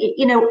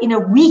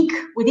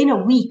within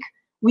a week,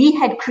 we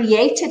had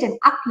created and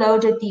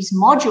uploaded these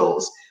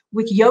modules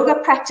with yoga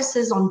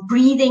practices on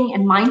breathing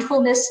and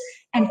mindfulness,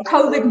 and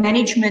COVID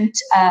management,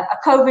 a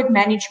COVID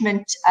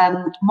management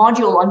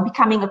module on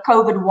becoming a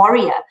COVID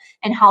warrior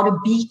and how to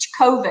beat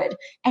COVID.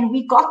 And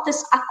we got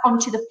this up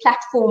onto the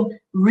platform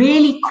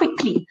really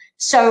quickly.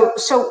 So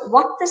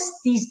what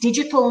these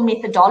digital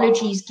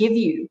methodologies give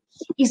you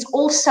is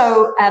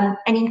also an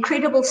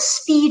incredible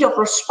speed of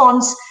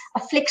response, a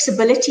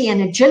flexibility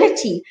and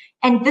agility.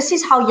 And this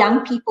is how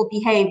young people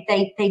behave.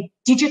 They're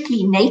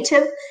digitally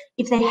native.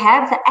 If they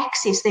have the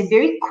access, they're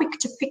very quick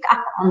to pick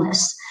up on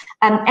this.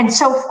 And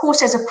so, of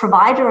course, as a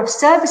provider of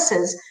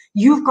services,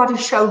 you've got to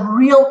show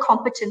real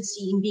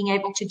competency in being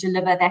able to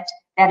deliver that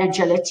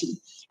agility.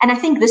 And I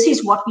think this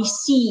is what we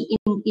see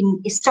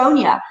in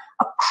Estonia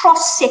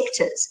across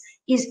sectors,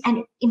 is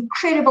an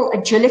incredible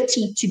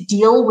agility to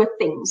deal with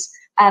things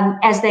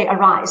as they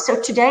arise. So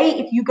today,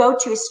 if you go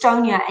to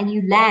Estonia and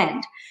you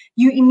land,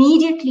 you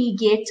immediately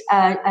get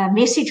a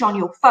message on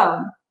your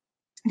phone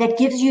that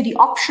gives you the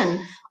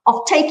option of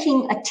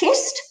taking a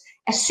test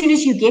as soon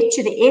as you get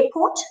to the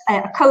airport,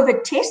 a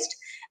COVID test,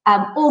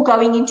 or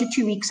going into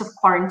 2 weeks of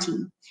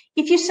quarantine.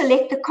 If you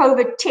select the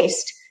COVID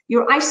test,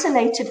 you're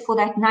isolated for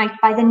that night.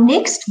 By the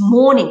next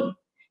morning,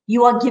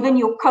 you are given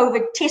your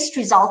COVID test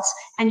results,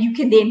 and you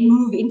can then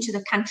move into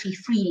the country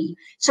freely.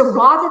 So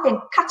rather than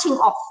cutting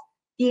off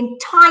the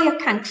entire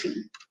country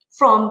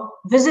from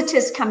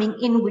visitors coming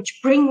in, which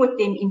bring with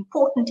them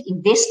important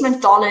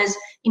investment dollars,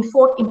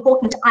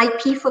 important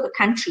IP for the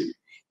country,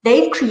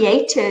 they've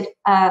created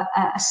a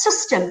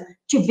system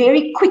to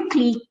very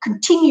quickly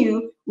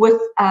continue with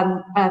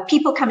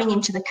people coming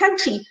into the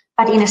country,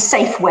 but in a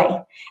safe way.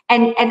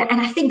 And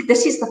I think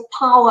this is the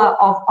power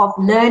of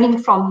learning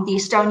from the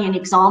Estonian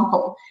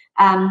example,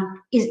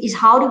 is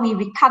how do we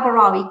recover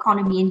our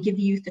economy and give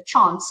youth a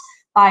chance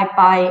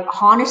by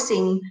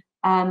harnessing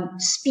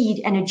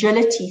speed and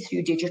agility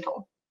through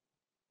digital.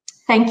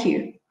 Thank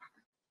you.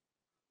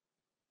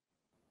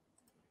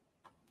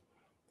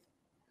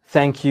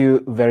 Thank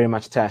you very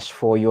much, Tash,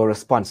 for your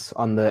response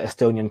on the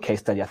Estonian case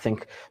study. I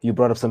think you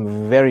brought up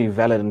some very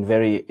valid and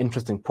very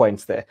interesting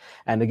points there.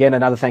 And again,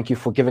 another thank you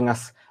for giving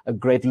us a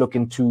great look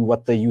into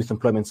what the Youth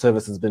Employment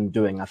Service has been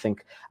doing.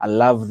 I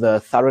love the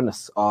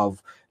thoroughness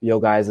of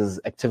your guys'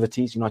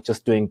 activities. You're not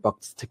just doing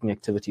box ticking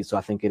activities. So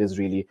I think it is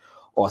really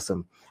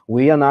awesome.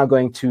 We are now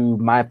going to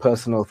my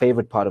personal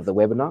favorite part of the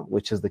webinar,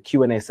 which is the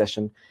Q&A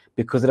session,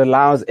 because it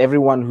allows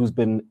everyone who's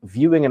been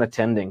viewing and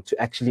attending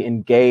to actually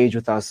engage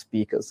with our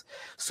speakers.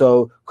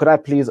 So could I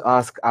please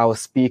ask our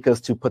speakers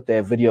to put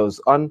their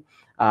videos on,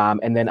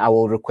 and then I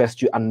will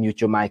request you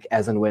unmute your mic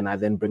as and when I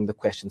then bring the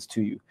questions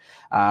to you.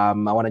 I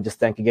want to just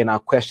thank again our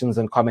questions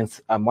and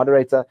comments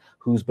moderator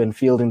who's been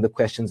fielding the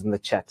questions in the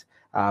chat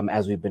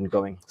as we've been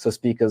going. So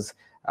speakers,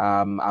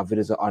 our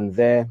videos are on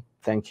there.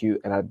 Thank you.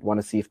 And I want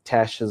to see if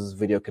Tash's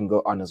video can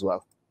go on as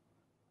well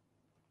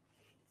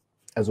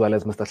as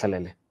Mr.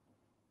 Hlalele.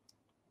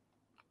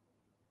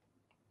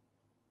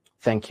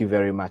 Thank you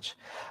very much.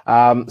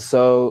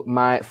 So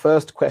my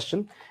first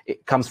question,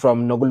 it comes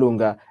from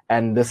Nogulunga,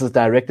 and this is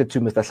directed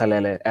to Mr.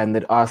 Hlalele, and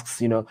it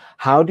asks,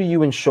 how do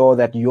you ensure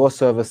that your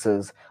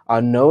services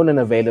are known and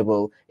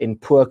available in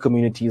poor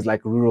communities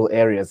like rural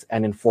areas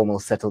and informal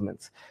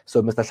settlements?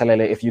 So Mr.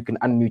 Hlalele, if you can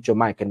unmute your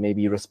mic and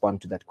maybe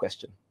respond to that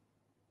question.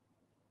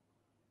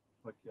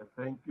 Okay,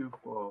 thank you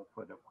for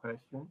the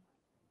question.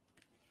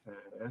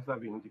 As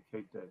I've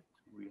indicated,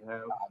 we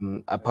have...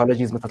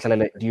 apologies, Mr.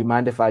 Hlalele. Do you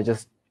mind if I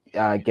just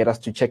get us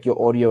to check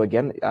your audio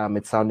again?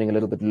 It's sounding a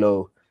little bit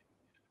low.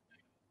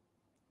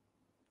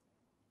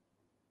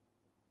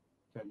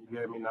 Can you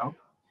hear me now?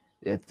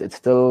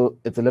 It's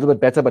a little bit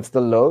better, but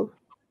still low.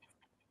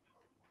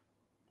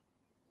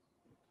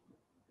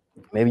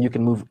 Maybe you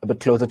can move a bit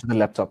closer to the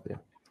laptop there.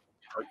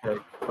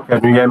 Okay.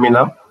 Can you hear me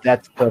now?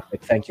 That's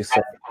perfect. Thank you,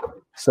 sir.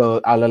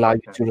 So I'll allow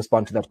you to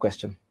respond to that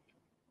question.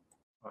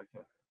 Okay.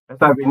 As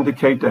I've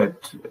indicated,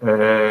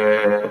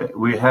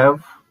 we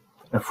have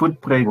a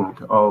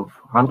footprint of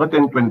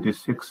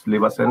 126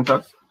 labor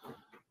centers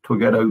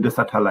together with the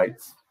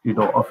satellites,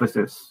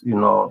 offices,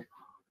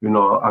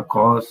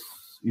 across,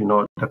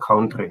 the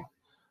country.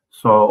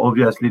 So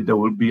obviously they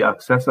will be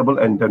accessible.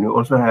 And then we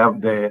also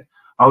have the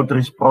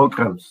outreach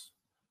programs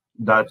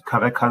that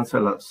career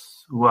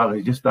counselors who are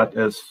registered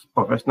as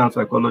professional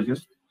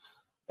psychologists,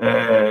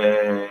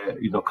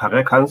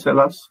 career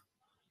counselors,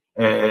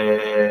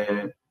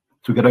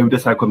 together with the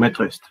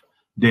psychometrist,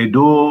 they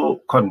do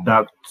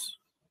conduct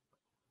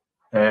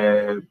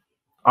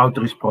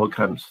outreach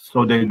programs.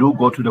 So they do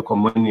go to the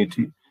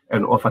community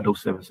and offer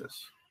those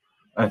services.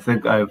 I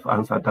think I've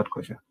answered that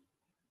question.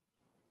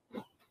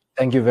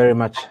 Thank you very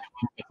much,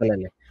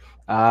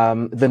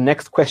 the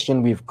next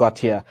question we've got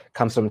here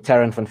comes from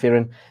Taryn van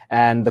Vieren,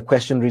 and the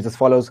question reads as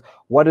follows: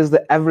 what is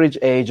the average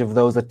age of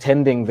those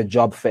attending the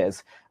job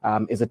fairs?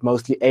 Is it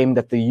mostly aimed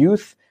at the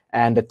youth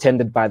and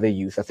attended by the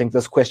youth? I think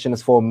this question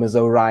is for Ms.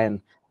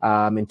 O'Ryan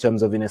in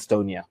terms of in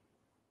Estonia.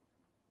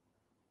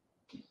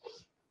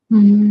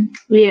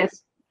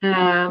 Yes.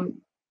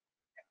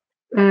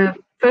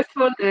 First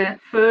of all, the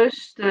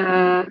first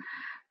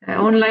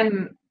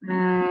online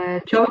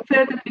job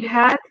fair that we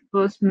had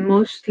was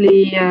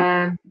mostly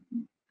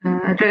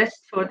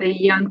addressed for the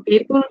young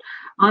people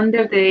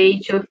under the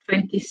age of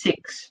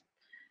 26,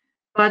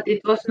 but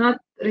it was not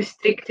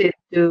restricted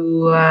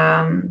to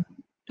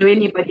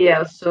anybody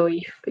else. So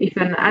if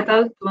an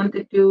adult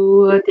wanted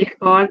to take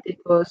part, it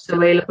was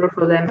available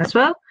for them as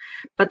well.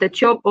 But the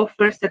job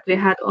offers that we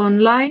had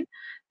online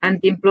and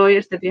the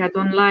employers that we had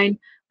online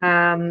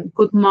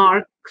could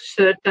mark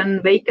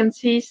certain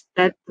vacancies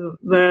that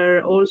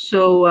were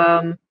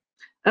also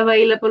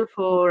available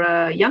for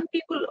young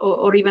people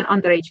or even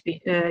underage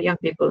young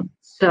people.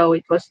 So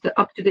it was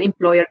up to the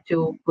employer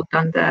to put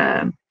on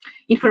the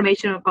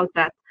information about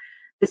that.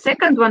 The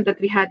second one that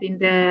we had in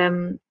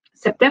the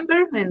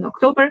September and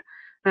October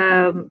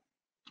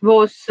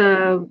was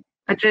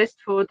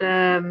addressed for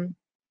the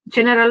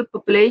general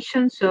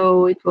population.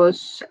 So it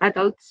was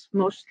adults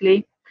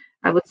mostly,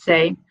 I would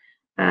say,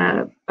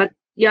 but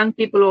young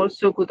people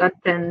also could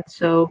attend.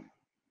 So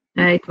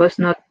it was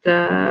not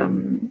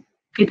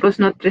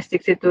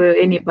restricted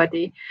to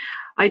anybody.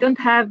 I don't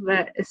have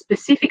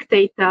specific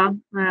data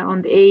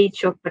on the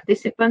age of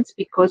participants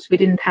because we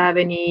didn't have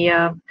any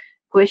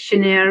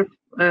questionnaire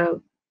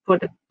for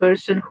the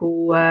person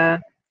who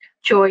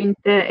joined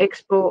the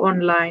expo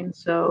online.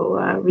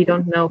 So we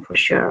don't know for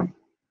sure.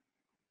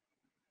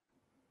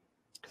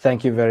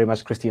 Thank you very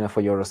much, Christina,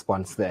 for your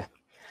response there.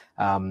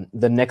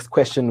 The next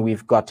question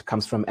we've got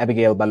comes from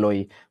Abigail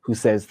Baloyi, who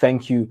says,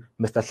 thank you,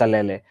 Mr.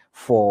 Hlalele,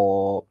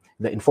 for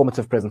the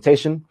informative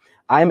presentation.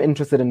 I'm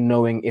interested in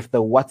knowing if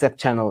the WhatsApp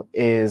channel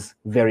is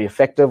very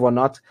effective or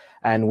not,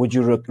 and would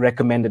you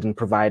recommend it in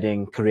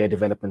providing career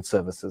development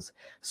services?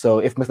 So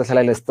if Mr.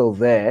 Hlalele is still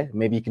there,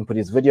 maybe he can put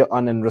his video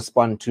on and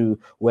respond to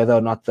whether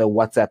or not the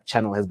WhatsApp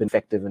channel has been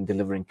effective in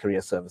delivering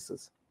career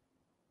services.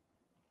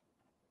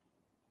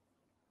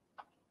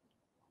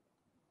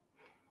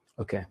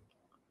 Okay.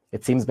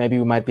 It seems maybe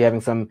we might be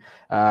having some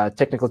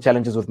technical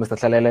challenges with Mr.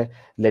 Hlalele.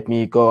 Let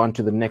me go on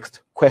to the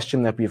next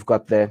question that we've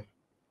got there.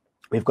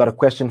 We've got a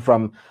question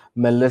from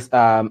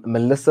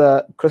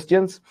Melissa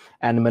Christians,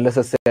 and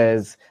Melissa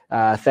says,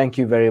 thank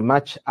you very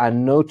much. I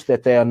note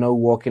that there are no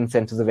walk-in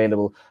centers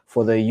available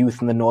for the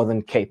youth in the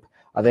Northern Cape.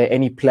 Are there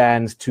any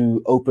plans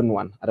to open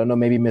one? I don't know,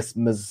 maybe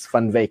Ms.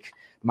 Van Wyk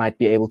might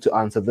be able to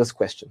answer this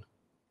question.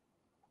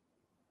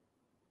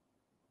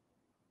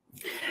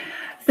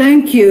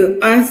 Thank you.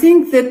 I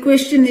think the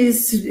question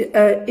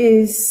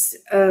is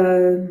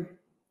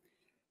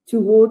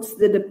towards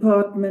the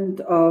Department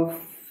of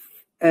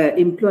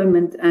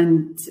Employment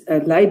and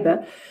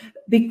Labour,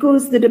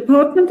 because the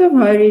Department of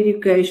Higher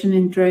Education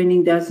and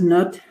Training does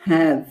not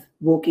have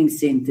walking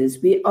centres.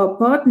 We are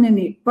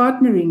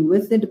partnering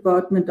with the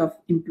Department of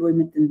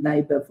Employment and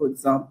Labour, for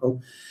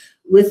example,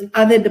 with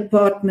other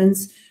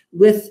departments,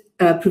 with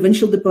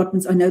provincial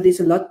departments. I know there's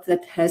a lot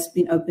that has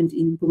been opened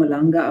in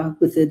Mpumalanga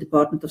with the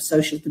Department of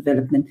Social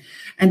Development,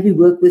 and we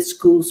work with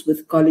schools,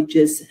 with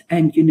colleges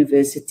and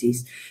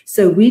universities.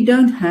 So we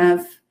don't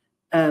have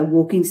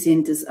walking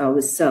centres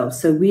ourselves.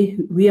 So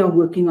we are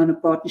working on a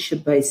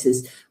partnership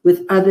basis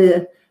with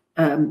other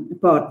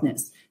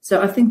partners. So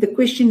I think the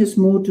question is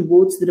more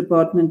towards the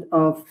Department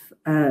of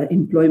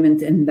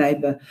Employment and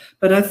Labour.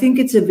 But I think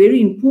it's a very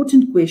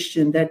important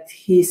question that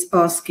he's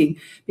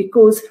asking,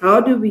 because how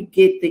do we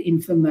get the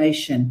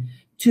information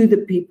to the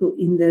people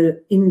in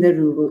the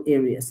rural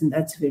areas? And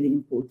that's very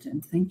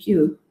important. Thank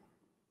you.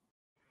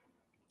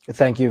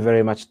 Thank you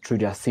very much,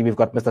 Trudy. I see we've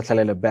got Mr.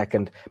 Tlalela back,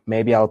 and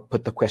maybe I'll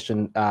put the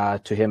question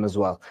to him as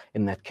well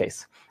in that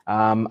case.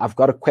 I've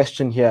got a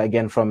question here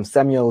again from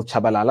Samuel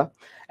Chabalala,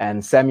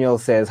 and Samuel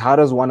says, how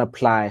does one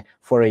apply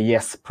for a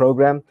YES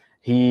program?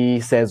 He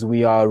says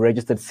we are a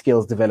registered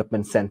skills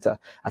development center.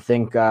 I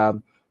think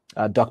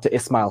Dr.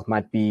 Ismail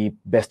might be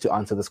best to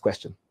answer this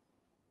question.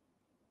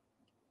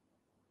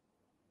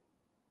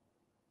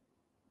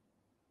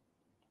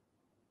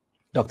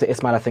 Dr.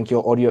 Ismail, I think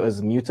your audio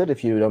is muted,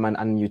 if you don't mind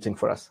unmuting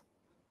for us.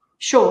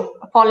 Sure,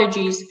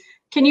 apologies.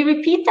 Can you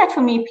repeat that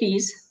for me,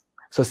 please?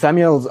 So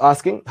Samuel's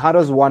asking, how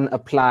does one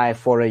apply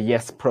for a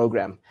YES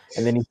program?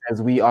 And then he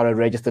says, we are a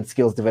registered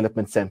skills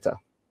development center.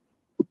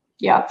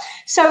 Yeah,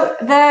 so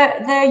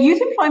the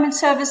Youth Employment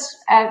Service,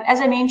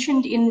 as I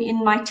mentioned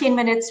in my 10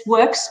 minutes,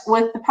 works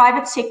with the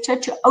private sector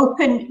to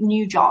open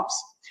new jobs.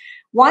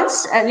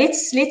 Once,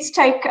 let's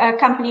take a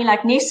company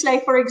like Nestle,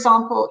 for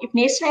example. If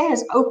Nestle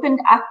has opened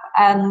up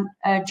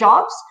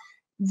jobs,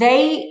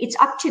 it's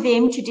up to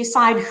them to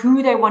decide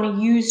who they want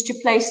to use to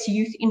place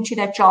youth into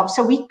that job.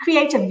 So we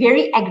create a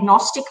very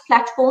agnostic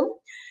platform.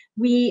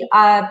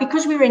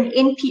 Because we're an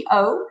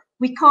NPO,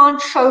 we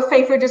can't show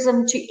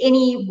favoritism to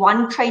any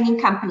one training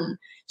company.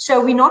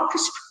 So we're not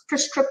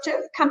prescriptive.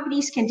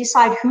 Companies can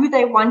decide who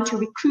they want to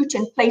recruit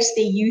and place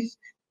their youth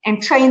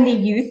and train their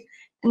youth.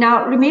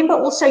 Now, remember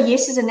also,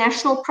 YES is a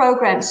national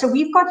program. So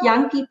we've got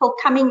young people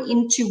coming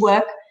into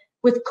work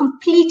with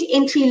complete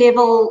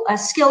entry-level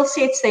skill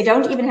sets. They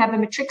don't even have a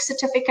matric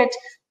certificate.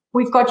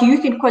 We've got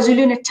youth in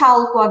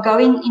KwaZulu-Natal who are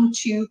going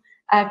into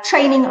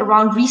training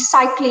around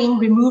recycling,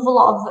 removal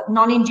of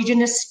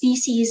non-indigenous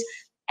species.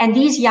 And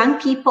these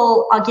young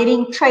people are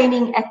getting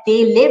training at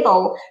their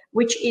level,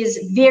 which is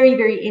very,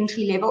 very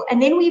entry level. And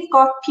then we've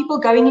got people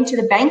going into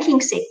the banking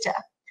sector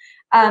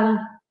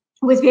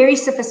with very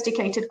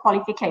sophisticated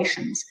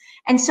qualifications.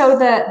 And so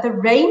the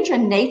range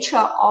and nature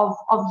of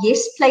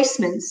YES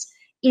placements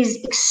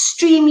is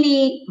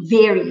extremely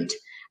varied.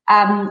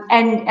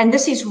 And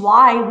this is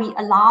why we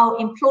allow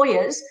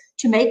employers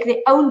to make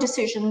their own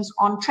decisions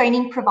on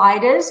training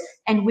providers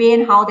and where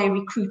and how they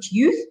recruit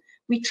youth.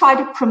 We try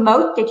to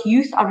promote that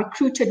youth are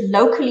recruited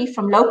locally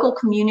from local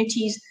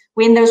communities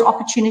when those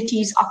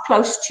opportunities are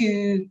close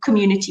to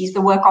communities,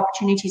 the work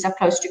opportunities are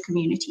close to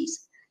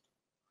communities.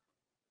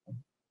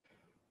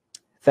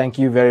 Thank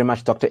you very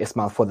much, Dr.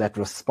 Ismail, for that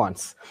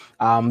response.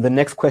 The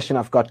next question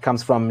I've got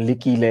comes from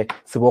Likile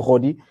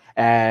Sibohodi,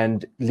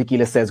 and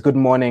Likile says, good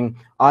morning.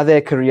 Are there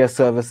career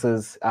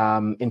services,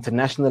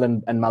 international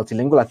and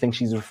multilingual? I think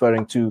she's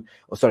referring to,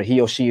 or sorry,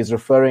 he or she is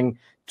referring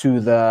to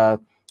the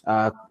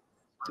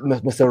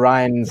Mr.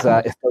 Ryan's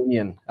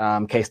Estonian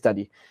case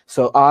study.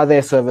 So are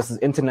there services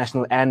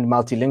international and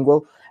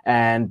multilingual,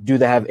 and do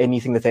they have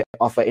anything that they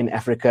offer in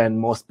Africa and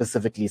more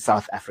specifically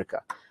South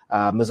Africa?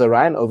 Ms.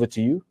 Ryan, over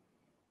to you.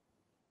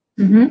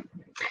 Mm-hmm.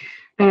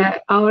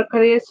 Our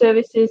career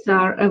services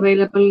are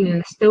available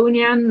in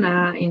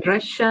Estonian, in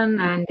Russian,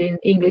 and in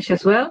English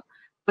as well,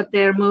 but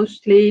they're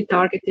mostly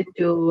targeted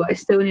to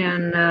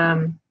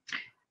Estonian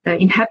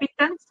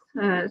inhabitants,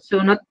 so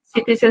not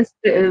citizens.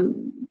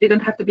 They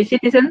don't have to be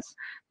citizens,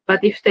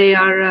 but if they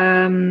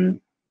are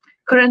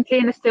currently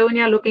in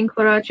Estonia looking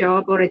for a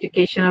job or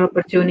educational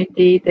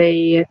opportunity,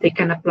 they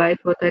can apply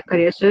for the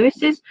career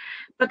services.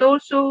 But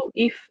also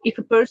if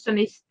a person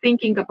is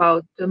thinking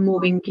about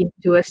moving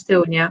into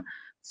Estonia,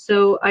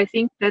 so I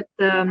think that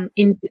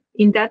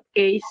in that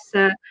case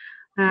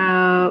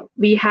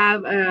we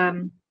have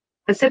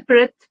a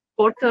separate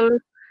portal,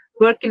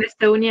 Work in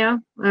Estonia,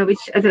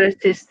 which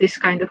addresses this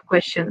kind of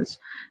questions.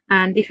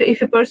 And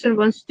if a person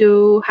wants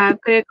to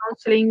have career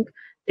counseling,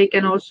 they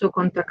can also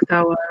contact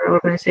our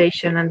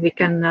organization and we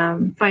can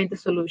find a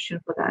solution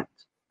for that.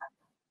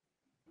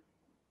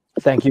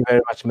 Thank you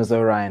very much, Ms.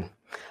 Orion.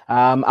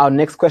 Our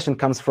next question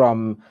comes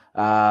from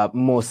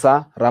Musa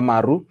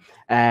Ramaru,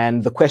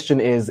 and the question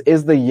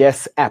is the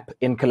YES app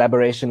in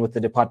collaboration with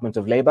the Department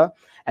of Labor,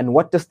 and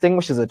what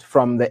distinguishes it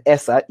from the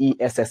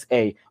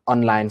ESSA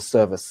online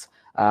service?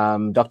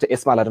 Dr.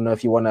 Ismail, I don't know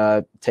if you want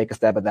to take a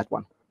stab at that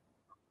one.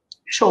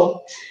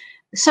 Sure.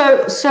 So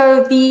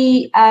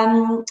the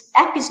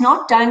app is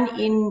not done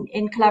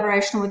in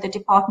collaboration with the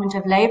Department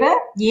of Labor.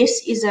 YES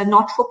is a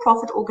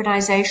not-for-profit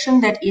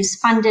organization that is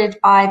funded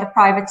by the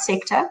private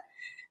sector.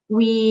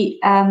 We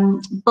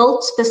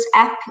built this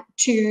app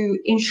to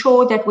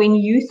ensure that when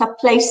youth are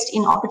placed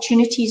in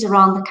opportunities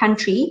around the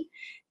country,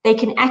 they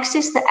can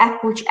access the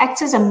app, which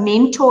acts as a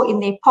mentor in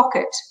their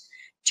pocket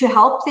to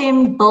help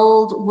them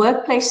build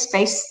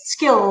workplace-based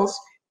skills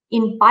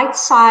in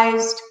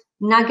bite-sized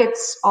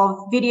nuggets of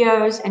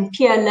videos and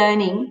peer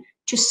learning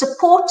to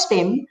support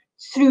them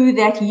through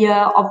that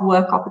year of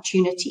work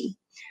opportunity.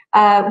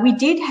 We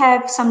did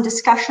have some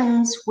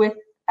discussions with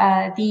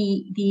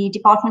the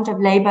Department of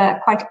Labor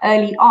quite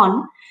early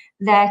on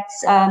that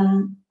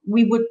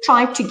we would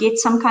try to get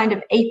some kind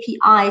of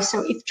API.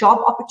 So if job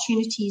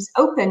opportunities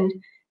opened,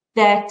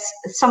 that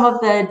some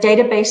of the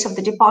database of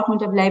the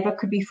Department of Labor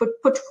could be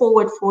put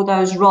forward for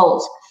those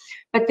roles.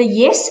 But the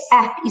YES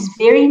app is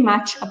very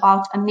much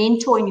about a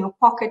mentor in your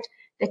pocket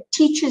that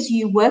teaches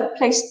you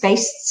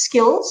workplace-based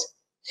skills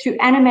through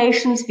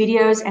animations,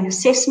 videos, and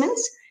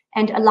assessments,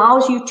 and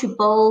allows you to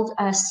build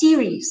a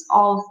series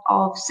of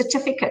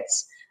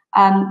certificates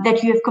that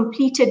you have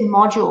completed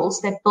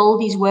modules that build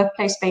these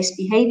workplace-based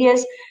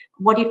behaviors.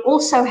 What it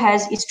also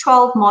has is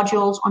 12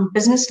 modules on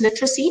business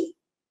literacy,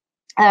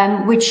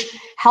 which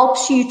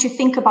helps you to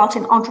think about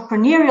an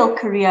entrepreneurial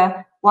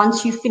career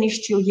once you've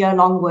finished your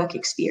year-long work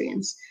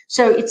experience.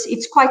 So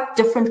it's quite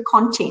different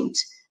content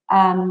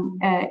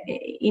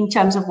in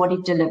terms of what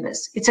it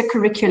delivers. It's a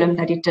curriculum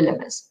that it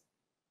delivers.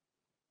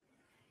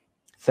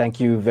 Thank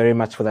you very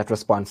much for that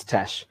response,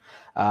 Tash.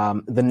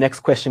 The next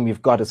question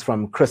we've got is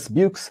from Chris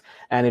Bukes,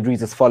 and it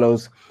reads as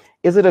follows.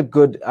 Is it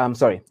good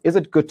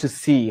to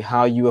see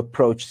how you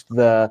approached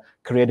the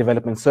career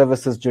development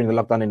services during the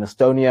lockdown in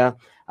Estonia?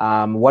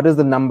 What is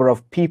the number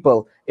of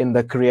people in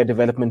the career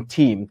development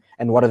team,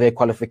 and what are their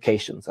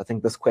qualifications? I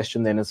think this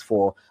question then is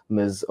for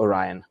Ms.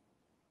 Orion.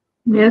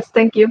 Yes,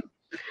 thank you.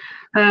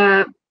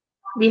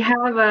 We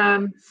have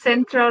a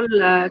central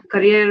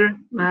career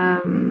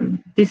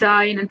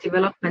design and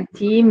development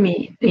team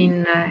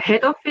in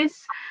head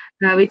office,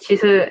 which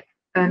is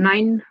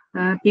 9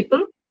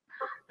 people,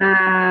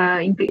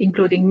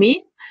 including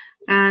me.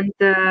 And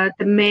the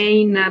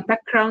main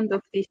background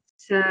of these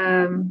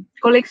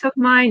colleagues of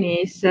mine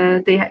is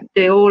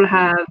they all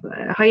have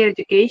higher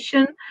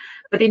education,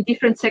 but in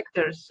different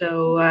sectors.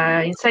 So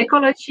in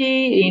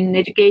psychology, in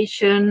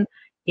education,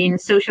 in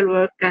social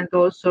work, and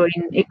also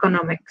in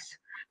economics.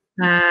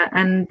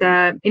 In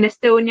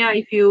Estonia,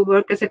 if you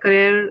work as a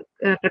career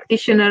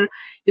practitioner,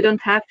 you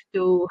don't have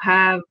to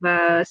have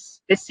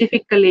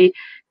specifically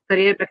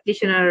career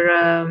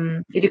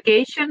practitioner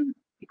education,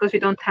 because we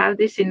don't have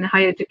this in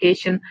higher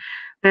education.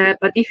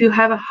 But if you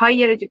have a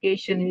higher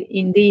education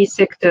in these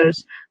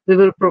sectors, we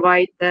will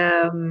provide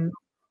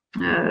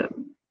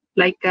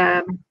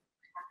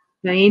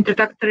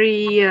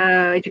introductory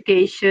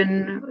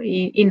education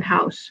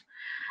in-house.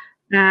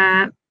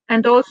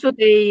 And also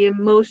they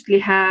mostly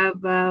have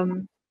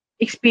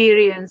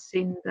experience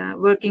in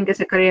working as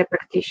a career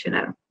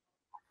practitioner.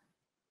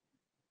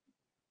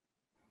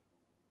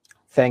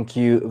 Thank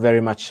you very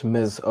much,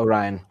 Ms.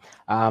 Orion.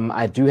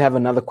 I do have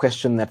another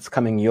question that's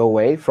coming your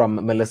way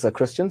from Melissa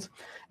Christians,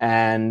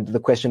 and the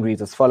question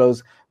reads as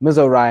follows. Ms.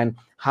 Orion,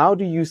 how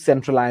do you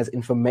centralize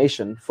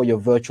information for your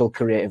virtual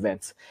career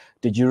events?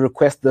 Did you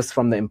request this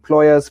from the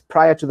employers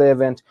prior to the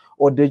event,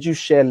 or did you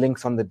share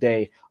links on the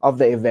day of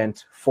the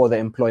event for the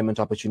employment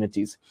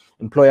opportunities,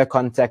 employer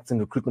contacts and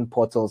recruitment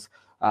portals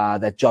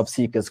that job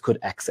seekers could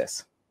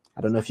access?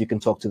 I don't know if you can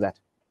talk to that.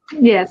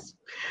 Yes.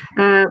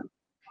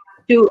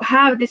 To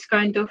have this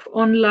kind of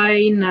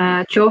online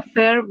job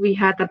fair, we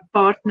had a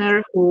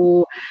partner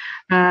who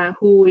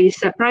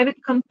is a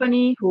private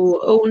company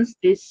who owns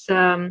this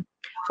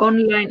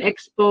online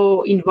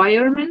expo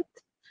environment,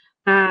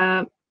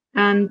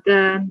 and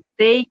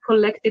they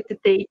collected the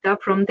data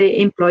from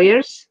the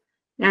employers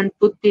and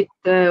put it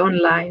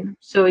online.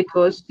 So it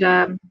was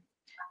not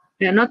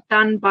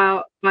done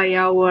by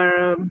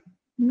our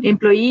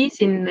employees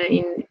in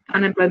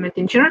unemployment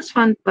insurance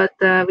fund, but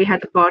we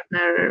had a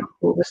partner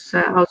who was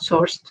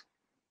outsourced.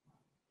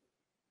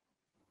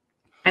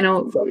 I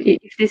know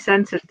if this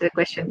answers the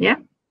question. Yeah.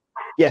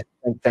 Yes,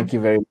 thank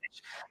you very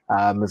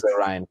much, Ms.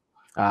 Orion.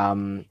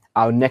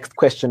 Our next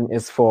question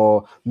is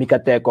for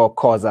Mikateko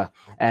Koza,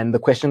 and the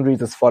question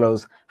reads as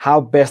follows.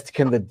 How best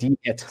can the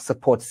DET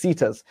support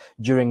SETAs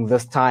during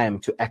this time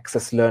to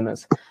access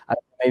learners?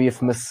 Maybe if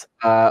Ms.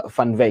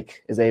 Van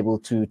Wyk is able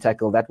to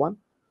tackle that one.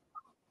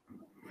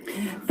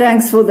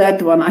 Thanks for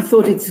that one. I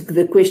thought it's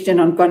the question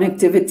on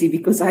connectivity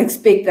because I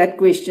expect that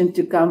question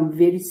to come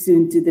very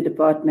soon to the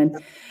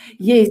department.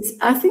 Yes,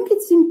 I think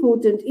it's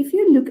important. If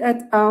you look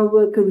at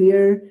our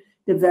career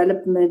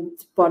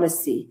development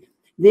policy,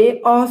 there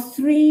are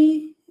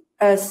three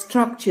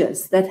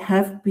structures that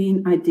have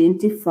been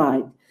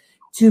identified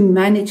to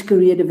manage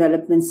career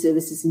development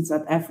services in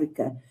South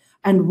Africa.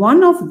 And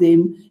one of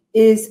them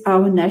is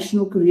our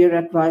National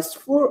Career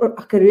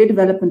Career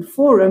Development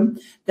Forum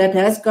that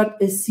has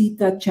got a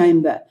CETA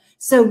chamber.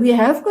 So we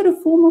have got a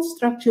formal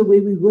structure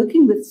where we're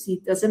working with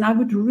CETAs, and I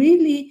would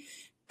really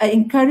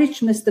encourage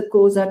Mr.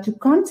 Koza to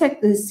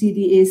contact the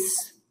CDS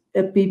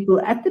people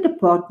at the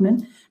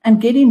department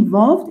and get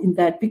involved in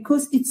that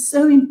because it's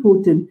so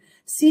important.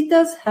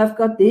 CETAs have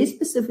got their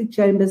specific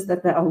chambers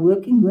that they are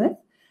working with,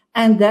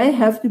 and they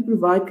have to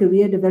provide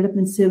career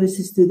development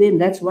services to them.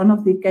 That's one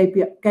of the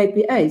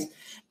KPIs.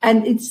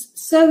 And it's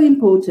so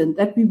important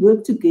that we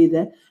work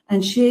together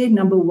and share,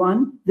 number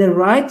one, the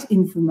right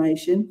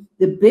information,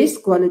 the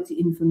best quality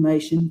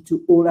information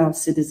to all our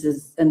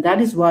citizens. And that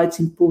is why it's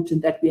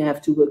important that we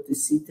have to work with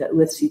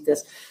CETAs.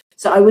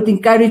 So I would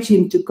encourage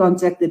him to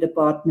contact the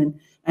department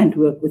and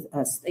work with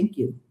us. Thank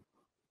you.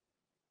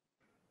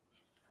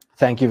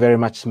 Thank you very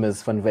much,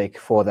 Ms. Van Wyk,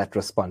 for that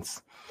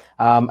response.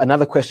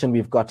 Another question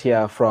we've got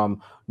here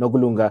from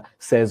Nogulunga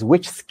says,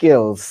 which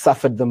skills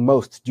suffered the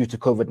most due to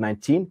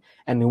COVID-19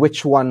 and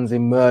which ones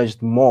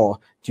emerged more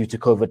due to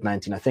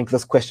COVID-19? I think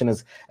this question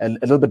is a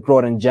little bit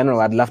broad in general.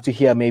 I'd love to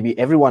hear maybe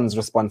everyone's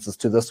responses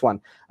to this one.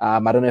 I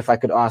don't know if I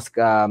could ask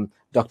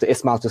Dr.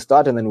 Ismail to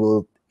start and then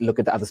we'll look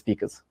at the other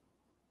speakers.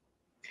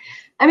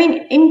 I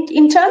mean,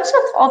 in terms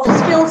of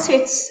skill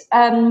sets,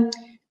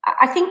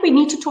 I think we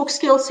need to talk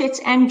skill sets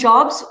and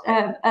jobs.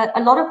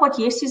 A lot of what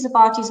YES is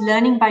about is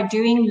learning by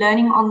doing,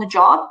 learning on the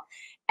job.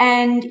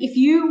 And if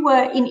you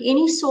were in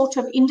any sort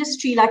of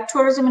industry like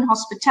tourism and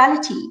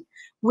hospitality,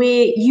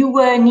 where you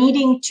were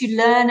needing to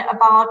learn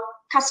about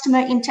customer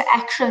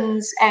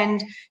interactions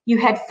and you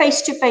had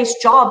face-to-face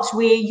jobs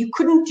where you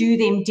couldn't do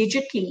them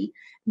digitally,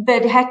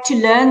 but had to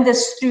learn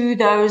this through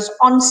those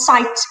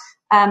on-site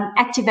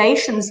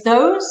activations,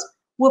 those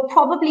were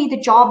probably the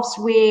jobs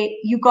where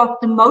you got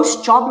the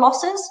most job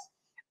losses.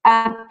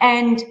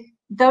 And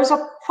those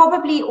are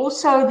probably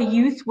also the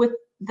youth with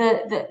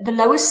the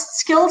lowest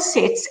skill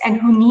sets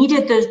and who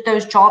needed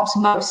those jobs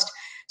most.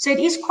 So it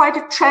is quite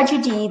a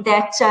tragedy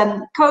that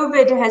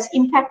COVID has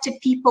impacted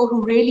people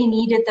who really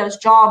needed those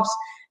jobs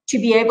to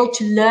be able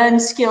to learn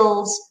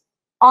skills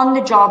on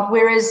the job,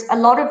 whereas a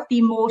lot of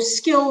the more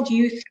skilled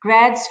youth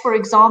grads, for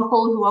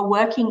example, who are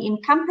working in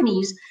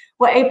companies,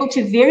 were able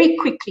to very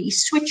quickly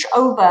switch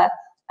over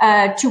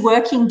to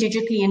working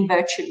digitally and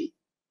virtually.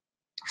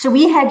 So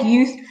we had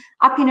youth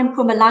up in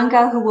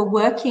Mpumalanga who were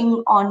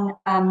working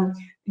on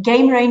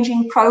game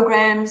ranging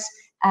programs,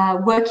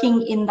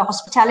 working in the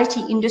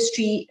hospitality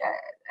industry,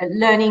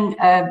 learning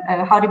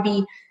how to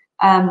be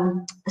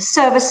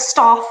service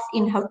staff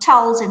in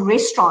hotels and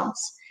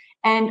restaurants.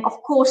 And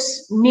of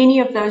course, many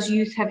of those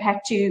youth have had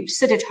to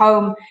sit at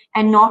home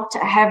and not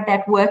have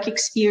that work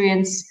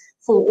experience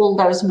for all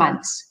those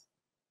months.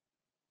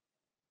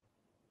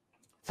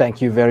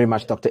 Thank you very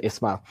much, Dr.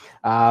 Ismail.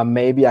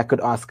 Maybe I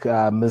could ask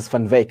Ms.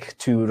 Van Wyk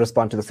to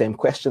respond to the same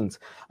questions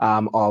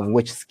of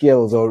which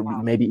skills or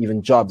maybe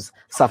even jobs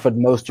suffered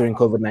most during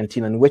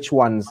COVID-19 and which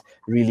ones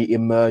really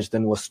emerged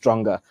and were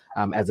stronger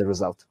as a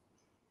result.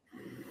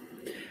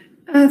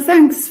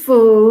 Thanks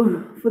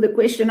for the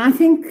question. I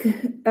think,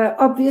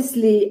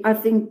 obviously, I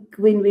think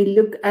when we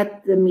look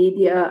at the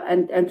media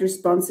and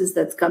responses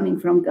that's coming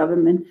from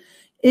government,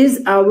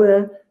 is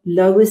our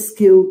lowest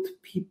skilled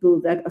people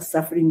that are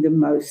suffering the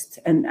most.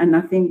 And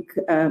I think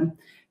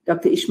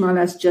Dr. Ismail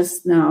has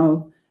just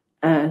now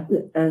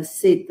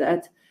said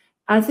that.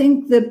 I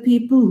think the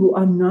people who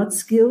are not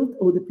skilled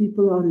or the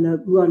people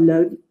who are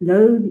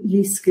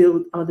lowly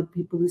skilled are the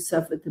people who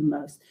suffer the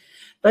most.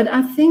 But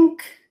I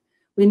think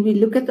when we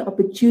look at the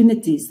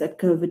opportunities that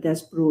COVID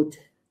has brought,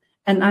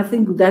 and I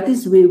think that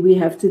is where we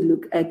have to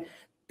look at,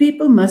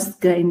 people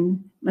must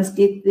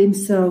get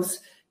themselves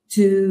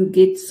to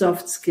get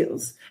soft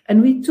skills.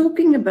 And we're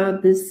talking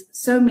about this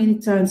so many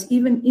times,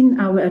 even in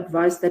our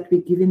advice that we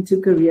give in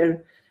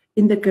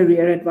the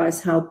career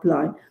advice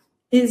helpline,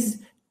 is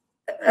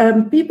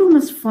people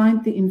must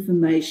find the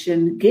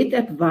information, get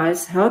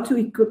advice, how to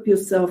equip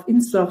yourself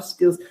in soft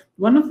skills.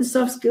 One of the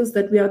soft skills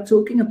that we are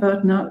talking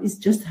about now is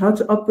just how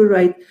to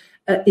operate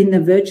in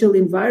a virtual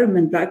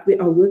environment like we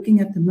are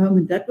working at the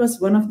moment. That was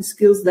one of the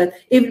skills that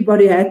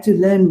everybody had to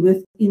learn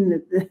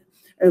within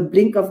a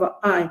blink of an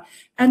eye.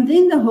 And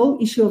then the whole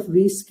issue of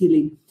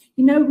reskilling.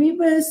 You know, we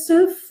were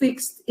so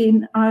fixed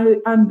in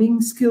I'm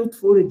being skilled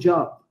for a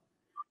job.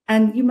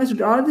 And you must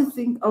rather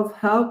think of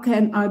how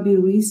can I be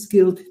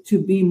reskilled to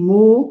be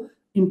more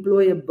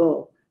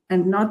employable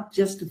and not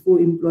just for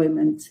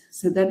employment.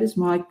 So that is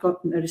my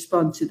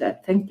response to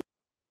that. Thank you.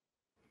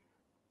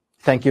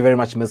 Thank you very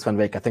much, Ms. Van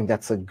Wyk. I think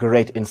that's a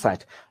great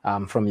insight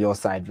from your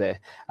side there.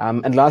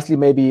 And lastly,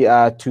 maybe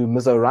to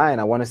Ms. Orion,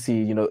 I want to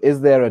see,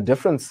 is there a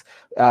difference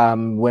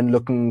when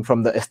looking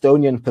from the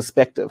Estonian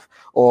perspective,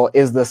 or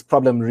is this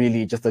problem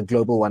really just a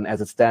global one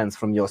as it stands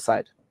from your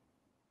side?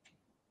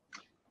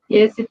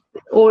 Yes, it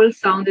all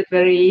sounded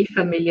very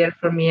familiar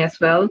for me as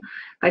well.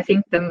 I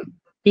think the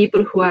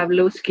people who have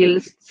low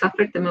skills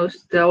suffered the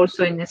most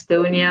also in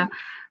Estonia,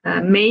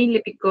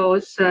 mainly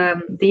because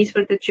these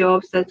were the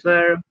jobs that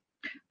were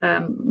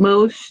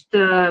most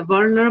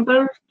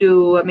vulnerable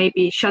to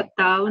maybe shut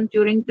down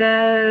during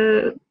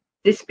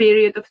this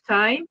period of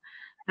time,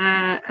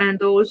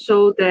 and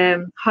also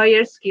the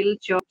higher skill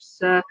jobs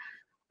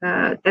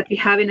that we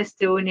have in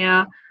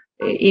Estonia.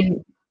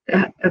 In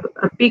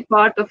a big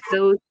part of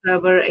those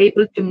were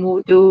able to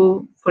move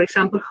to, for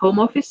example, home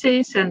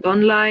offices and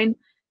online,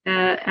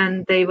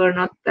 and they were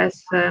not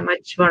as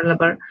much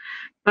vulnerable.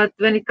 But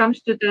when it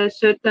comes to the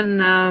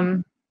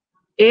certain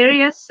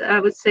areas, I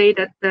would say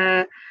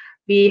that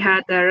we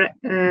had a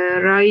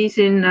rise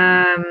in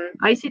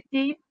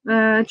ICT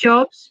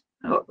jobs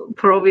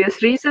for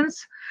obvious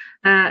reasons,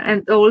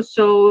 and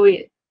also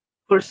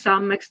for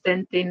some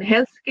extent in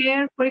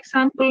healthcare, for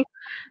example,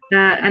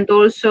 and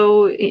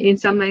also in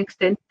some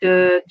extent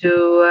to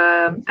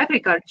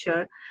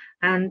agriculture.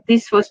 And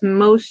this was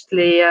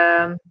mostly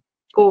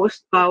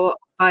caused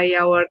by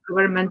our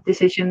government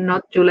decision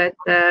not to let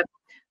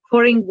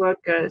foreign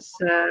workers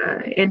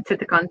enter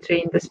the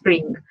country in the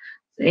spring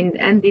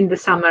and in the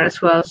summer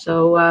as well.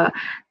 So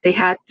they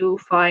had to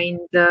find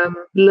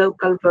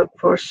local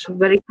workforce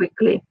very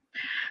quickly.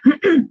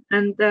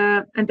 And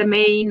the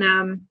main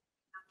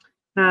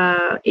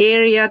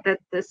area that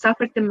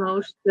suffered the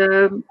most,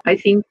 I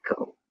think,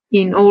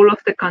 in all of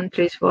the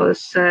countries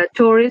was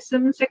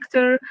tourism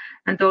sector,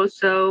 and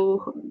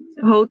also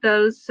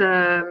hotels,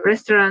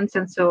 restaurants,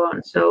 and so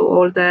on. So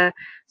all the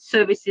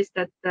services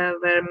that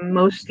were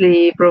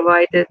mostly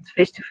provided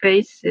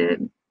face-to-face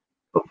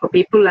for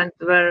people, and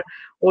were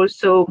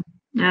also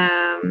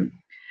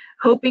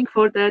hoping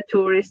for the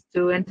tourists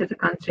to enter the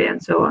country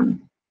and so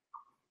on.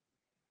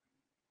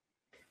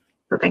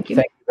 So thank you.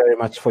 Thank you very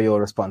much for your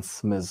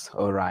response, Ms.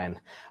 Orion.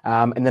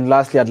 And then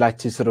lastly, I'd like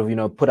to sort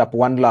of, put up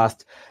one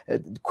last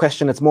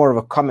question. It's more of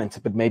a comment,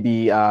 but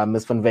maybe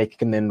Ms. Van Wyk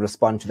can then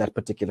respond to that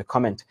particular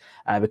comment.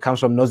 It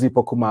comes from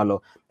Nozipo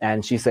Kumalo,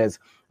 and she says,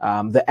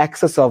 the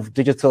access of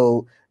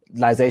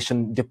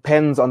digitalization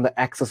depends on the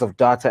access of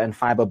data and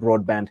fiber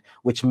broadband,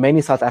 which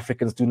many South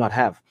Africans do not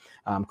have.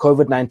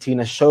 COVID-19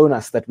 has shown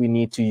us that we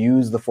need to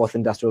use the fourth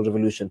industrial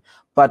revolution,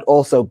 but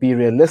also be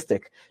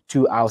realistic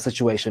to our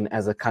situation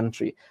as a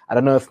country. I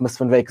don't know if Ms.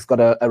 Van Wyk has got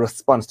a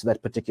response to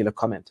that particular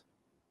comment.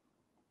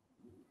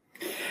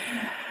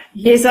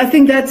 Yes, I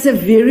think that's a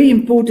very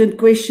important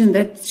question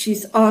that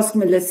she's asked,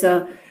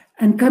 Melissa.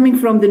 And coming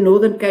from the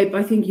Northern Cape,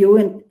 I think you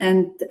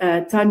and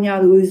Tanya,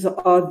 who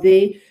are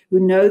there, who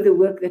know the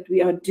work that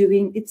we are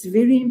doing, it's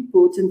very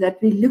important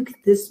that we look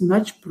at this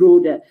much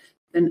broader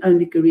than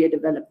only career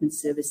development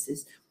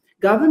services.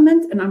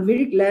 Government, and I'm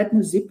very glad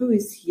Nozipo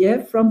is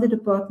here from the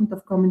Department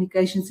of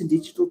Communications and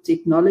Digital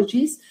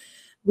Technologies.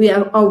 We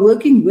are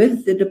working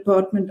with the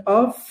Department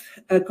of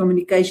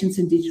Communications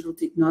and Digital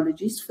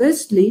Technologies,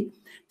 firstly,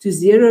 to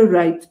zero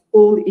rate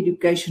all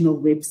educational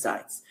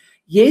websites.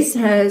 Yes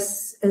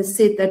has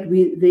said that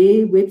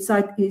their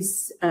website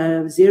is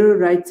zero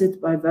rated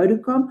by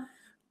Vodacom.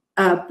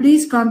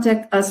 Please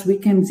contact us. We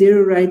can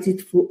zero rate it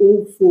for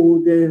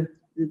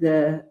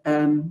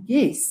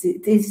yes,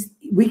 it is.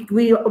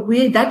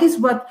 That is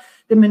what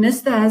the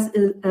minister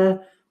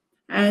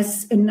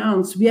has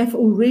announced. We have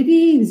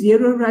already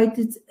zero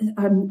rated.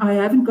 I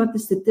haven't got the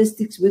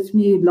statistics with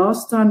me.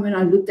 Last time when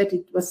I looked at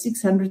it, was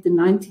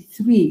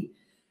 693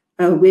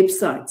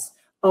 websites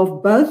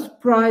of both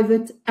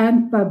private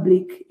and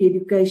public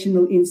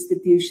educational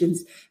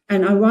institutions.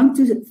 And I want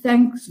to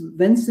thank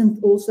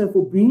Vincent also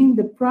for bringing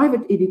the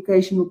private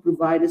educational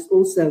providers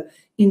also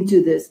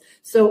into this.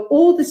 So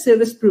all the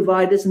service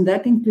providers, and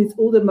that includes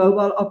all the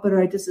mobile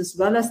operators as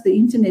well as the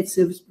internet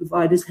service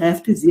providers,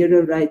 have to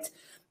zero rate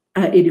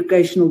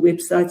educational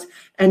websites.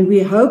 And we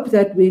hope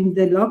that when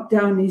the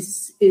lockdown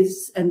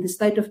is and the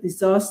state of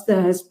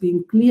disaster has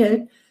been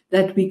cleared,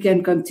 that we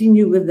can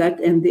continue with that.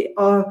 And there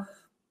are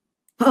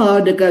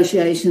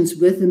negotiations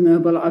with the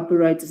mobile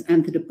operators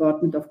and the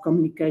Department of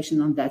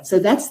Communication on that. So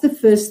that's the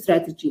first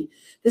strategy.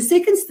 The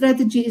second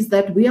strategy is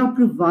that we are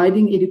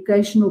providing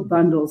educational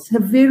bundles, a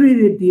very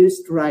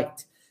reduced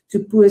rate to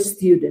poor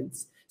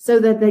students, so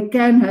that they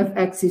can have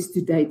access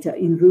to data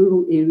in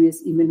rural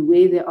areas, even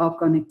where there are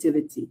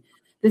connectivity.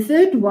 The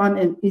third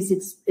one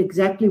is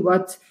exactly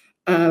what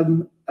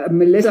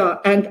Melissa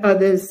and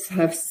others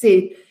have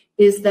said,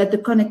 is that the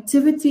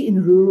connectivity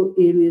in rural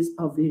areas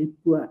are very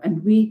poor.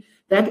 And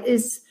that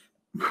is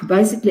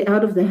basically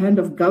out of the hand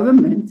of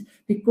government,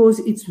 because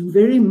it's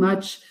very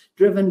much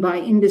driven by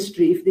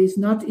industry. If there's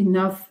not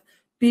enough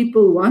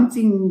people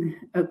wanting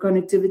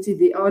connectivity,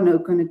 there are no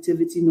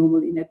connectivity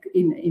normally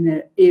in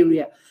an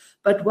area.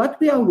 But what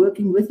we are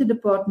working with the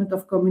Department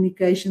of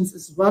Communications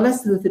as well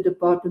as with the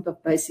Department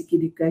of Basic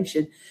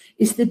Education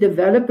is to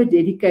develop a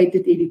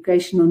dedicated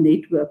educational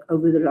network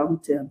over the long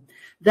term.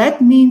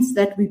 That means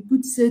that we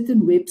put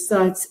certain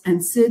websites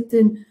and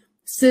certain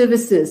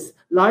services,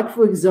 like,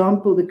 for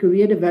example, the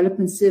Career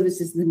Development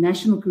Services, the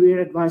National Career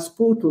Advice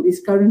Portal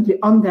is currently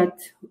on that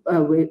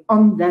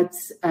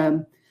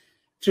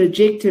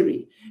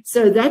trajectory.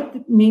 So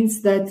that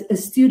means that a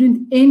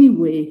student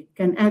anywhere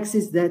can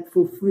access that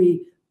for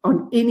free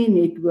on any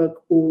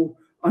network or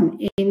on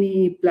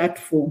any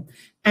platform.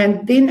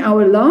 And then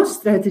our last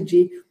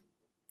strategy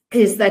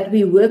is that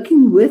we're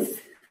working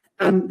with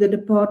the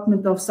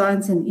Department of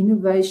Science and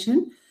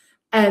Innovation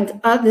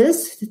and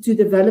others to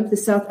develop the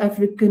South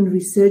African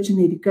Research and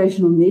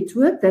Educational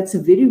Network. That's a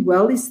very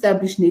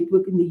well-established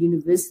network in the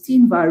university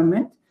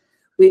environment,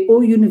 where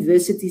all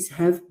universities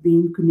have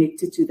been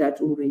connected to that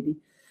already.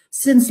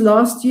 Since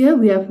last year,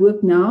 we have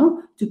worked now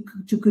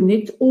to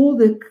connect all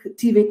the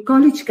TVET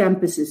college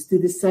campuses to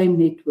the same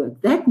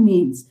network. That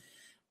means,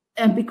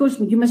 and because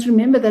you must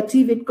remember that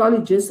TVET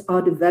colleges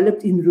are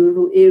developed in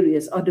rural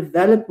areas, are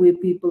developed where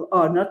people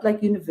are, not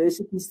like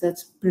universities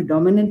that's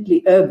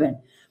predominantly urban.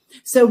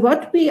 So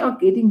what we are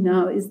getting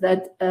now is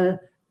that a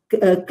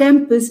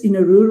campus in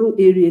a rural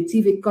area,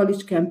 TVET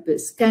college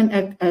campus, can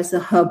act as a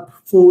hub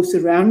for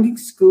surrounding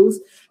schools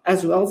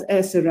as well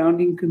as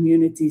surrounding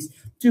communities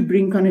to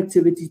bring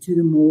connectivity to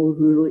the more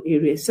rural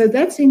areas. So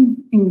that's in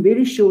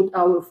very short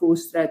our 4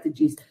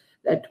 strategies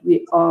that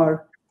we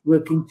are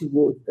working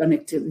toward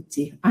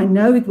connectivity. I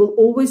know it will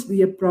always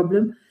be a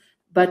problem,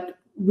 but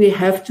we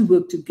have to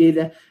work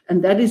together.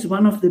 And that is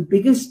one of the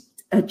biggest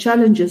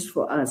challenges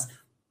for us,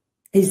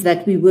 is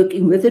that we're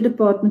working with the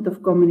Department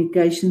of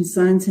Communication,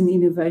 Science and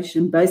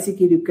Innovation, Basic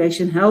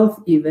Education,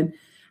 Health even,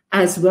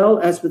 as well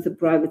as with the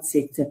private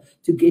sector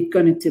to get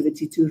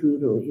connectivity to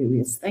rural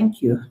areas.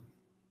 Thank you.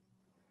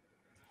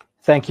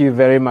 Thank you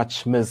very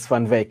much, Ms.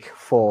 Van Wyk,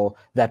 for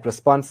that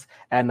response.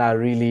 And I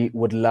really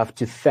would love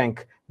to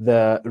thank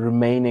the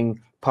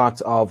remaining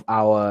part of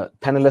our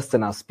panelists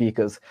and our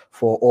speakers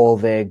for all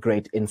their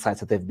great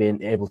insights that they've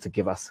been able to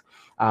give us.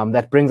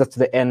 That brings us to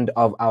the end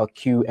of our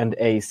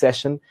Q&A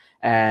session.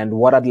 And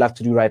what I'd love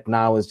to do right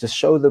now is just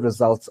show the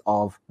results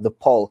of the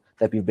poll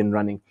that we've been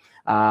running.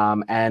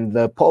 And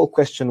the poll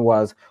question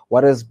was,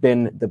 what has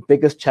been the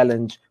biggest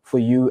challenge for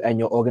you and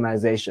your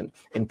organization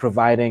in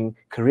providing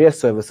career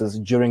services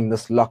during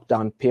this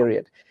lockdown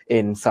period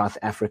in South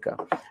Africa?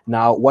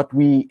 Now, what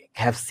we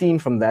have seen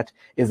from that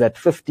is that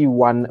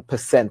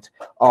 51%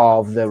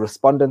 of the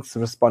respondents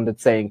responded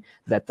saying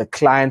that the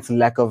client's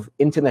lack of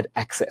internet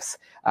access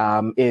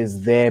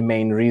is their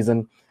main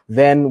reason.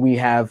 Then we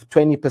have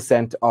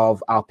 20%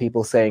 of our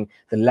people saying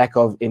the lack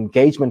of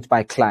engagement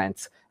by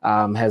clients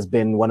has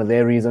been one of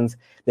their reasons.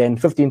 Then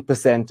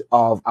 15%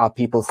 of our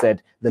people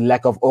said the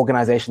lack of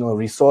organizational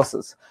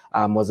resources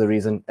was a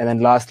reason. And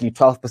then lastly,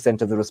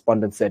 12% of the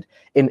respondents said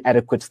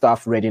inadequate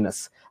staff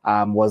readiness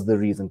was the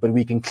reason. But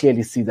we can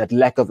clearly see that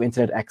lack of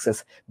internet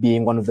access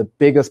being one of the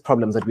biggest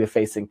problems that we're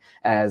facing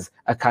as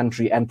a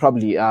country and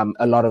probably a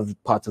lot of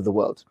parts of the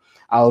world.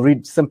 I'll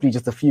read simply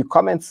just a few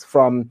comments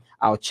from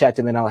our chat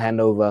and then I'll hand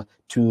over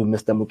to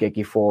Mr.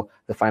 Mukeki for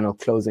the final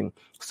closing.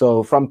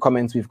 So from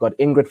comments, we've got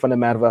Ingrid van der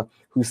Merwe,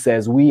 who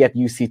says, we at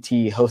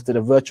UCT hosted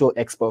a virtual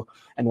expo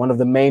and one of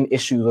the main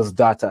issues was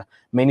data.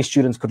 Many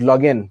students could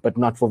log in, but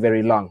not for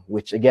very long,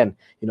 which again,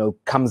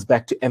 comes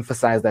back to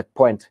emphasize that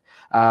point.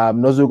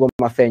 Nozugo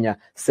Mafenya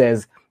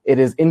says, it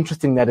is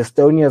interesting that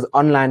Estonia's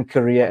online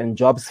career and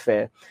jobs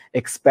fair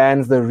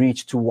expands the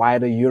reach to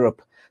wider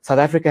Europe. South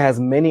Africa has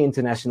many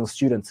international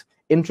students.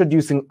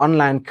 Introducing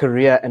online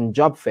career and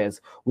job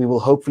fairs, we will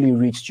hopefully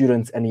reach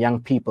students and young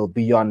people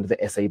beyond the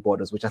SA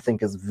borders, which I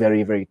think is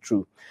very, very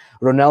true.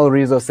 Ronel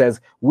Rizzo says,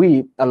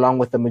 we, along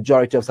with the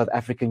majority of South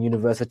African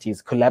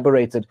universities,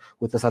 collaborated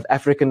with the South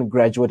African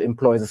Graduate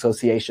Employers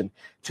Association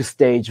to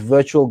stage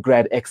Virtual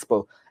Grad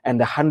Expo, and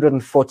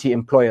 140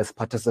 employers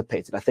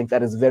participated. I think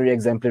that is very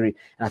exemplary,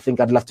 and I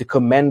think I'd love to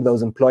commend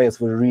those employers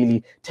for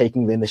really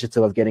taking the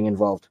initiative of getting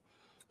involved.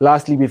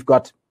 Lastly, we've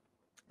got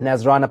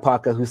Nazrana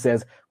Parker, who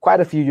says, quite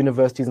a few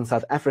universities in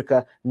South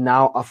Africa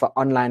now offer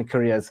online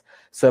careers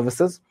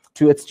services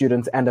to its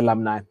students and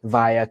alumni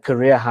via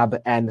Career Hub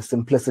and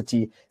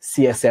Simplicity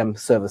CSM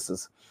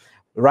services.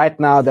 Right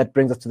now, that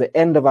brings us to the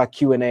end of our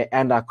Q&A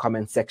and our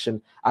comment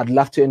section. I'd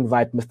love to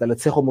invite Mr.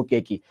 Letseho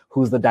Mukeki,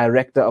 who's the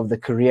Director of the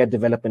Career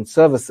Development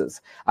Services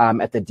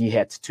at the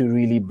DHET, to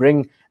really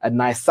bring a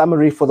nice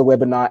summary for the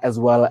webinar as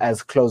well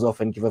as close off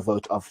and give a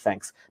vote of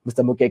thanks.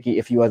 Mr. Mukeki,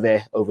 if you are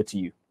there, over to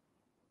you.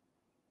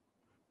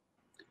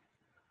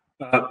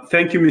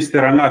 Thank you,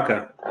 Mr.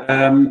 Rangaka.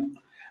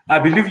 I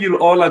believe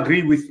you'll all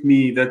agree with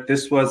me that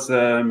this was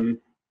an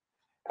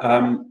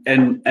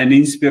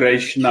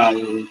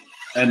inspirational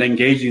and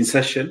engaging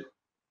session.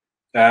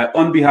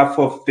 On behalf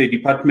of the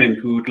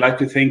department, we would like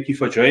to thank you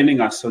for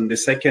joining us on the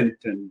second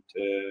and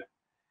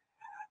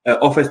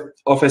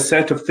of a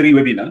set of 3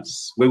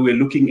 webinars where we're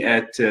looking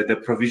at the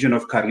provision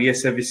of career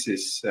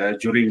services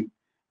during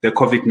the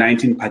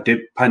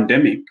COVID-19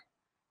 pandemic.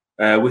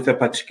 with a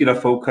particular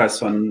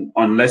focus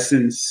on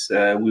lessons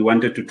we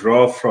wanted to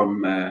draw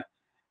from the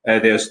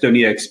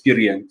Estonia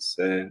experience.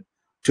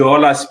 To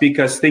all our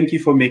speakers, thank you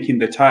for making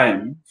the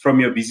time from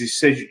your busy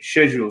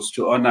schedules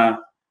to honor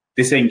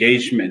this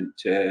engagement.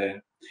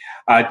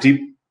 Our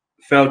deep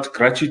felt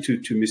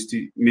gratitude to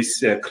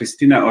Ms.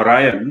 Christina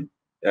Orion,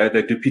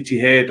 the Deputy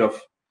Head of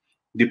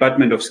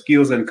Department of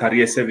Skills and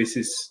Career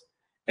Services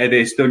at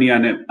the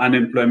Estonian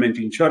Unemployment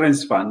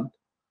Insurance Fund,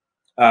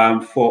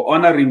 for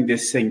honoring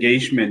this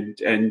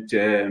engagement and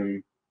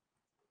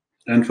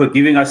for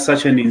giving us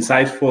such an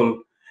insightful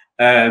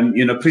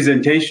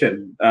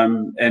presentation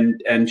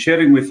and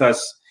sharing with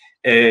us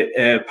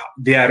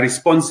their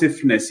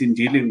responsiveness in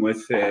dealing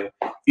with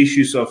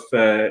issues of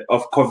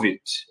COVID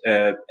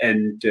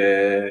and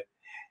the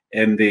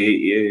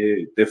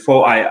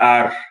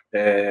 4IR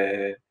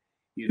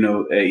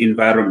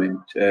environment.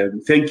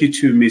 Thank you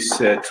to Ms.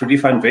 Trudy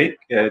van Wyk,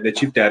 the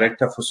Chief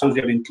Director for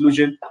Social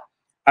Inclusion,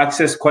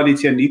 Access,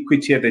 Quality and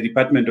Equity at the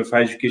Department of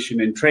Higher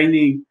Education and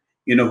Training,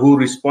 who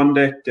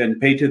responded and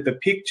painted the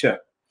picture,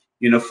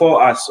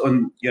 for us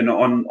on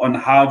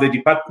how the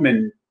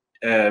department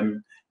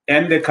and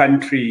the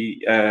country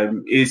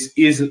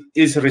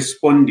is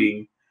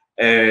responding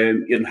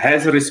and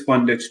has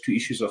responded to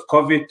issues of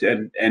COVID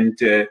and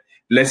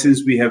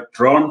lessons we have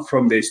drawn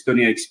from the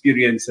Estonia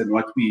experience and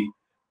what we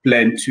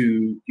plan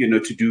to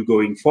do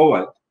going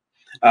forward.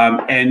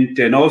 And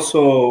then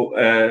also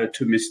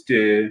to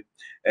Mr.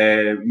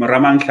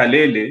 Moraman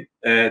Khalele,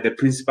 the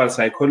principal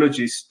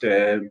psychologist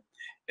in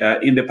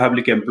the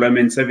Public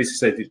Employment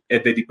Services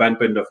at the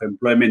Department of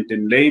Employment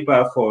and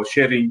Labor, for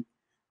sharing,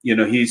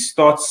 his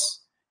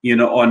thoughts,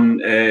 on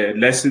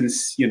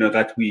lessons,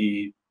 that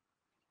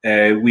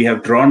we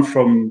have drawn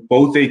from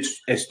both the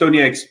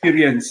Estonia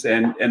experience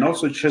and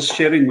also just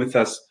sharing with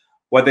us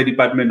what the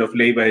Department of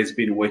Labor has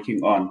been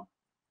working on.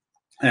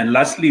 And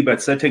lastly,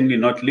 but certainly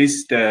not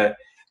least,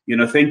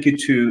 thank you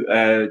to,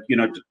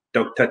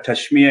 Dr.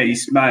 Tashmia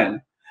Ismail,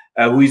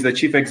 who is the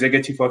Chief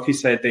Executive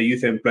Officer at the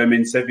Youth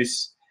Employment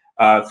Service.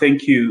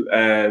 Thank you,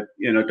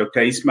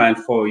 Dr. Ismail,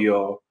 for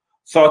your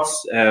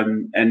thoughts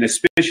and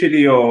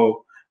especially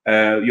your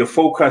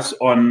focus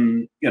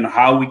on,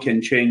 how we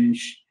can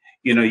change,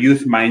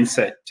 youth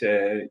mindset,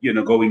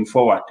 going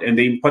forward, and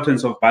the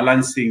importance of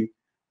balancing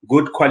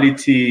good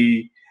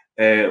quality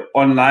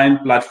online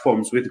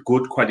platforms with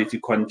good quality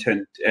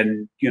content,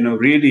 and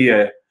really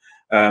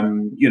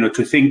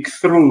to think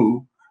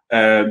through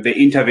the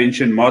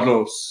intervention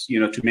models,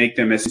 to make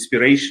them as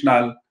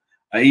inspirational,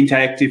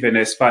 interactive, and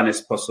as fun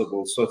as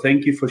possible. So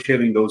thank you for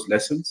sharing those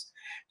lessons.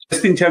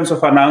 Just in terms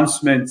of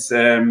announcements,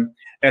 a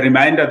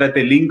reminder that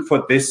the link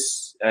for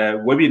this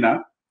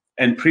webinar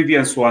and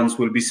previous ones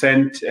will be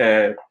sent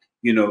via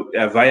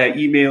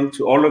email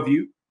to all of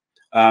you.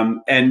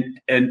 And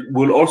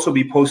will also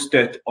be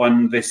posted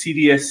on the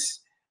CDS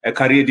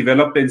Career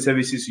Development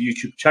Services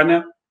YouTube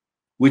channel,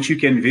 which you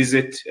can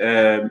visit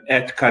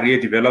at Career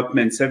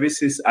Development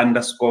Services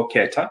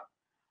 _Keta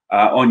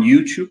on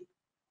YouTube.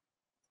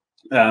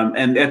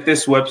 And at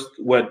this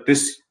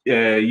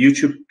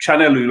YouTube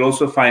channel, you'll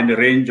also find a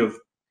range of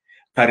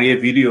career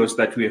videos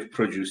that we have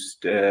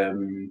produced.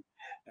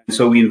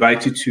 So we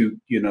invite you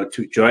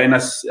to join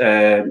us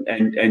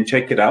and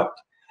check it out.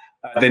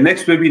 The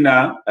next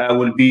webinar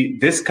will be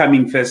this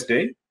coming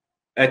Thursday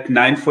at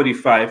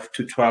 9:45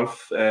 to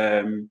 12,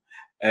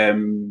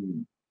 and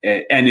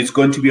it's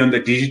going to be on the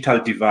digital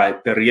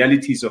divide, the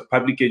realities of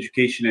public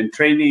education and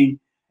training,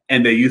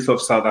 and the youth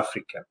of South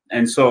Africa.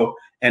 And so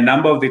a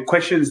number of the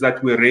questions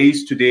that were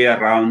raised today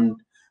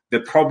around the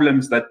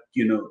problems that,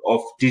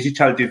 of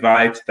digital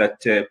divide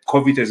that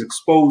COVID has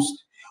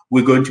exposed,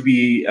 we're going to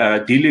be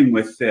dealing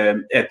with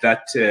at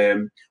that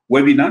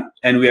webinar,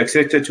 and we are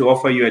excited to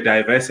offer you a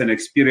diverse and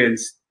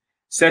experienced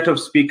set of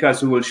speakers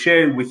who will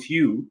share with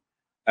you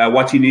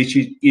what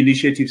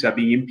initiatives are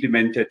being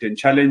implemented and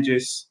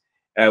challenges,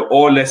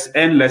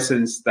 and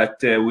lessons that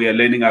we are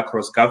learning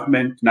across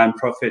government,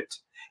 nonprofit,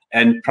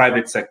 and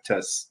private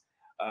sectors.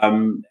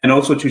 And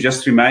also to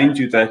just remind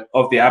you that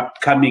of the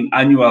upcoming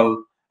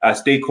annual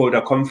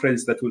stakeholder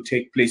conference that will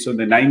take place on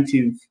the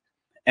 19th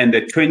and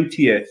the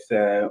 20th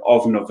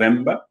of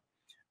November.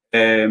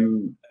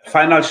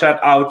 Final shout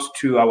out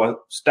to our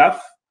staff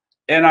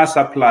and our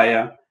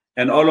supplier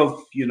and all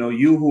of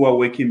you who are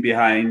working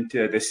behind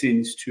the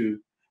scenes to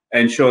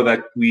ensure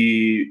that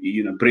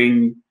we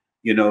bring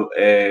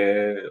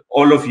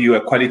all of you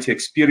a quality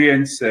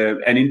experience.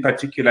 And in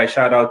particular,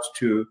 shout out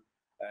to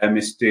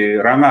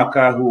Mr.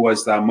 Rangaka, who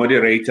was our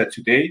moderator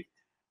today.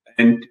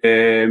 And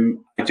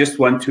I just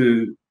want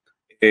to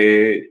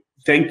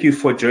thank you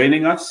for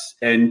joining us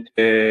and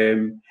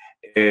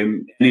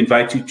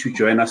invite you to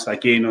join us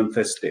again on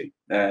Thursday.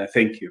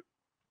 Thank you.